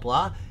blah, blah,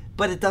 blah.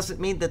 But it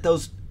doesn't mean that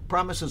those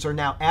promises are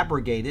now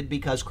abrogated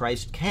because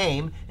Christ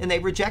came and they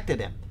rejected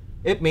him.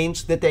 It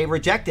means that they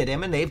rejected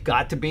him and they've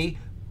got to be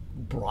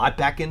brought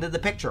back into the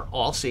picture,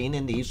 all seen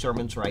in these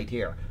sermons right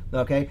here.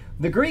 Okay,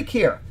 the Greek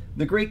here,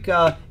 the Greek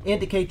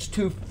indicates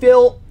to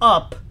fill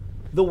up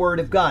the Word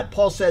of God.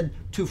 Paul said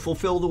to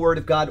fulfill the Word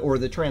of God, or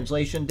the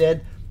translation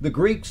did. The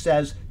Greek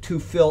says to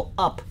fill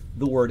up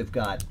the Word of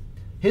God.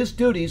 His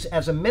duties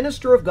as a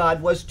minister of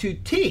God was to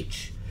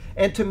teach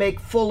and to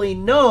make fully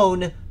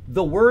known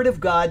the Word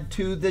of God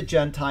to the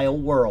Gentile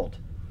world.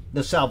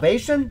 The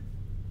salvation,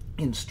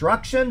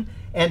 instruction,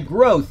 and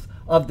growth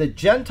of the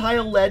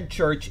Gentile-led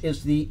church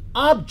is the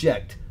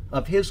object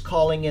of his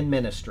calling and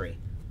ministry.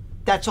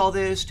 That's all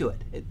there is to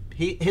it.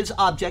 His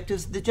object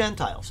is the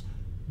Gentiles.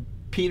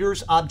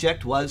 Peter's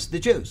object was the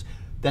Jews.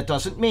 That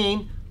doesn't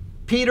mean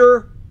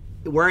Peter,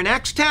 we're in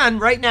Acts 10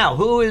 right now.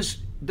 Who is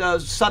the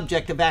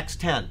subject of Acts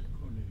 10?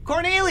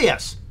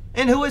 Cornelius.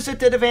 And who is it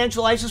that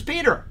evangelizes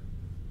Peter?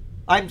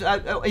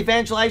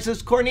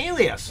 Evangelizes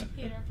Cornelius.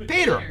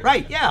 Peter,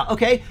 right, yeah,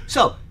 okay.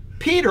 So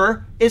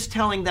Peter is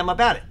telling them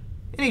about it.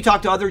 And he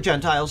talked to other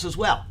Gentiles as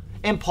well.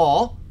 And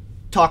Paul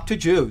talked to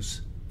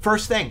Jews.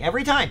 First thing,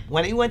 every time,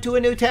 when he went to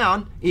a new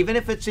town, even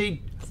if it's a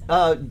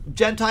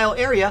Gentile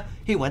area,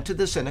 he went to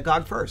the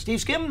synagogue first.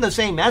 He's given the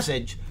same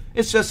message.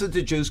 It's just that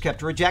the Jews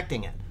kept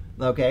rejecting it,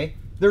 okay?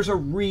 There's a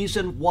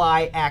reason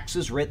why Acts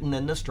is written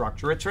in the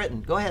structure it's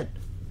written. Go ahead.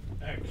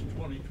 Acts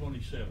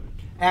 20:27.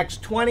 Acts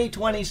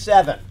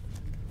 20:27.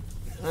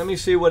 Let me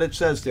see what it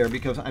says there,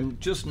 because I'm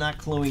just not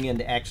cluing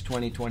into Acts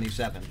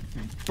 20:27.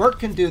 Bert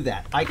can do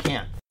that. I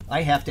can't.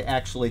 I have to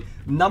actually,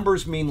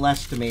 numbers mean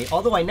less to me,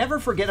 although I never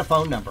forget a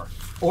phone number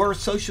or a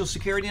social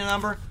security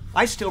number.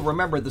 I still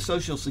remember the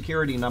social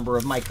security number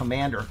of my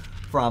commander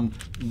from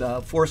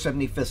the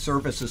 475th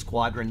Services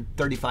Squadron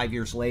 35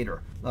 years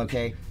later,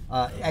 okay?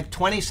 At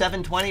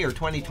 2720 or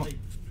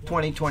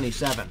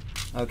 2027,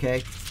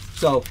 okay?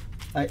 So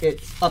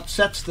it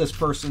upsets this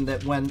person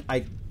that when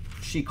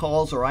she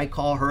calls or I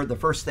call her, the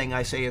first thing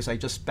I say is I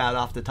just spout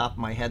off the top of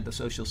my head the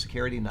social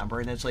security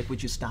number, and it's like,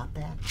 would you stop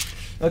that?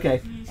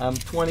 Okay,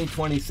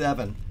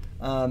 2027.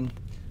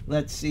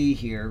 Let's see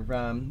here.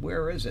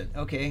 Where is it?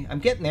 Okay, I'm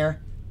getting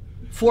there.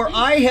 For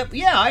I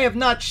have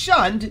not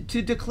shunned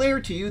to declare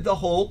to you the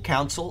whole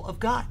counsel of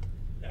God.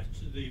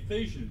 That's the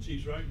Ephesians.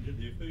 He's writing to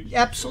the Ephesians.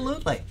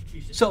 Absolutely. He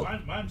said, So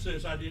mine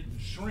says I didn't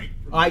shrink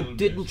from I doing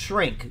didn't this.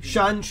 shrink.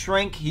 Shun,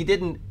 shrink. He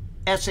didn't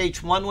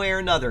SH one way or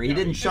another. He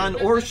didn't shun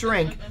or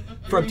shrink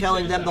from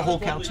telling them the whole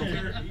counsel.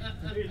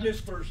 In this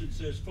verse it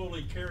says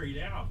fully carried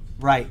out.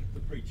 Right.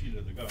 The preaching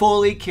of the gospel.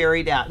 Fully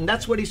carried out. And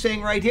that's what he's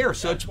saying right here.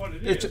 So That's what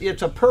it is.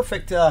 it's a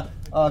perfect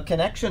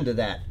connection to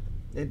that.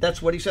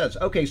 That's what he says.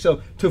 Okay,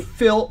 so to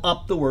fill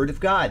up the Word of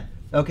God.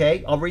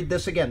 Okay, I'll read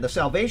this again. The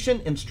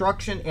salvation,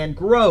 instruction, and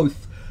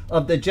growth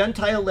of the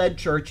Gentile-led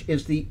church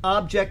is the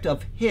object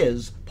of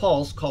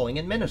Paul's calling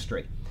and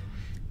ministry,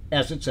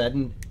 as it said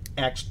in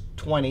Acts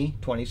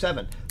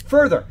 20:27.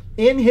 Further,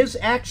 in his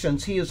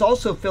actions, he is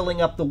also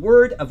filling up the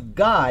Word of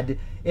God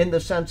in the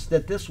sense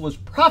that this was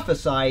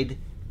prophesied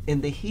in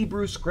the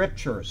Hebrew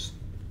Scriptures.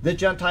 The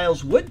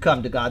Gentiles would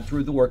come to God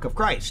through the work of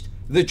Christ.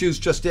 The Jews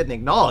just didn't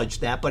acknowledge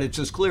that, but it's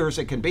as clear as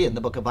it can be in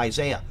the book of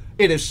Isaiah.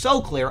 It is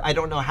so clear, I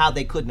don't know how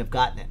they couldn't have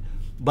gotten it.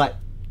 But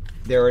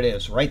there it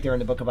is, right there in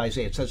the book of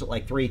Isaiah. It says it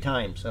like 3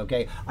 times,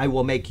 okay? I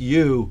will make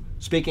you,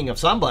 speaking of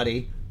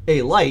somebody,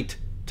 a light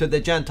to the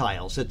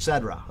Gentiles,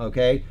 etc.,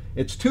 okay?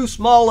 It's too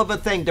small of a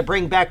thing to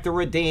bring back the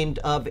redeemed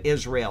of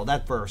Israel.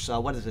 That verse,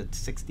 what is it,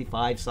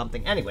 65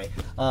 something? Anyway,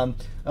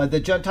 the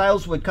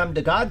Gentiles would come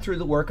to God through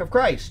the work of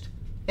Christ.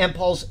 And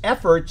Paul's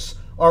efforts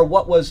are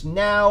what was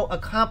now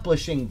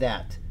accomplishing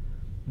that.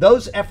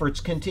 Those efforts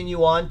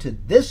continue on to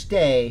this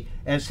day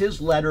as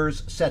his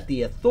letters set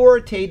the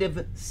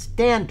authoritative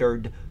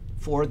standard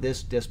for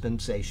this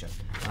dispensation.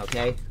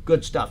 Okay,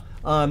 good stuff.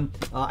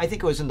 I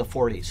think it was in the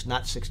 40s,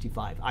 not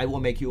 65. I will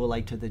make you a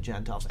light to the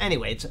Gentiles.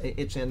 Anyway,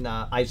 it's in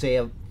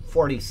Isaiah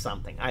 40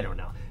 something. I don't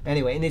know.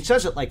 Anyway, and it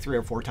says it like 3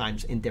 or 4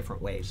 times in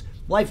different ways.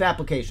 Life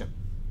application.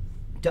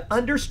 To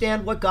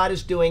understand what God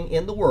is doing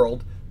in the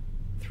world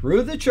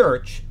through the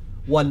church,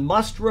 one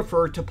must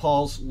refer to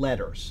Paul's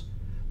letters.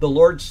 The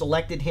Lord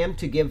selected him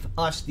to give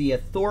us the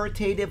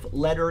authoritative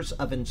letters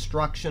of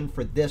instruction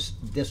for this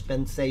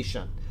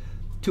dispensation.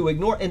 To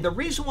ignore, and the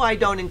reason why I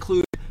don't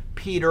include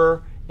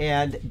Peter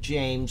and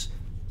James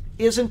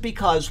isn't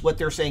because what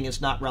they're saying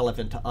is not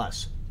relevant to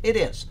us. It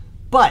is.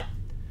 But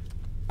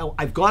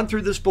I've gone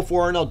through this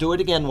before and I'll do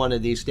it again one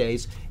of these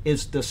days,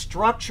 is the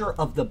structure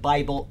of the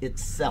Bible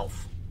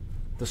itself.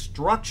 The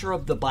structure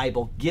of the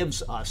Bible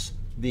gives us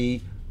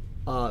the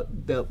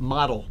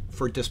model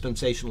for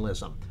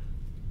dispensationalism.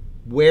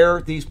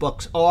 Where these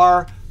books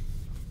are,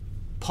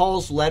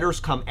 Paul's letters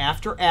come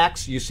after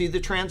Acts. You see the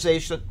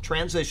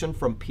transition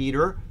from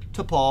Peter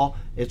to Paul.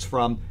 It's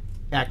from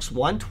Acts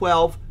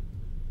 1:12,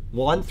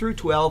 1 through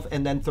 12,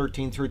 and then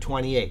 13 through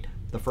 28.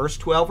 The first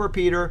 12 are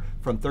Peter,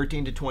 from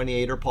 13 to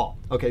 28 are Paul.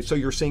 Okay, so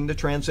you're seeing the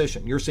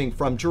transition. You're seeing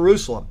from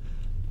Jerusalem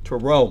to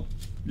Rome.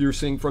 You're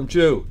seeing from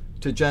Jew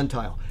to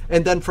Gentile.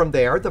 And then from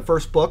there, the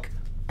first book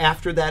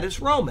after that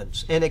is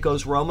Romans. And it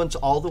goes Romans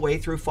all the way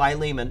through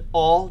Philemon,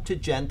 all to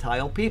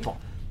Gentile people.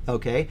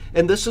 Okay,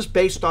 and this is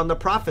based on the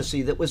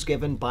prophecy that was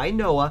given by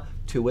Noah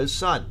to his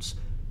sons.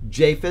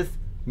 Japheth,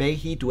 may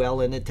he dwell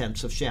in the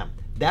tents of Shem.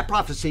 That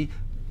prophecy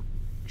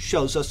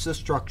shows us the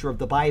structure of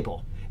the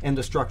Bible. And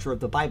the structure of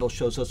the Bible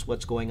shows us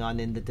what's going on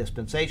in the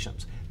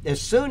dispensations.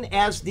 As soon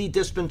as the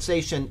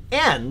dispensation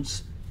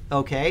ends,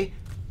 okay,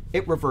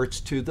 it reverts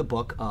to the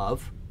book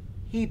of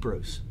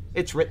Hebrews.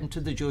 It's written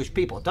to the Jewish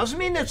people. It doesn't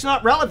mean it's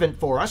not relevant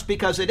for us,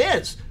 because it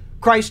is.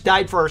 Christ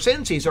died for our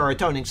sins. He's our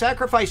atoning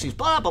sacrifice. He's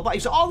blah, blah, blah.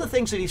 He's all the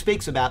things that he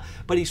speaks about,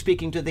 but he's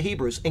speaking to the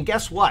Hebrews. And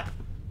guess what?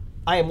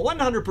 I am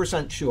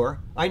 100% sure,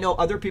 I know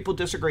other people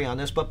disagree on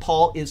this, but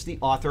Paul is the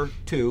author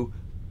to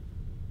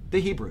the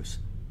Hebrews.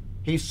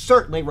 He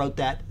certainly wrote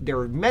that. There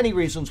are many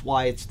reasons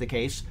why it's the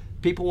case.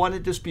 People want to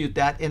dispute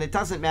that, and it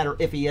doesn't matter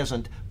if he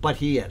isn't, but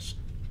he is.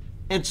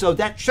 And so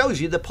that shows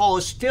you that Paul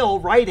is still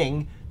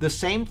writing the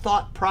same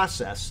thought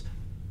process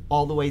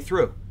all the way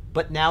through.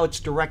 But now it's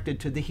directed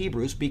to the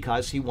Hebrews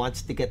because he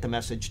wants to get the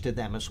message to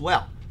them as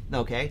well.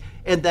 Okay?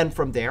 And then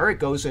from there it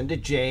goes into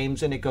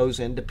James and it goes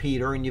into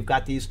Peter, and you've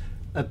got these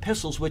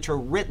epistles which are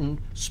written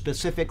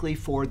specifically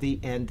for the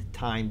end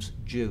times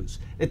Jews.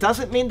 It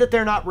doesn't mean that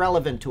they're not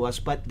relevant to us,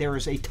 but there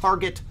is a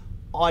target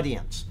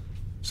audience.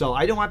 So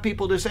I don't want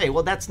people to say,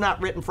 well, that's not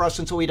written for us,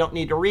 and so we don't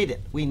need to read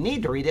it. We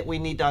need to read it. We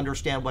need to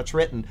understand what's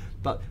written.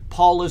 But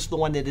Paul is the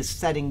one that is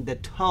setting the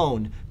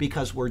tone,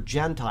 because we're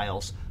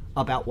Gentiles,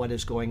 about what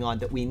is going on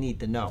that we need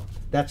to know.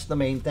 That's the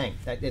main thing.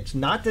 It's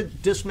not to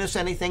dismiss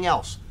anything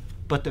else,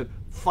 but to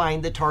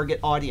find the target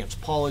audience.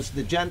 Paul is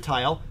the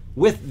Gentile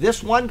with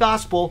this one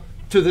gospel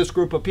to this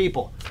group of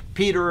people.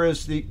 Peter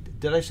is the,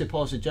 did I say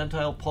Paul is a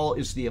Gentile? Paul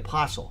is the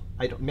apostle.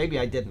 Maybe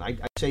I didn't. I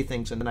say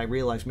things and then I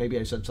realize maybe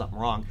I said something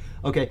wrong.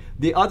 Okay,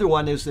 the other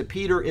one is that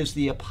Peter is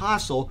the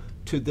apostle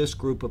to this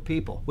group of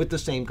people with the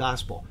same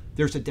gospel.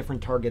 There's a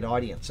different target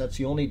audience. That's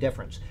the only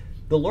difference.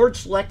 The Lord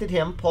selected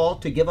him, Paul,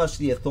 to give us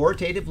the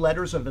authoritative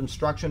letters of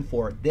instruction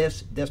for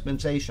this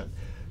dispensation.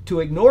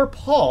 To ignore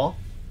Paul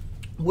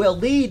will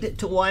lead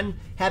to one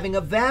having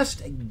a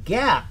vast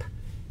gap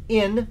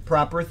in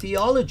proper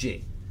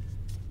theology.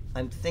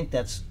 I think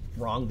that's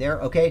wrong there,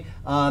 okay?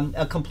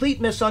 A complete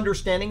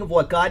misunderstanding of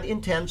what God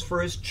intends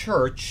for his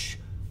church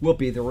will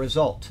be the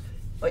result.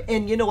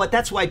 And you know what?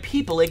 That's why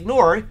people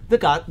ignore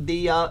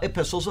the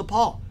epistles of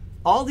Paul.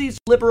 All these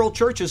liberal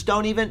churches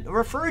don't even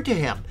refer to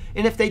him.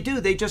 And if they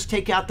do, they just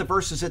take out the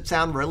verses that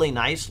sound really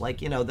nice, like,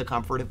 the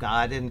comfort of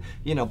God and,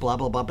 blah,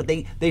 blah, blah. But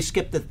they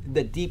skip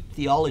the deep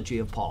theology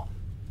of Paul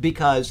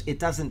because it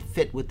doesn't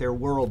fit with their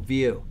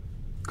worldview.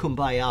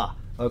 Kumbaya,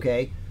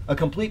 okay? A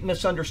complete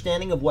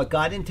misunderstanding of what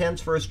God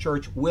intends for his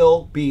church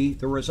will be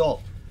the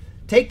result.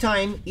 Take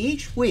time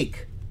each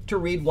week to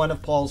read one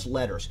of Paul's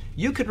letters.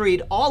 You could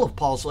read all of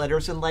Paul's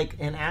letters in like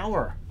an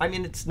hour. I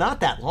mean, it's not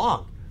that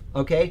long,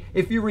 okay?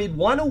 If you read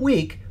one a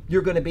week,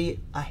 you're going to be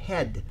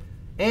ahead.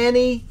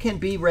 Any can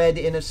be read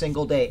in a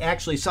single day.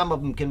 Actually, some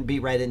of them can be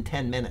read in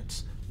 10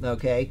 minutes,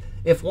 okay?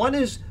 If one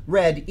is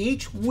read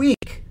each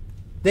week,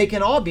 they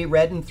can all be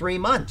read in 3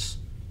 months.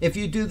 If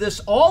you do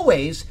this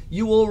always,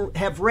 you will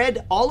have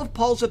read all of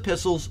Paul's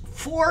epistles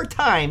 4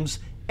 times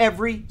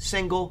every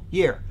single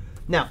year.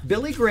 Now,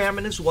 Billy Graham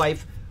and his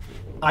wife,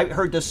 I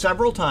heard this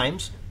several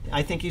times.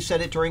 I think he said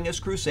it during his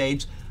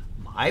crusades.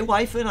 My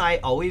wife and I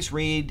always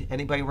read,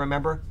 anybody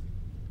remember?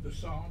 The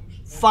Psalms.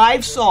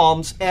 5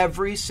 Psalms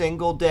every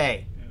single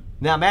day. Yeah.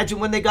 Now imagine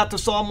when they got to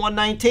Psalm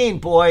 119,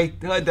 boy,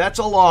 that's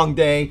a long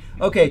day.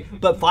 Okay,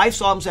 but 5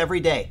 Psalms every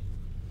day.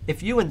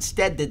 If you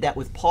instead did that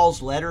with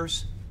Paul's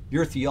letters,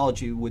 your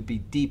theology would be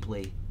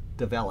deeply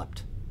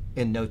developed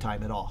in no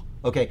time at all.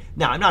 Okay,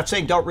 now I'm not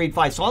saying don't read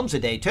 5 Psalms a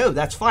day too.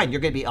 That's fine.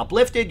 You're going to be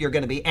uplifted. You're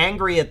going to be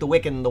angry at the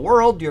wicked in the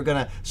world. You're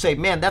going to say,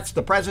 man, that's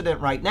the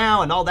president right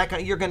now and all that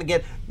kind of, you're going to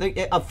get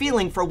a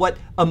feeling for what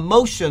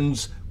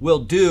emotions will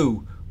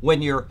do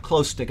when you're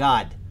close to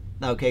God.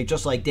 Okay,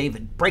 just like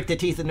David, break the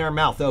teeth in their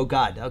mouth, oh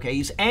God. Okay,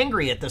 he's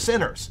angry at the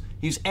sinners.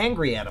 He's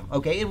angry at them.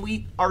 Okay, and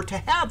we are to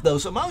have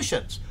those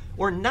emotions.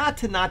 We're not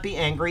to not be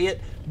angry at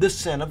the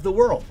sin of the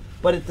world.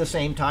 But at the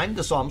same time,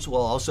 the Psalms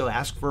will also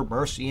ask for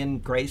mercy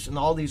and grace and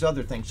all these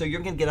other things. So you're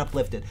going to get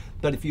uplifted.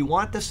 But if you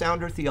want the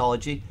sounder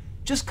theology,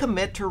 just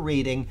commit to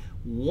reading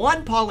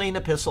 1 Pauline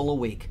epistle a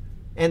week.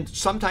 And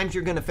sometimes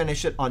you're going to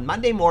finish it on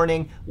Monday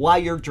morning while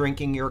you're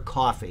drinking your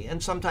coffee.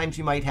 And sometimes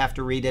you might have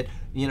to read it,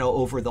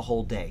 over the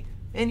whole day.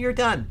 And you're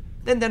done.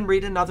 then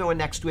read another one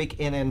next week.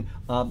 And in,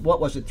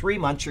 3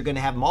 months, you're going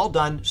to have them all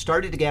done.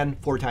 Start it again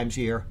 4 times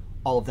a year.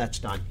 All of that's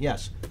done.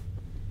 Yes?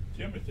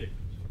 Timothy,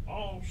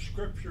 all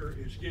Scripture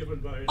is given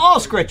by all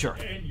Scripture.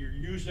 And you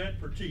use that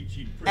for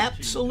teaching.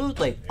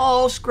 Absolutely.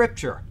 All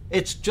Scripture.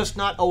 It's just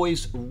not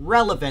always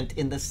relevant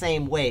in the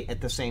same way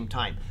at the same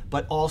time.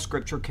 But all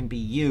Scripture can be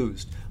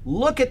used.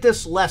 Look at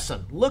this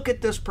lesson. Look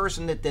at this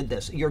person that did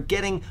this. You're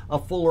getting a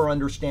fuller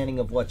understanding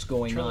of what's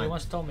going Charlie on.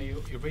 once told me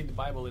you read the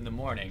Bible in the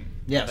morning.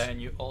 Yes. And then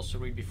you also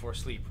read before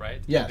sleep,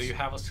 right? Yes. Do you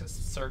have a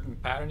certain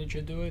pattern that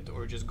you do it,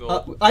 or just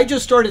go... I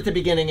just start at the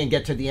beginning and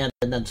get to the end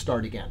and then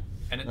start again.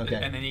 And, Okay.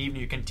 and in the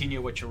evening you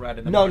continue what you read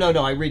in the No, morning?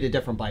 no, no. I read a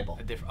different Bible.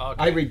 Okay.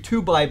 I read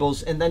 2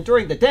 Bibles, and then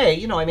during the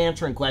day, I'm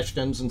answering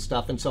questions and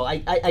stuff, and so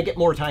I get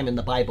more time in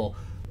the Bible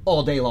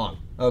all day long.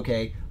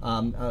 Okay,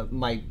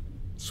 my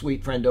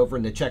sweet friend over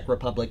in the Czech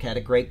Republic had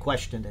a great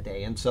question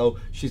today, and so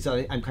she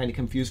said, "I'm kind of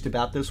confused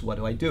about this. What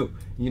do I do?"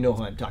 You know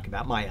who I'm talking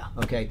about, Maya.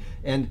 Okay,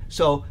 and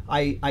so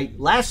I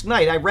last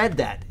night I read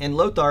that, and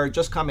Lothar had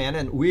just come in,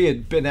 and we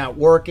had been out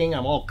working.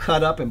 I'm all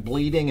cut up and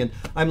bleeding, and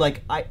I'm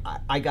like,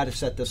 I got to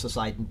set this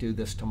aside and do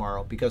this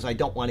tomorrow because I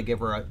don't want to give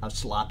her a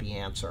sloppy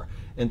answer,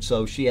 and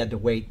so she had to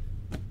wait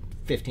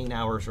 15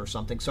 hours or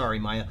something. Sorry,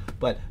 Maya.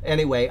 But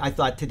anyway, I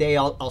thought today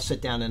I'll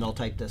sit down and I'll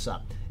type this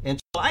up. And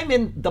so I'm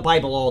in the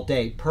Bible all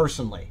day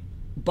personally.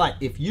 But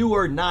if you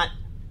are not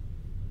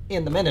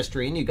in the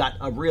ministry and you got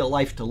a real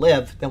life to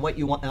live, then what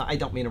you want, I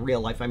don't mean a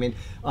real life, I mean,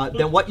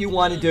 then what you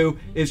want to do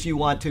is you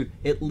want to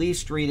at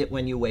least read it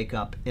when you wake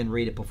up and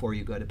read it before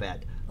you go to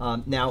bed.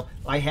 Now,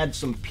 I had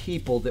some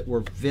people that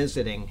were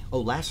visiting.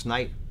 Last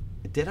night,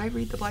 did I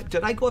read the Bible?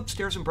 Did I go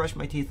upstairs and brush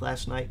my teeth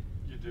last night?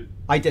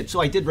 I did.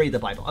 So I did read the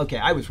Bible. Okay,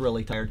 I was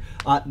really tired.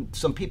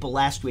 Some people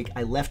last week,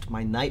 I left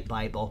my night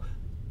Bible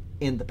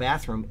in the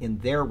bathroom in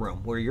their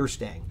room where you're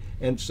staying.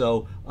 And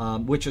so,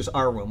 which is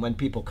our room. When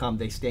people come,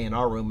 they stay in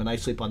our room, and I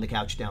sleep on the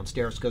couch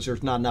downstairs because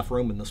there's not enough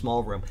room in the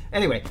small room.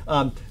 Anyway,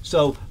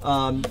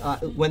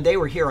 when they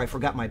were here, I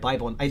forgot my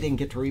Bible, and I didn't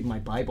get to read my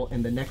Bible.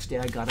 And the next day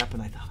I got up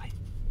and I thought,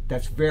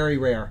 that's very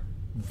rare.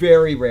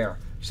 Very rare.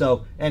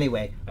 So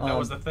anyway. And that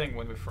was the thing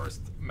when we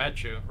first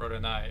met you, Rhoda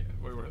and I.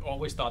 We were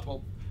always thought,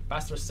 well,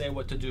 pastors say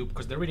what to do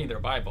because they're reading their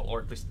Bible,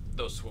 or at least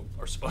those who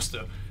are supposed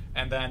to.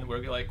 And then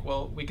we're like,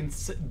 well, we can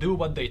do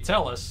what they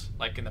tell us,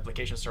 like in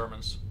application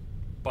sermons.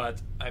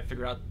 But I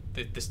figured out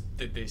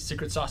that the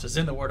secret sauce is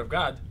in the Word of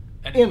God.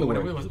 And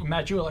when we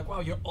met you, we were like, wow,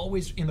 you're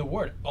always in the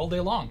Word all day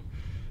long.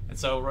 And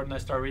so Rhoda and I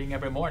started reading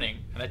every morning,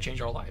 and that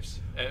changed our lives.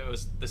 It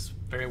was this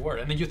very word.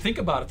 And then you think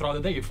about it throughout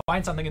the day. You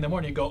find something in the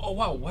morning, you go, oh,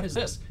 wow, what is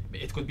this?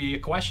 It could be a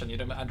question you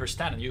don't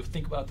understand, and you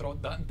think about it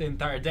throughout the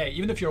entire day,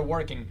 even if you're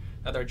working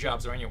at other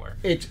jobs or anywhere.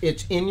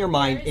 It's in your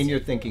mind, and you're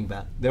thinking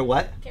about it. The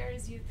what?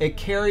 It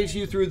carries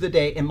you through the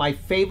day. And my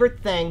favorite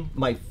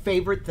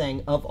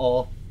thing of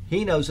all,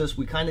 he knows this,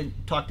 we kind of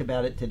talked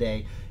about it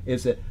today,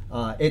 is that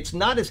it's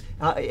not as,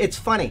 it's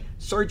funny.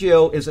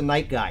 Sergio is a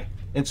night guy.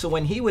 And so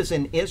when he was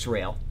in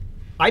Israel,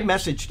 I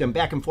messaged him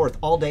back and forth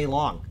all day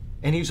long.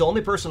 And he's the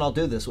only person I'll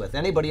do this with.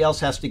 Anybody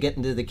else has to get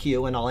into the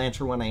queue, and I'll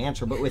answer when I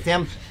answer. But with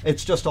him,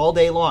 it's just all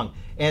day long.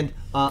 And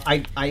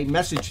I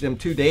messaged him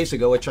 2 days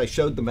ago, which I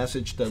showed the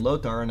message to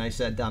Lothar, and I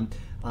said to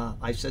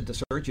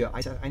Sergio,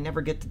 I said, I never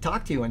get to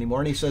talk to you anymore.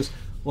 And he says,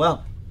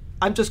 well,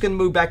 I'm just going to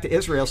move back to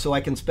Israel so I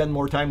can spend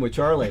more time with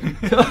Charlie.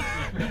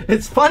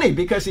 It's funny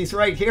because he's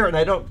right here, and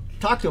I don't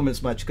talk to him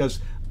as much because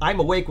I'm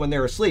awake when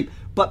they're asleep.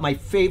 But my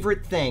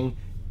favorite thing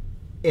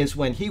is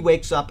when he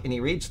wakes up and he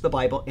reads the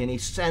Bible and he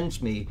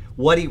sends me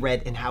what he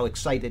read and how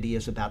excited he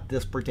is about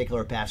this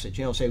particular passage.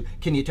 Say,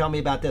 can you tell me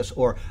about this?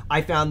 Or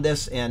I found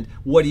this, and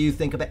what do you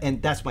think about it?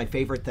 And that's my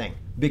favorite thing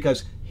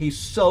because he's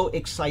so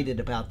excited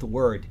about the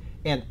Word.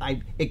 And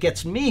it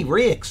gets me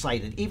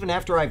re-excited. Even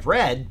after I've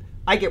read,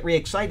 I get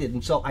re-excited.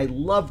 And so I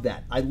love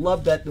that. I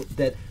love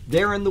that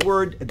they're in the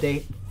Word. They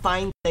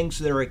find things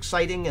that are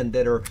exciting and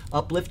that are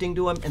uplifting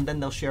to them, and then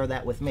they'll share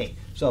that with me.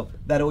 So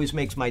that always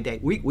makes my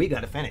day. We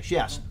got to finish.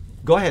 Yes.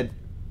 Go ahead.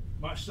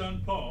 My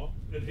son Paul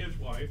and his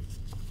wife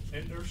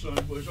and their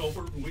son was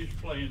over, and we was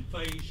playing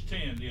Phase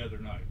 10 the other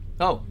night.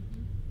 Oh.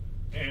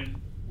 And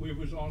we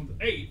was on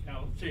 8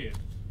 out of 10.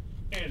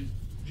 And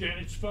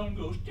Janet's phone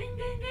goes ding,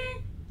 ding,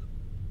 ding.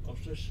 I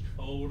just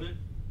hold it.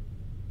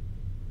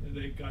 And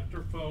they got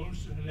their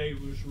phones, and they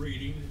was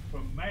reading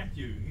from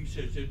Matthew. He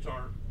says it's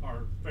our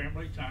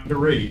family time to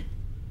read.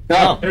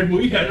 Oh. And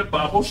we had a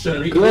Bible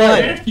study. Good.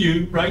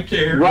 Matthew right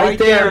there. Right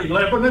there. At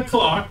 11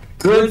 o'clock.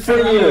 Good for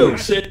you.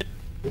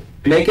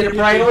 Make it a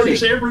priority.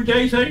 It's every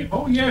day thing.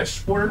 Oh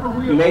yes, wherever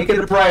we are. Make it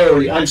a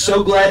priority. I'm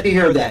so glad to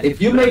hear that.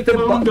 If you make the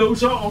phone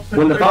goes off,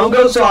 when the phone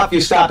goes off,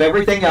 you stop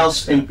everything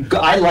else, and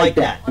I like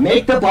that.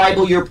 Make the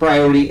Bible your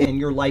priority, and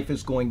your life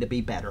is going to be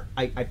better.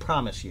 I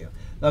promise you.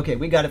 Okay,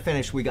 we got to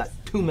finish. We got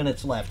 2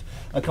 minutes left.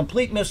 A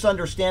complete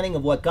misunderstanding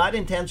of what God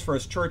intends for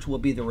His church will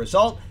be the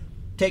result.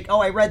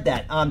 I read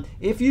that.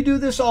 If you do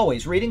this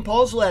always, reading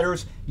Paul's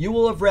letters, you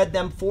will have read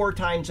them 4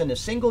 times in a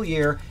single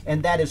year,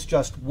 and that is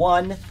just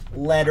 1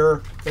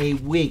 letter a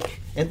week.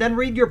 And then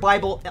read your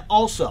Bible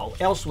also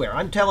elsewhere.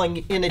 I'm telling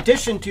you, in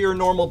addition to your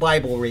normal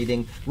Bible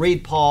reading,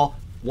 read Paul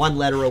 1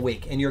 letter a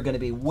week, and you're going to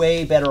be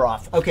way better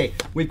off. Okay,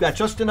 we've got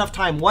just enough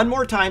time. One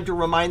more time to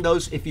remind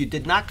those, if you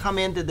did not come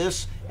into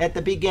this at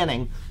the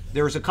beginning,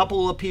 there's a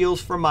couple of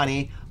appeals for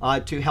money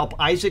to help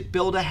Isaac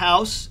build a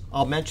house.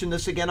 I'll mention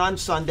this again on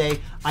Sunday.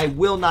 I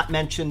will not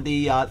mention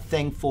the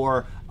thing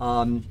for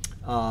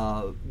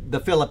the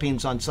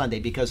Philippines on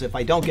Sunday, because if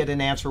I don't get an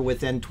answer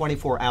within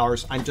 24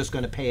 hours, I'm just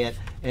going to pay it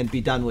and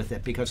be done with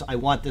it, because I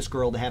want this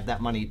girl to have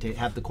that money to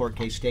have the court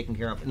case taken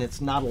care of. And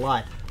it's not a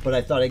lot, but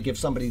I thought I'd give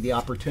somebody the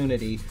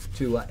opportunity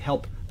to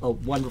help a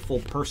wonderful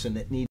person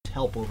that needs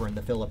help over in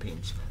the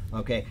Philippines.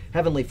 Okay,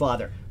 Heavenly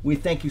Father, we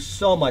thank you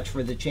so much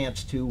for the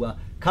chance to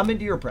come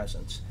into your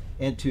presence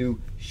and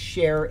to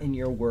share in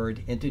your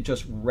word and to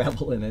just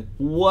revel in it.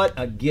 What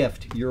a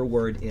gift your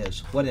word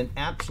is. What an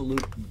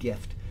absolute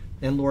gift.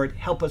 And Lord,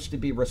 help us to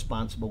be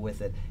responsible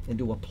with it and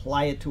to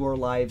apply it to our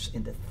lives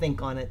and to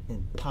think on it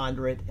and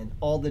ponder it, and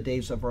all the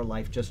days of our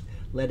life, just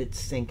let it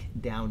sink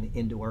down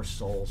into our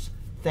souls.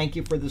 Thank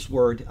you for this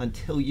word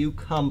until you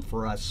come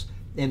for us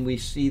and we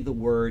see the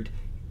word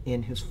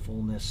in his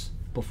fullness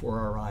before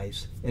our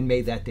eyes. And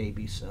may that day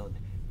be soon.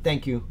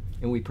 Thank you.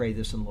 And we pray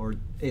this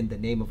in the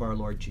name of our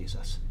Lord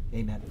Jesus.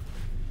 Amen.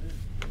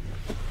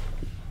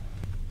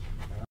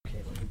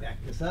 Okay, let me back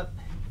this up.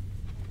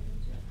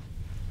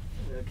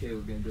 Okay,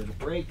 we're going to do the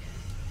break.